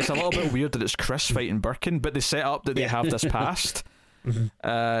 Again, it's a little bit weird that it's Chris fighting Birkin, but they set up that they have this past.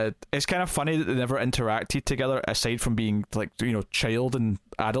 It's kind of funny that they never interacted together aside from being like, you know, child and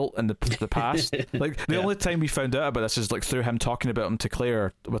adult in the past. Like the only time we found out about this is like through him talking about him to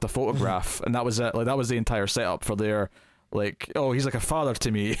Claire with a photograph, and that was it. Like that was the entire setup for their, like, oh, he's like a father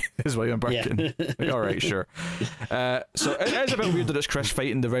to me, is William Birkin. Like, all right, sure. So it is a bit weird that it's Chris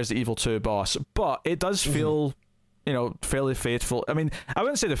fighting the Resident Evil 2 boss, but it does feel, you know, fairly faithful. I mean, I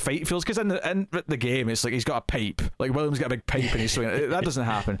wouldn't say the fight feels, because in the game it's like he's got a pipe, like William's got a big pipe and he's swinging. That doesn't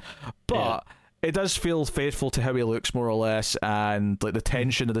happen, but it does feel faithful to how he looks, more or less, and like the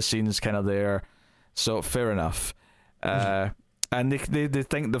tension of the scene is kind of there, so fair enough. And they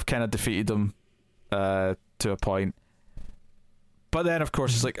think they've kind of defeated him to a point, but then of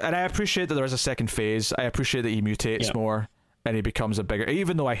course it's like, and I appreciate that there is a second phase. I appreciate that he mutates more and he becomes a bigger,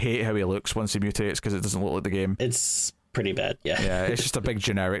 even though I hate how he looks once he mutates, because it doesn't look like the game. It's pretty bad. Yeah, it's just a big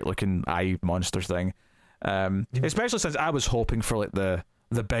generic looking eye monster thing. Especially since I was hoping for like the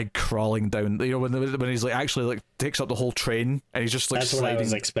big crawling down, you know, when he's like actually like takes up the whole train and he's just like that's sliding. What I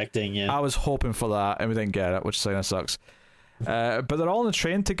was expecting. I was hoping for that and we didn't get it, which kind of sucks. But they're all on the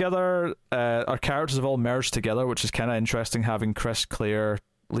train together. Our characters have all merged together, which is kind of interesting, having Chris, Claire,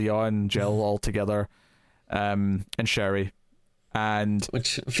 Leon, Jill all together, and Sherry. And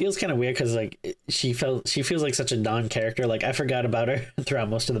which feels kind of weird because like she feels like such a non-character. Like I forgot about her throughout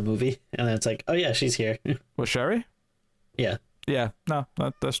most of the movie, and then it's like, oh yeah, she's here. What, Sherry? Yeah, no,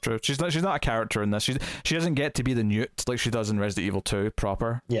 that's true. She's not a character in this. She doesn't get to be the newt like she does in Resident Evil 2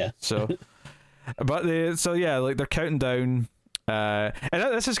 proper. Yeah. So, but like they're counting down, and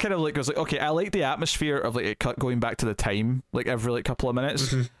this is kind of like, I was like, okay, I like the atmosphere of like it going back to the time like every like couple of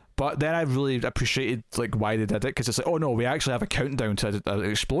minutes. But then I really appreciated like why they did it, because it's like, oh no, we actually have a countdown to an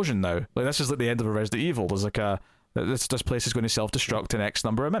explosion now. Like this is like the end of a Resident Evil. There's like this place is going to self-destruct in X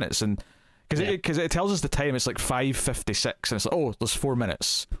number of minutes, and because it tells us the time, it's like 5:56, and it's like, oh, there's 4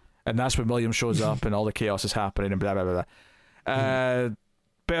 minutes, and that's when William shows up and all the chaos is happening and blah blah blah blah.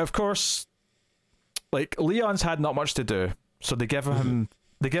 But of course, like Leon's had not much to do, so they give him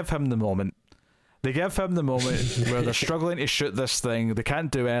the moment. They give him the moment where they're struggling to shoot this thing. They can't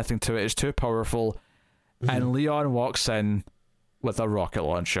do anything to it. It's too powerful. And Leon walks in with a rocket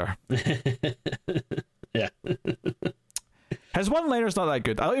launcher. Yeah. His one-liner's not that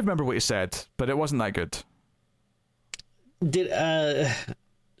good. I don't even remember what he said, but it wasn't that good.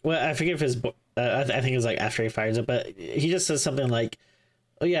 Well, I forget if his I think it was like after he fires it, but he just says something like,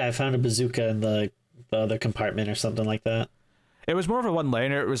 oh yeah, I found a bazooka in the other compartment or something like that. It was more of a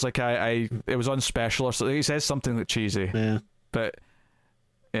one-liner. It was like it was on special or something. He says something like cheesy. Yeah. But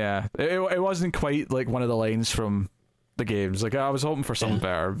yeah, it wasn't quite like one of the lines from the games. Like I was hoping for something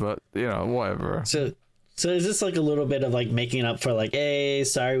better, but you know, whatever. So is this like a little bit of like making up for like, hey,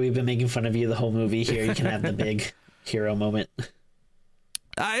 sorry, we've been making fun of you the whole movie. Here, you can have the big hero moment.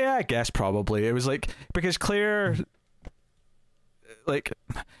 Yeah, I guess probably. It was like, because Claire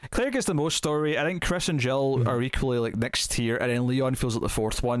gets the most story. I think Chris and Jill are equally like next tier, and then Leon feels like the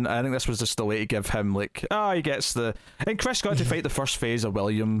fourth one. I think this was just the way to give him like, he gets the, and Chris got to fight the first phase of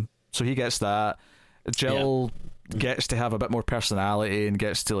William, so he gets that. Jill gets to have a bit more personality and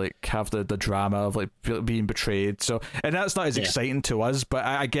gets to like have the drama of like being betrayed. So, and that's not as exciting to us, but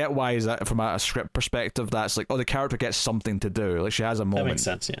I get why is that from a script perspective. That's like, oh, the character gets something to do. Like she has a moment. That makes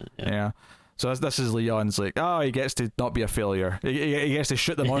sense. Yeah. So this is Leon's like, he gets to not be a failure. He gets to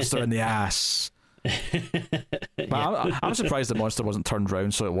shoot the monster in the ass. But I'm surprised the monster wasn't turned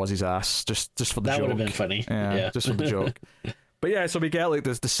round so it was his ass, just for the that joke. would have been funny. Yeah, just for the joke. But yeah, so we get like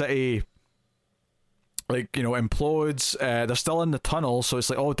the city, like, you know, implodes. They're still in the tunnel, so it's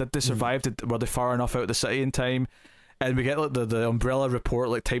like, oh, did they survive? Were they far enough out of the city in time? And we get like the Umbrella report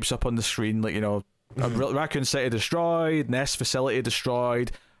like types up on the screen, like, you know, Raccoon City destroyed, Nest facility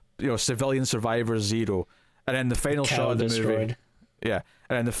destroyed, you know, civilian survivors 0. And then the final shot of the movie, and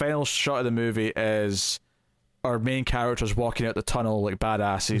then the final shot of the movie is our main characters walking out the tunnel like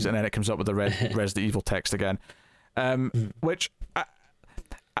badasses, and then it comes up with the Resident Evil text again, which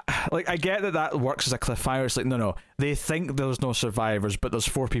I get that works as a cliffhanger. It's like, no, they think there's no survivors, but there's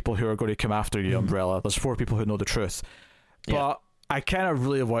 4 people who are going to come after you, Umbrella. There's 4 people who know the truth. But I kind of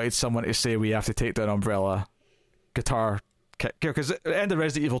really wanted someone to say we have to take down Umbrella. Guitar kick, because at the end of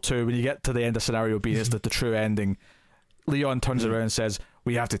Resident Evil 2, when you get to the end of Scenario B, it's the true ending. Leon turns around and says,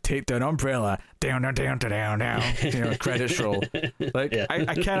 "We have to take down Umbrella." Down, down, down, down. You know, credits roll. Like,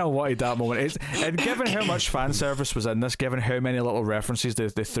 I kind of wanted that moment. And given how much fan service was in this, given how many little references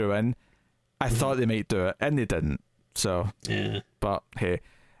they threw in, I thought they might do it, and they didn't. So, but hey.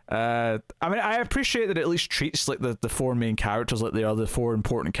 I mean, I appreciate that it at least treats like the 4 main characters like they are the 4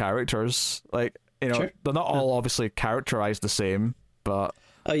 important characters. Like, you know, they're not all obviously characterized the same, but...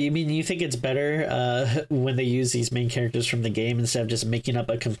 Oh, you think it's better when they use these main characters from the game instead of just making up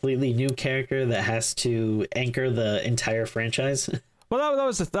a completely new character that has to anchor the entire franchise? Well,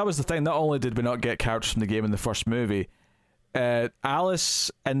 that was the thing. Not only did we not get characters from the game in the first movie, Alice,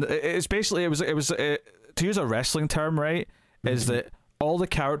 and it's basically it was to use a wrestling term, right? Is that all the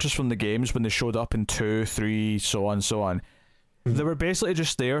characters from the games when they showed up in 2, 3, so on, they were basically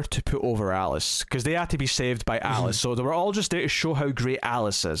just there to put over Alice because they had to be saved by Alice. So they were all just there to show how great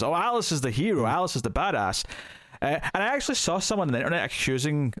Alice is. Oh, Alice is the hero. Alice is the badass. And I actually saw someone on the internet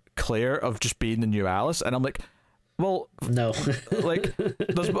accusing Claire of just being the new Alice, and I'm like, well, no. Like,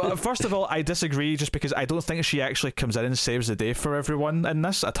 first of all, I disagree just because I don't think she actually comes in and saves the day for everyone in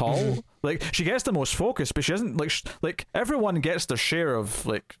this at all. Like, she gets the most focus, but she doesn't, like everyone gets their share of,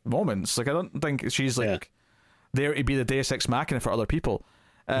 like, moments. Like, I don't think she's, like, there to be the Deus Ex Machina for other people.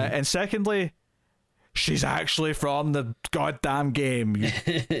 And secondly, she's actually from the goddamn game, you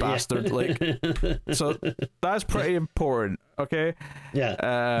bastard. Like, so that's pretty important, okay?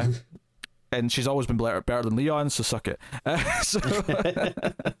 Yeah. And she's always been better than Leon, so suck it. So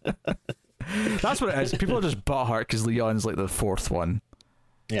that's what it is. People are just butthurt because Leon's like the 4th one.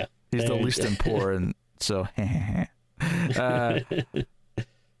 Yeah. He's the least important, so...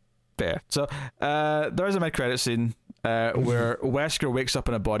 there. So there is a mid-credit scene where Wesker wakes up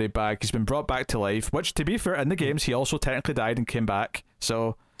in a body bag. He's been brought back to life, which, to be fair, in the games, he also technically died and came back.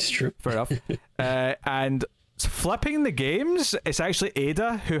 So, it's true. Fair enough. And flipping the games, it's actually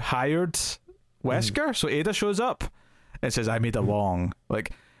Ada who hired Wesker. So Ada shows up and says, "I made a Wong."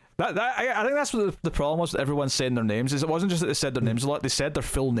 Like that. I think that's what the problem was with everyone saying their names. Is it wasn't just that they said their names a lot; they said their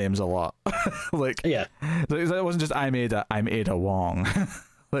full names a lot. Like, it wasn't just I'm Ada Wong.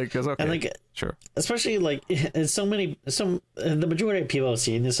 Like, it's okay. And like, sure. Especially like, the majority of people have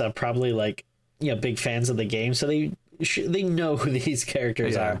seen this are probably like, you know, big fans of the game, so they know who these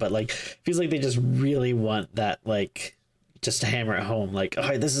characters are, but like, feels like they just really want that, like, just to hammer it home, like, all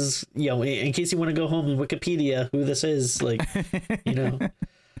right, this is, you know, in case you want to go home and Wikipedia who this is, like, you know.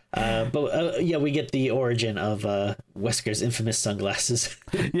 But we get the origin of Wesker's infamous sunglasses.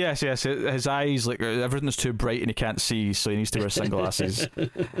 yes, his eyes, like, everything's too bright and he can't see, so he needs to wear sunglasses.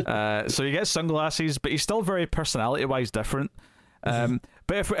 So he gets sunglasses, but he's still very personality wise different. But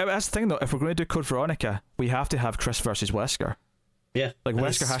that's the thing though, if we're going to do Code Veronica, we have to have Chris versus Wesker. Yeah, like,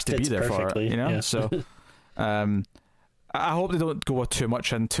 Wesker has to be there for it, you know. Yeah. So I hope they don't go too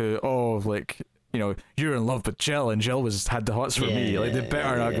much into, like, you know, you're in love with Jill and Jill had the hots for me. Like, they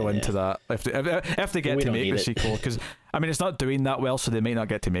better not go into that if they get to make the sequel, because I mean, it's not doing that well, so they might not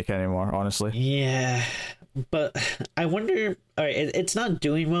get to make it anymore, honestly. Yeah, but I wonder, all right, it's not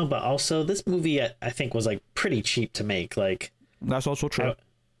doing well, but also this movie I think was like pretty cheap to make. Like, that's also true.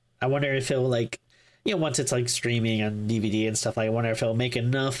 I wonder if it'll, like, you know, once it's like streaming on DVD and stuff, I wonder if it'll make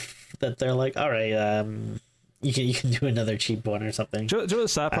enough that they're like, all right, you can do another cheap one or something. Do you know what the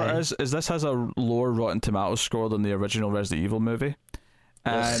sad part is this has a lower Rotten Tomatoes score than the original Resident Evil movie,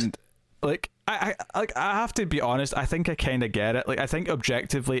 and like I have to be honest, I think I kind of get it. Like, I think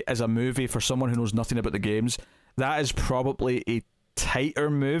objectively, as a movie for someone who knows nothing about the games, that is probably a tighter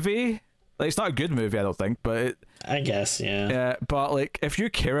movie. Like, it's not a good movie, I don't think, but I guess, yeah. But like, if you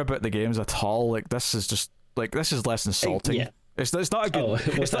care about the games at all, like, this is less insulting. Yeah. It's not a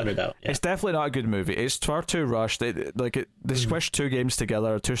good. Without a doubt. Yeah. It's definitely not a good movie. It's far too rushed. They squished 2 games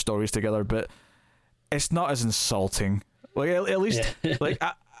together, 2 stories together, but it's not as insulting. Like at least like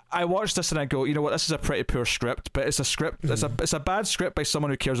I watched this and I go, you know what, this is a pretty poor script, but it's a script. It's a bad script by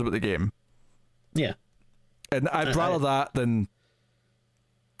someone who cares about the game. Yeah, and I'd rather that than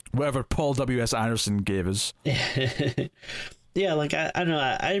whatever Paul W.S. Anderson gave us. Yeah, like I don't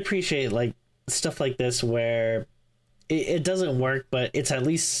know. I appreciate like stuff like this where it doesn't work, but it's at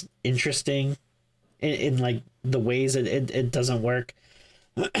least interesting in like the ways it doesn't work.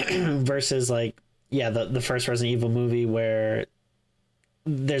 Versus like the first Resident Evil movie where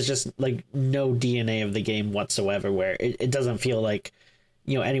there's just like no DNA of the game whatsoever, where it doesn't feel like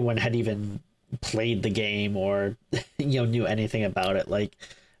anyone had even played the game or knew anything about it. Like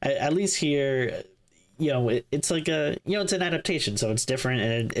at least here it's like it's an adaptation, so it's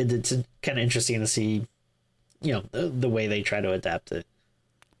different, and it's kind of interesting to see the way they try to adapt it.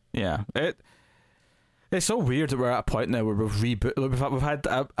 Yeah, it's so weird that we're at a point now where we've had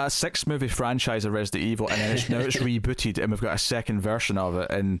a 6-movie franchise of Resident Evil, and then now it's rebooted, and we've got a second version of it,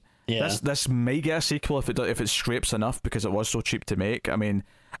 and this may get a sequel if it scrapes enough, because it was so cheap to make. I mean,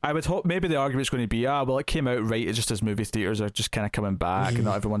 I would hope maybe the argument's going to be, well, it came out right, it's just as movie theaters are just kind of coming back, and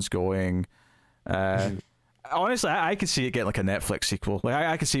not everyone's going. Honestly, I could see it getting like a Netflix sequel. Like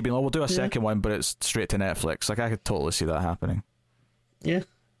I could see it being, we'll do a second one, but it's straight to Netflix. Like I could totally see that happening. Yeah.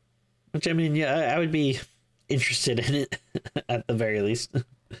 Which, I mean, I would be interested in it at the very least.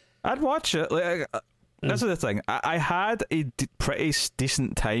 I'd watch it. Like, that's the thing. I had a pretty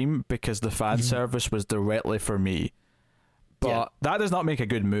decent time because the fan service was directly for me. But that does not make a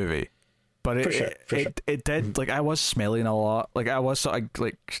good movie. But it did. Like, I was smelling a lot. Like, I was sort of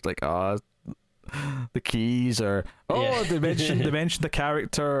like the keys, or they mentioned the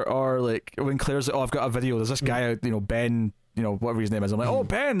character, or like when Claire's like, I've got a video. There's this guy, Ben. Whatever his name is, I'm like,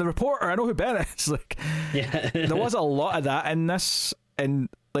 Ben, the reporter, I know who Ben is. Like, there was a lot of that in this, and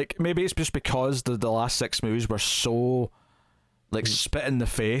like maybe it's just because the last 6 movies were so like spit in the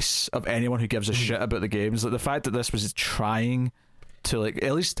face of anyone who gives a shit about the games. Like the fact that this was trying to like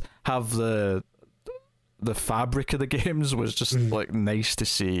at least have the fabric of the games was just like nice to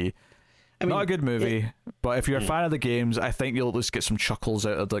see. I mean, not a good movie, but if you're a fan of the games, I think you'll at least get some chuckles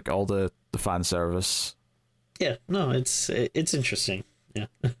out of like all the fan service. Yeah, no, it's interesting. Yeah,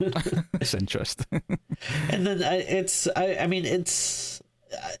 it's interesting. And then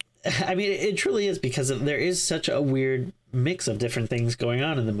it truly is, because there is such a weird mix of different things going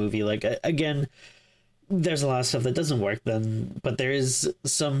on in the movie. Like again, there's a lot of stuff that doesn't work, but there is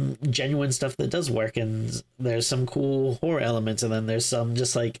some genuine stuff that does work, and there's some cool horror elements, and then there's some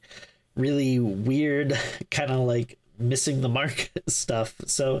just like really weird kind of like missing the mark stuff.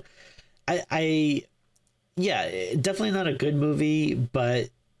 So definitely not a good movie, but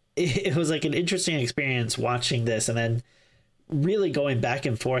it was like an interesting experience watching this, and then really going back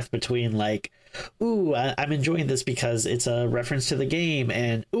and forth between like, ooh, I'm enjoying this because it's a reference to the game,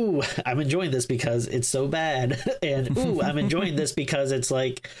 and ooh, I'm enjoying this because it's so bad, and ooh, I'm enjoying this because it's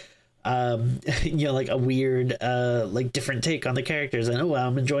like like a weird like different take on the characters, and oh,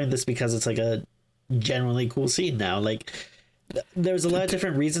 I'm enjoying this because it's like a generally cool scene now. Like there's a lot of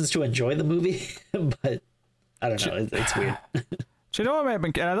different reasons to enjoy the movie, but I don't know, it's weird. Do you know what might have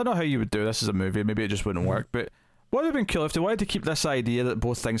been, and I don't know how you would do this as a movie, maybe it just wouldn't work, but what would have been cool if they wanted to keep this idea that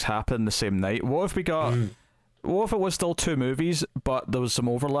both things happen the same night? What if we got what if it was still 2 movies, but there was some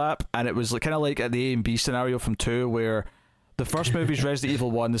overlap, and it was like kind of like at the A and B scenario from 2, where the first movie is Resident Evil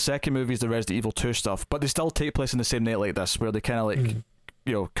 1, the second movie is the Resident Evil 2 stuff, but they still take place in the same night like this, where they kind of like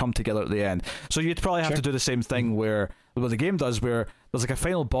come together at the end. So you'd probably have to do the same thing where what the game does, where there's like a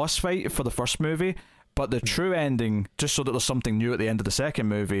final boss fight for the first movie, but the true ending, just so that there's something new at the end of the second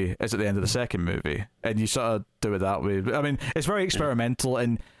movie, is at the end of the second movie, and you sort of do it that way. I mean, it's very experimental,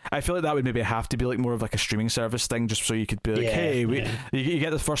 and I feel like that would maybe have to be like more of like a streaming service thing, just so you could be like, you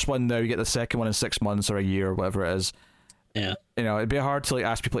get the first one now, you get the second one in 6 months or a year or whatever it is. Yeah, it'd be hard to like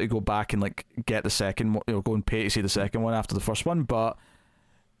ask people to go back and like get the second, go and pay to see the second one after the first one, but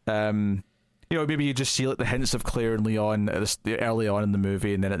maybe you just see like the hints of Claire and Leon early on in the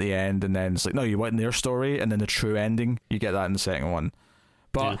movie, and then at the end, and then it's like, no, you want their story, and then the true ending, you get that in the second one.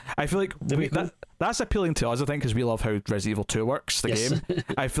 But I feel like that's appealing to us, I think, because we love how Resident Evil 2 works, the game.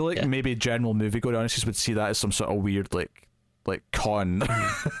 I feel like maybe general moviegoing audiences would see that as some sort of weird like con.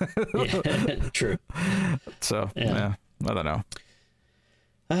 True. So I don't know.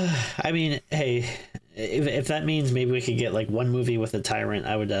 I mean, hey, if that means maybe we could get like one movie with a tyrant,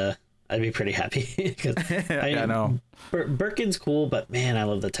 I'd be pretty happy. I know. Birkin's cool, but man, I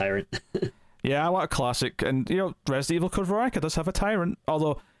love the tyrant. Yeah, I want a classic. And, Resident Evil Code Veronica does have a tyrant.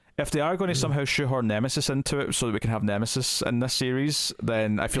 Although, if they are going to somehow shoehorn Nemesis into it so that we can have Nemesis in this series,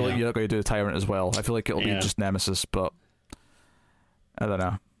 then I feel like you're not going to do the Tyrant as well. I feel like it'll be just Nemesis, but I don't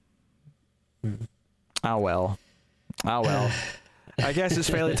know. Ah well. I guess it's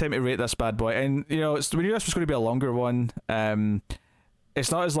fairly time to rate this bad boy. And, we knew this was going to be a longer one. It's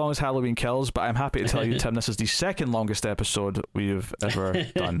not as long as Halloween Kills, but I'm happy to tell you, Tim, this is the second longest episode we've ever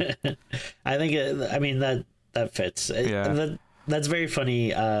done. I think, that fits. That's very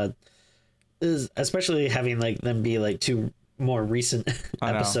funny, especially having, them be, two more recent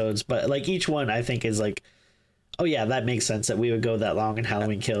episodes. But, each one, I think, is, oh yeah, that makes sense that we would go that long in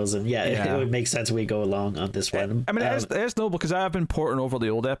Halloween Kills, and it would make sense we go along on this one. I mean, it is notable because I have been porting over the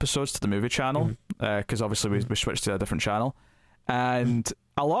old episodes to the movie channel, because obviously we switched to a different channel, and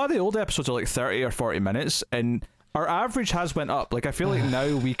a lot of the old episodes are 30 or 40 minutes, and our average has went up. I feel like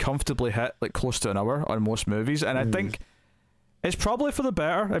now we comfortably hit close to an hour on most movies, and I think it's probably for the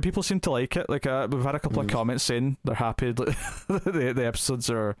better, and people seem to like it. We've had a couple of comments saying they're happy the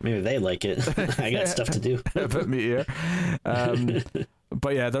episodes are... Maybe they like it. I got stuff to do. A bit meatier.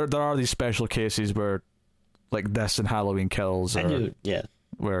 But yeah, there are these special cases where, this and Halloween Kills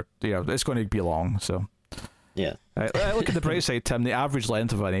where, it's going to be long, so... Yeah. Look at the bright side, Tim. The average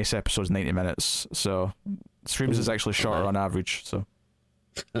length of an Ace episode is 90 minutes, so Streams is actually shorter on average, so...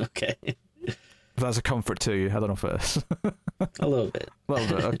 Okay. If that's a comfort to you, I don't know if it is. A little bit. A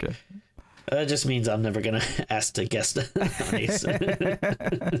little bit, okay. That just means I'm never going to ask to guest on Ace.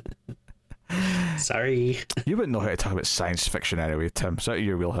 Sorry. You wouldn't know how to talk about science fiction anyway, Tim. It's out of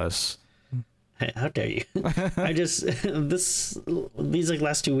your wheelhouse. Hey, how dare you? I just... These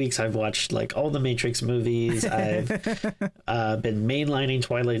last 2 weeks, I've watched all the Matrix movies. I've been mainlining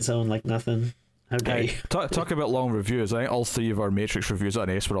Twilight Zone like nothing. How dare you? Talk about long reviews. I think all 3 of our Matrix reviews on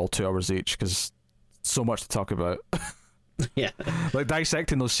Ace were all 2 hours each, because so much to talk about. Yeah.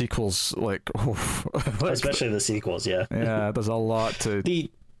 Dissecting those sequels, especially the sequels, yeah. Yeah, there's a lot to dig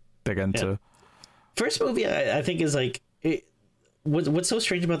into. Yeah. First movie, I think, is what's so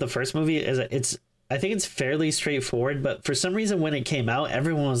strange about the first movie is that I think it's fairly straightforward, but for some reason when it came out,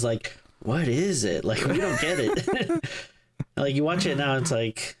 everyone was like, what is it? We don't get it. You watch it now, it's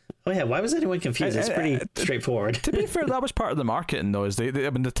oh yeah, why was anyone confused? It's pretty straightforward. To be fair, that was part of the marketing, though. The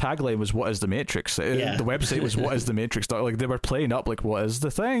tagline was "What is the Matrix?" The website was "What is the Matrix?" They were playing up what is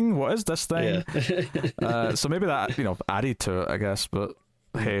the thing? What is this thing? Yeah. So maybe that added to it, I guess. But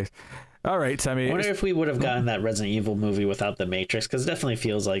hey, all right, Timmy. I wonder if we would have gotten that Resident Evil movie without the Matrix, because it definitely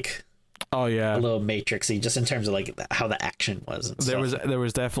feels a little Matrixy, just in terms of how the action was. And there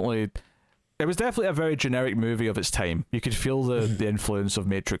was definitely. It was definitely a very generic movie of its time. You could feel the influence of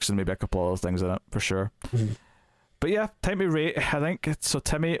Matrix and maybe a couple other things in it, for sure. But yeah, time to rate, I think. So,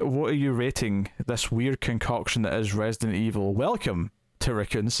 Timmy, what are you rating this weird concoction that is Resident Evil? Welcome to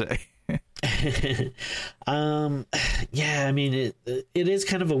Raccoon City. Yeah, I mean, it is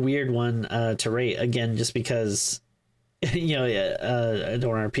kind of a weird one to rate, again, just because, I don't want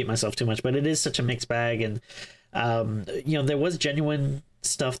to repeat myself too much, but it is such a mixed bag. And, there was genuine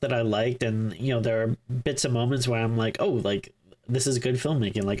stuff that I liked, and there are bits and moments where I'm this is good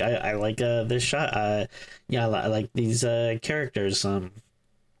filmmaking. I like this shot. I like these characters.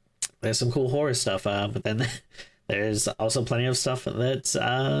 There's some cool horror stuff, but then there's also plenty of stuff that's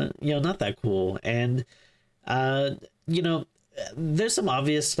not that cool. And there's some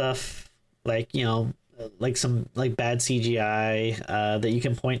obvious stuff some bad CGI that you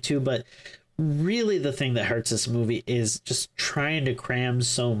can point to, but really the thing that hurts this movie is just trying to cram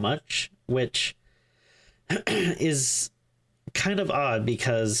so much, which is kind of odd,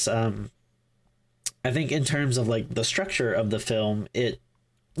 because I think in terms of the structure of the film, it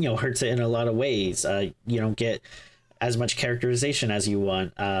hurts it in a lot of ways. You don't get as much characterization as you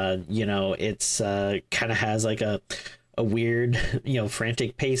want. It's kind of has a weird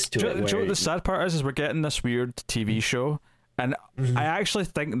frantic pace to it. Do you know what the sad part is we're getting this weird TV show. And I actually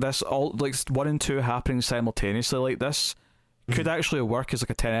think this all 1 and 2 happening simultaneously like this could actually work as a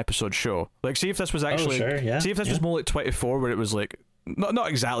 10-episode show. See if this was actually see if this was more like 24, where it was not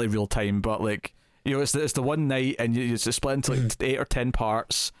exactly real time, but it's the one night and it's split into 8 or 10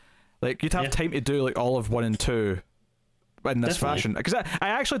 parts. You'd have time to do all of 1 and 2 in this fashion. Because I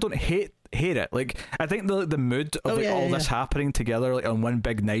actually don't hate it. I think the mood of all this happening together on one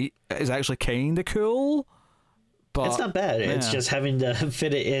big night is actually kind of cool. But it's not bad. It's just having to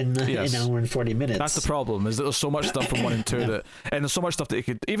fit it in an hour and 40 minutes. That's the problem, is that there's so much stuff from 1 and 2 and there's so much stuff that you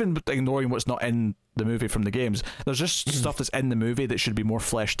could, even ignoring what's not in the movie from the games, there's just stuff that's in the movie that should be more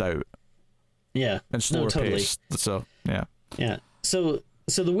fleshed out. Yeah. And slower paced. So, yeah. Yeah. So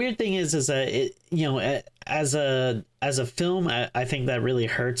the weird thing is that it, as a film, I think that really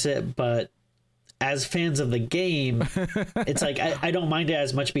hurts it, but as fans of the game, it's like I don't mind it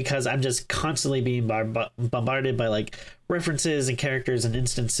as much because I'm just constantly being bombarded by like references and characters and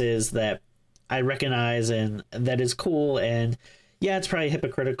instances that I recognize and that is cool. And yeah, it's probably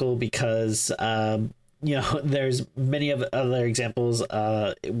hypocritical because there's many of other examples.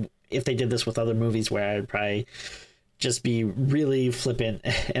 If they did this with other movies, where I'd probably just be really flippant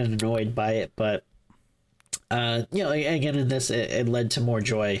and annoyed by it, but again, in this, it led to more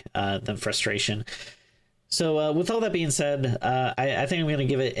joy than frustration. So with all that being said, I think I'm going to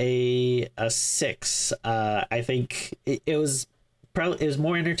give it a 6. I think it was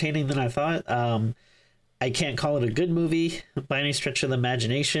more entertaining than I thought. I can't call it a good movie by any stretch of the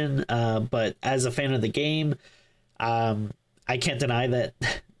imagination, but as a fan of the game, I can't deny that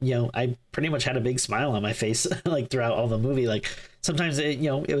I pretty much had a big smile on my face like throughout all the movie. Like sometimes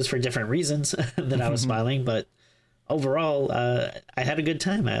it was for different reasons that I was smiling, but overall, I had a good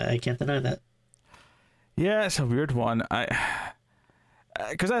time. I can't deny that. Yeah, it's a weird one.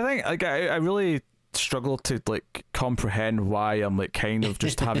 Because I think like I really struggle to like comprehend why I'm like kind of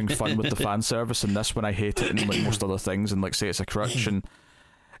just having fun with the fan service in this when I hate it in like most other things and like say it's a crutch. And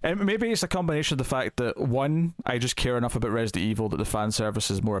maybe it's a combination of the fact that one, I just care enough about Resident Evil that the fan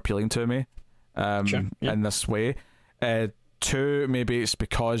service is more appealing to me in this way. Two, maybe it's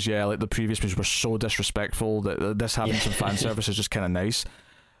because like the previous movies were so disrespectful that this having some fan service is just kind of nice.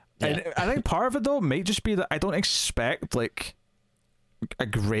 Yeah. And I think part of it though might just be that I don't expect like a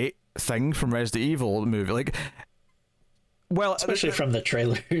great thing from Resident Evil movie, like, well, especially from the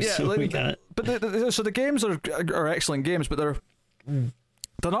trailers. Yeah, like, but so the games are excellent games, but they're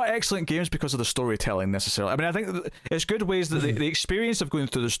not excellent games because of the storytelling necessarily. I mean, I think it's good ways that the experience of going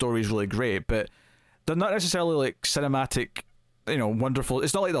through the story is really great, but they're not necessarily like cinematic, wonderful.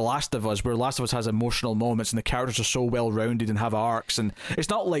 It's not like The Last of Us, where Last of Us has emotional moments and the characters are so well rounded and have arcs, and it's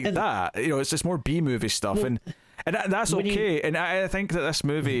not like that. It's just more B movie stuff, and that's okay. And I think that this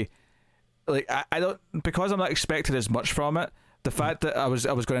movie, like, I don't, because I'm not expecting as much from it. The fact that I was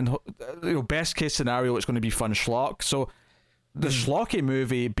going to, best case scenario, it's going to be fun schlock. So the schlocky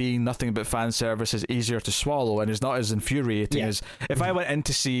movie being nothing but fan service is easier to swallow and is not as infuriating as if I went in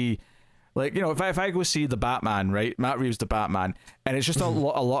to see, like, if I go see the Batman, right, Matt Reeves' the Batman, and it's just a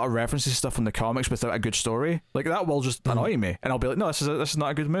lot of references to stuff in the comics without a good story, like that will just annoy me, and I'll be like, no, this is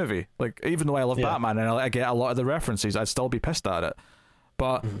not a good movie. Like, even though I love Batman and I get a lot of the references, I'd still be pissed at it.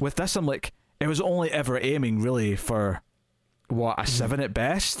 But with this, I'm like, it was only ever aiming really for a 7 at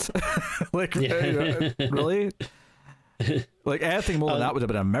best. Like, really. Like, anything more than that would have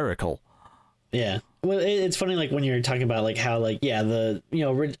been a miracle. Yeah. Well, it's funny, like, when you're talking about, like, how, like,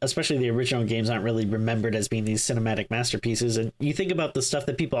 especially the original games aren't really remembered as being these cinematic masterpieces. And you think about the stuff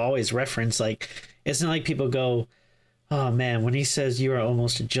that people always reference, like, it's not like people go, oh, man, when he says you are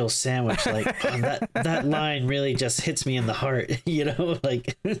almost a Jill sandwich, like, that line really just hits me in the heart,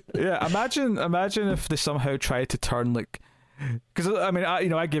 like. Yeah, imagine if they somehow tried to turn, like, because I mean,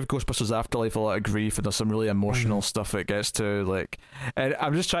 I give Ghostbusters Afterlife a lot of grief, and there's some really emotional stuff it gets to, like, and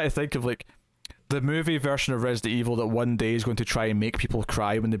I'm just trying to think of like the movie version of Resident Evil that one day is going to try and make people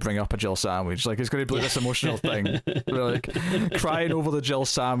cry when they bring up a Jill sandwich. Like, it's going to be like this emotional thing. They're like crying over the Jill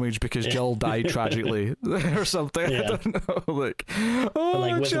sandwich because Jill died tragically or something. I don't know. Like, oh,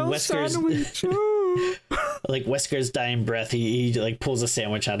 like with Jill Wesker's sandwich. Like Wesker's dying breath, he like pulls a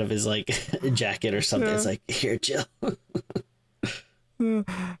sandwich out of his like jacket or something. It's like, here, Jill. Or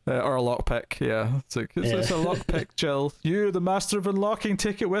a lockpick, it's like it's a lockpick, Jill. You, the master of unlocking,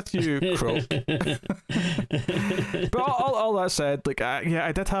 take it with you, Croak. But all that said, like,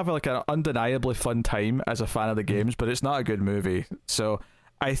 I did have like an undeniably fun time as a fan of the games, but it's not a good movie. So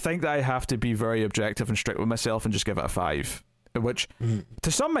I think that I have to be very objective and strict with myself and just give it a 5, which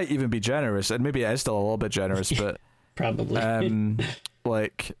to some might even be generous, and maybe it is still a little bit generous, but probably.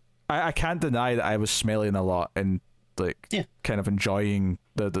 Like, I can't deny that I was smelling a lot and like kind of enjoying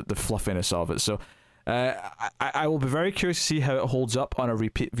the fluffiness of it. So I will be very curious to see how it holds up on a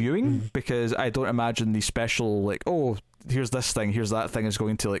repeat viewing, because I don't imagine the special like, oh, here's this thing, here's that thing is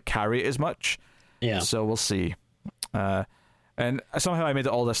going to like carry it as much. So we'll see. And somehow I made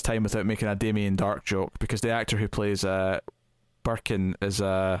it all this time without making a Damien Dark joke, because the actor who plays Birkin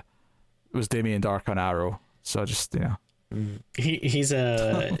was Damien Dark on Arrow. So just he's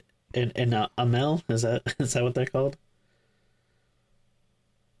an Amell. Is that what they're called?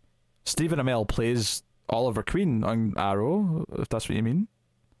 Stephen Amell plays Oliver Queen on Arrow, if that's what you mean.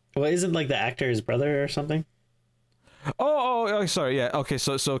 Well, isn't like the actor his brother or something? Oh, sorry, yeah. Okay,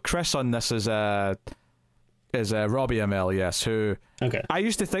 so Chris on this is is Robbie Amell, yes, who Okay. I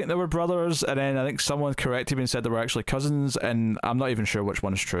used to think they were brothers, and then I think someone corrected me and said they were actually cousins, and I'm not even sure which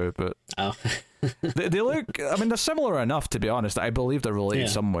one is true, but Oh. they look, I mean, they're similar enough, to be honest. I believe they're related Yeah.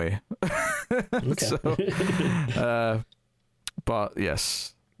 some way. Okay. So, but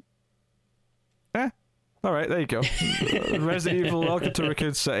yes. All right, there you go. Resident Evil, Welcome to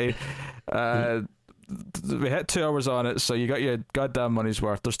Raccoon City. We hit 2 hours on it, so you got your goddamn money's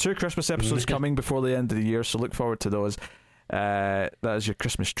worth. There's 2 Christmas episodes coming before the end of the year, so look forward to those. That is your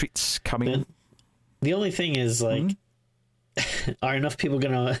Christmas treats coming. The only thing is, like, are enough people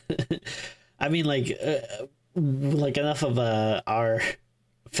gonna? I mean, like enough of our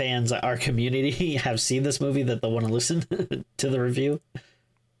fans, our community, have seen this movie that they'll want to listen to the review.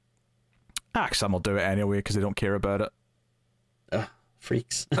 Some will do it anyway because they don't care about it.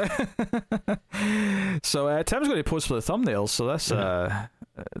 Freaks. So Tim's going to post for the thumbnails, so let's do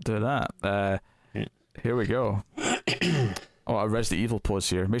that. Here we go. Oh, a Resident Evil pose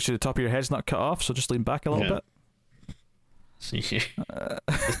here. Make sure the top of your head's not cut off, so just lean back a little bit. See here.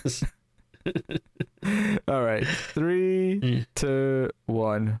 All right, 3, 2,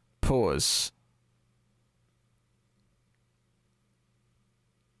 1, pose.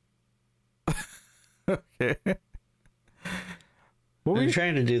 Okay. What were I'm you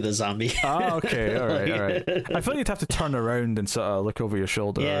trying to do the zombie. Okay, all right. I feel you'd have to turn around and sort of look over your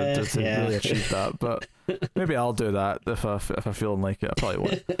shoulder to really achieve that, but maybe I'll do that if I'm feeling like it. I probably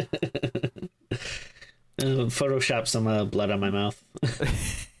won't. Photoshop some blood on my mouth.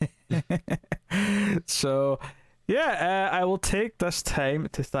 So, yeah, I will take this time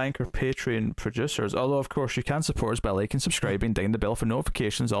to thank our Patreon producers. Although, of course, you can support us by liking, subscribing, dinging the bell for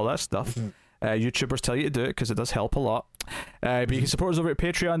notifications, all that stuff. YouTubers tell you to do it because it does help a lot. But you can support us over at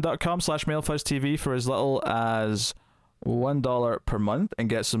patreon.com/MailFuzzTV for as little as $1 per month and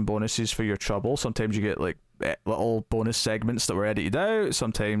get some bonuses for your trouble. Sometimes you get like little bonus segments that were edited out.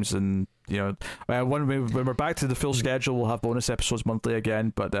 Sometimes, and when we're back to the full schedule, we'll have bonus episodes monthly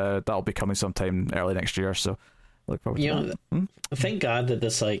again. But that'll be coming sometime early next year. So look forward to that. Thank God that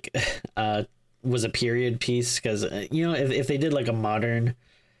this was a period piece, because if they did like a modern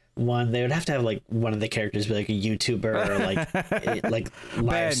one, they would have to have like one of the characters be like a YouTuber or like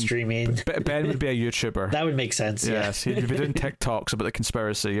live streaming. Ben would be a YouTuber. That would make sense. Yes, he'd be doing TikToks about the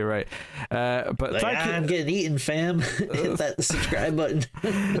conspiracy. You're right. But like, thank you. I'm getting eaten, fam. Hit that subscribe button.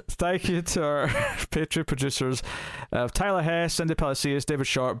 Thank you to our Patreon producers of Tyler Hess, Cindy Palacios, David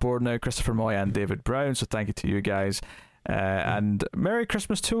Sharp, Bordnow, Christopher Moy, and David Brown. So thank you to you guys. And Merry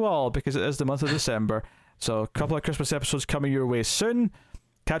Christmas to all, because it is the month of December. So a couple of Christmas episodes coming your way soon.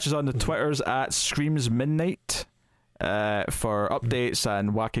 Catch us on the Twitters at Screams Midnight for updates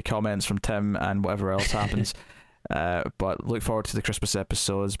and wacky comments from Tim and whatever else happens. But look forward to the Christmas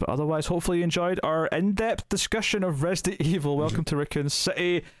episodes. But otherwise, hopefully you enjoyed our in-depth discussion of Resident Evil. Welcome to Raccoon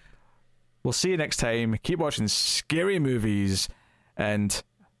City. We'll see you next time. Keep watching scary movies. And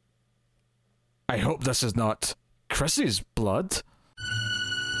I hope this is not Chrissy's blood.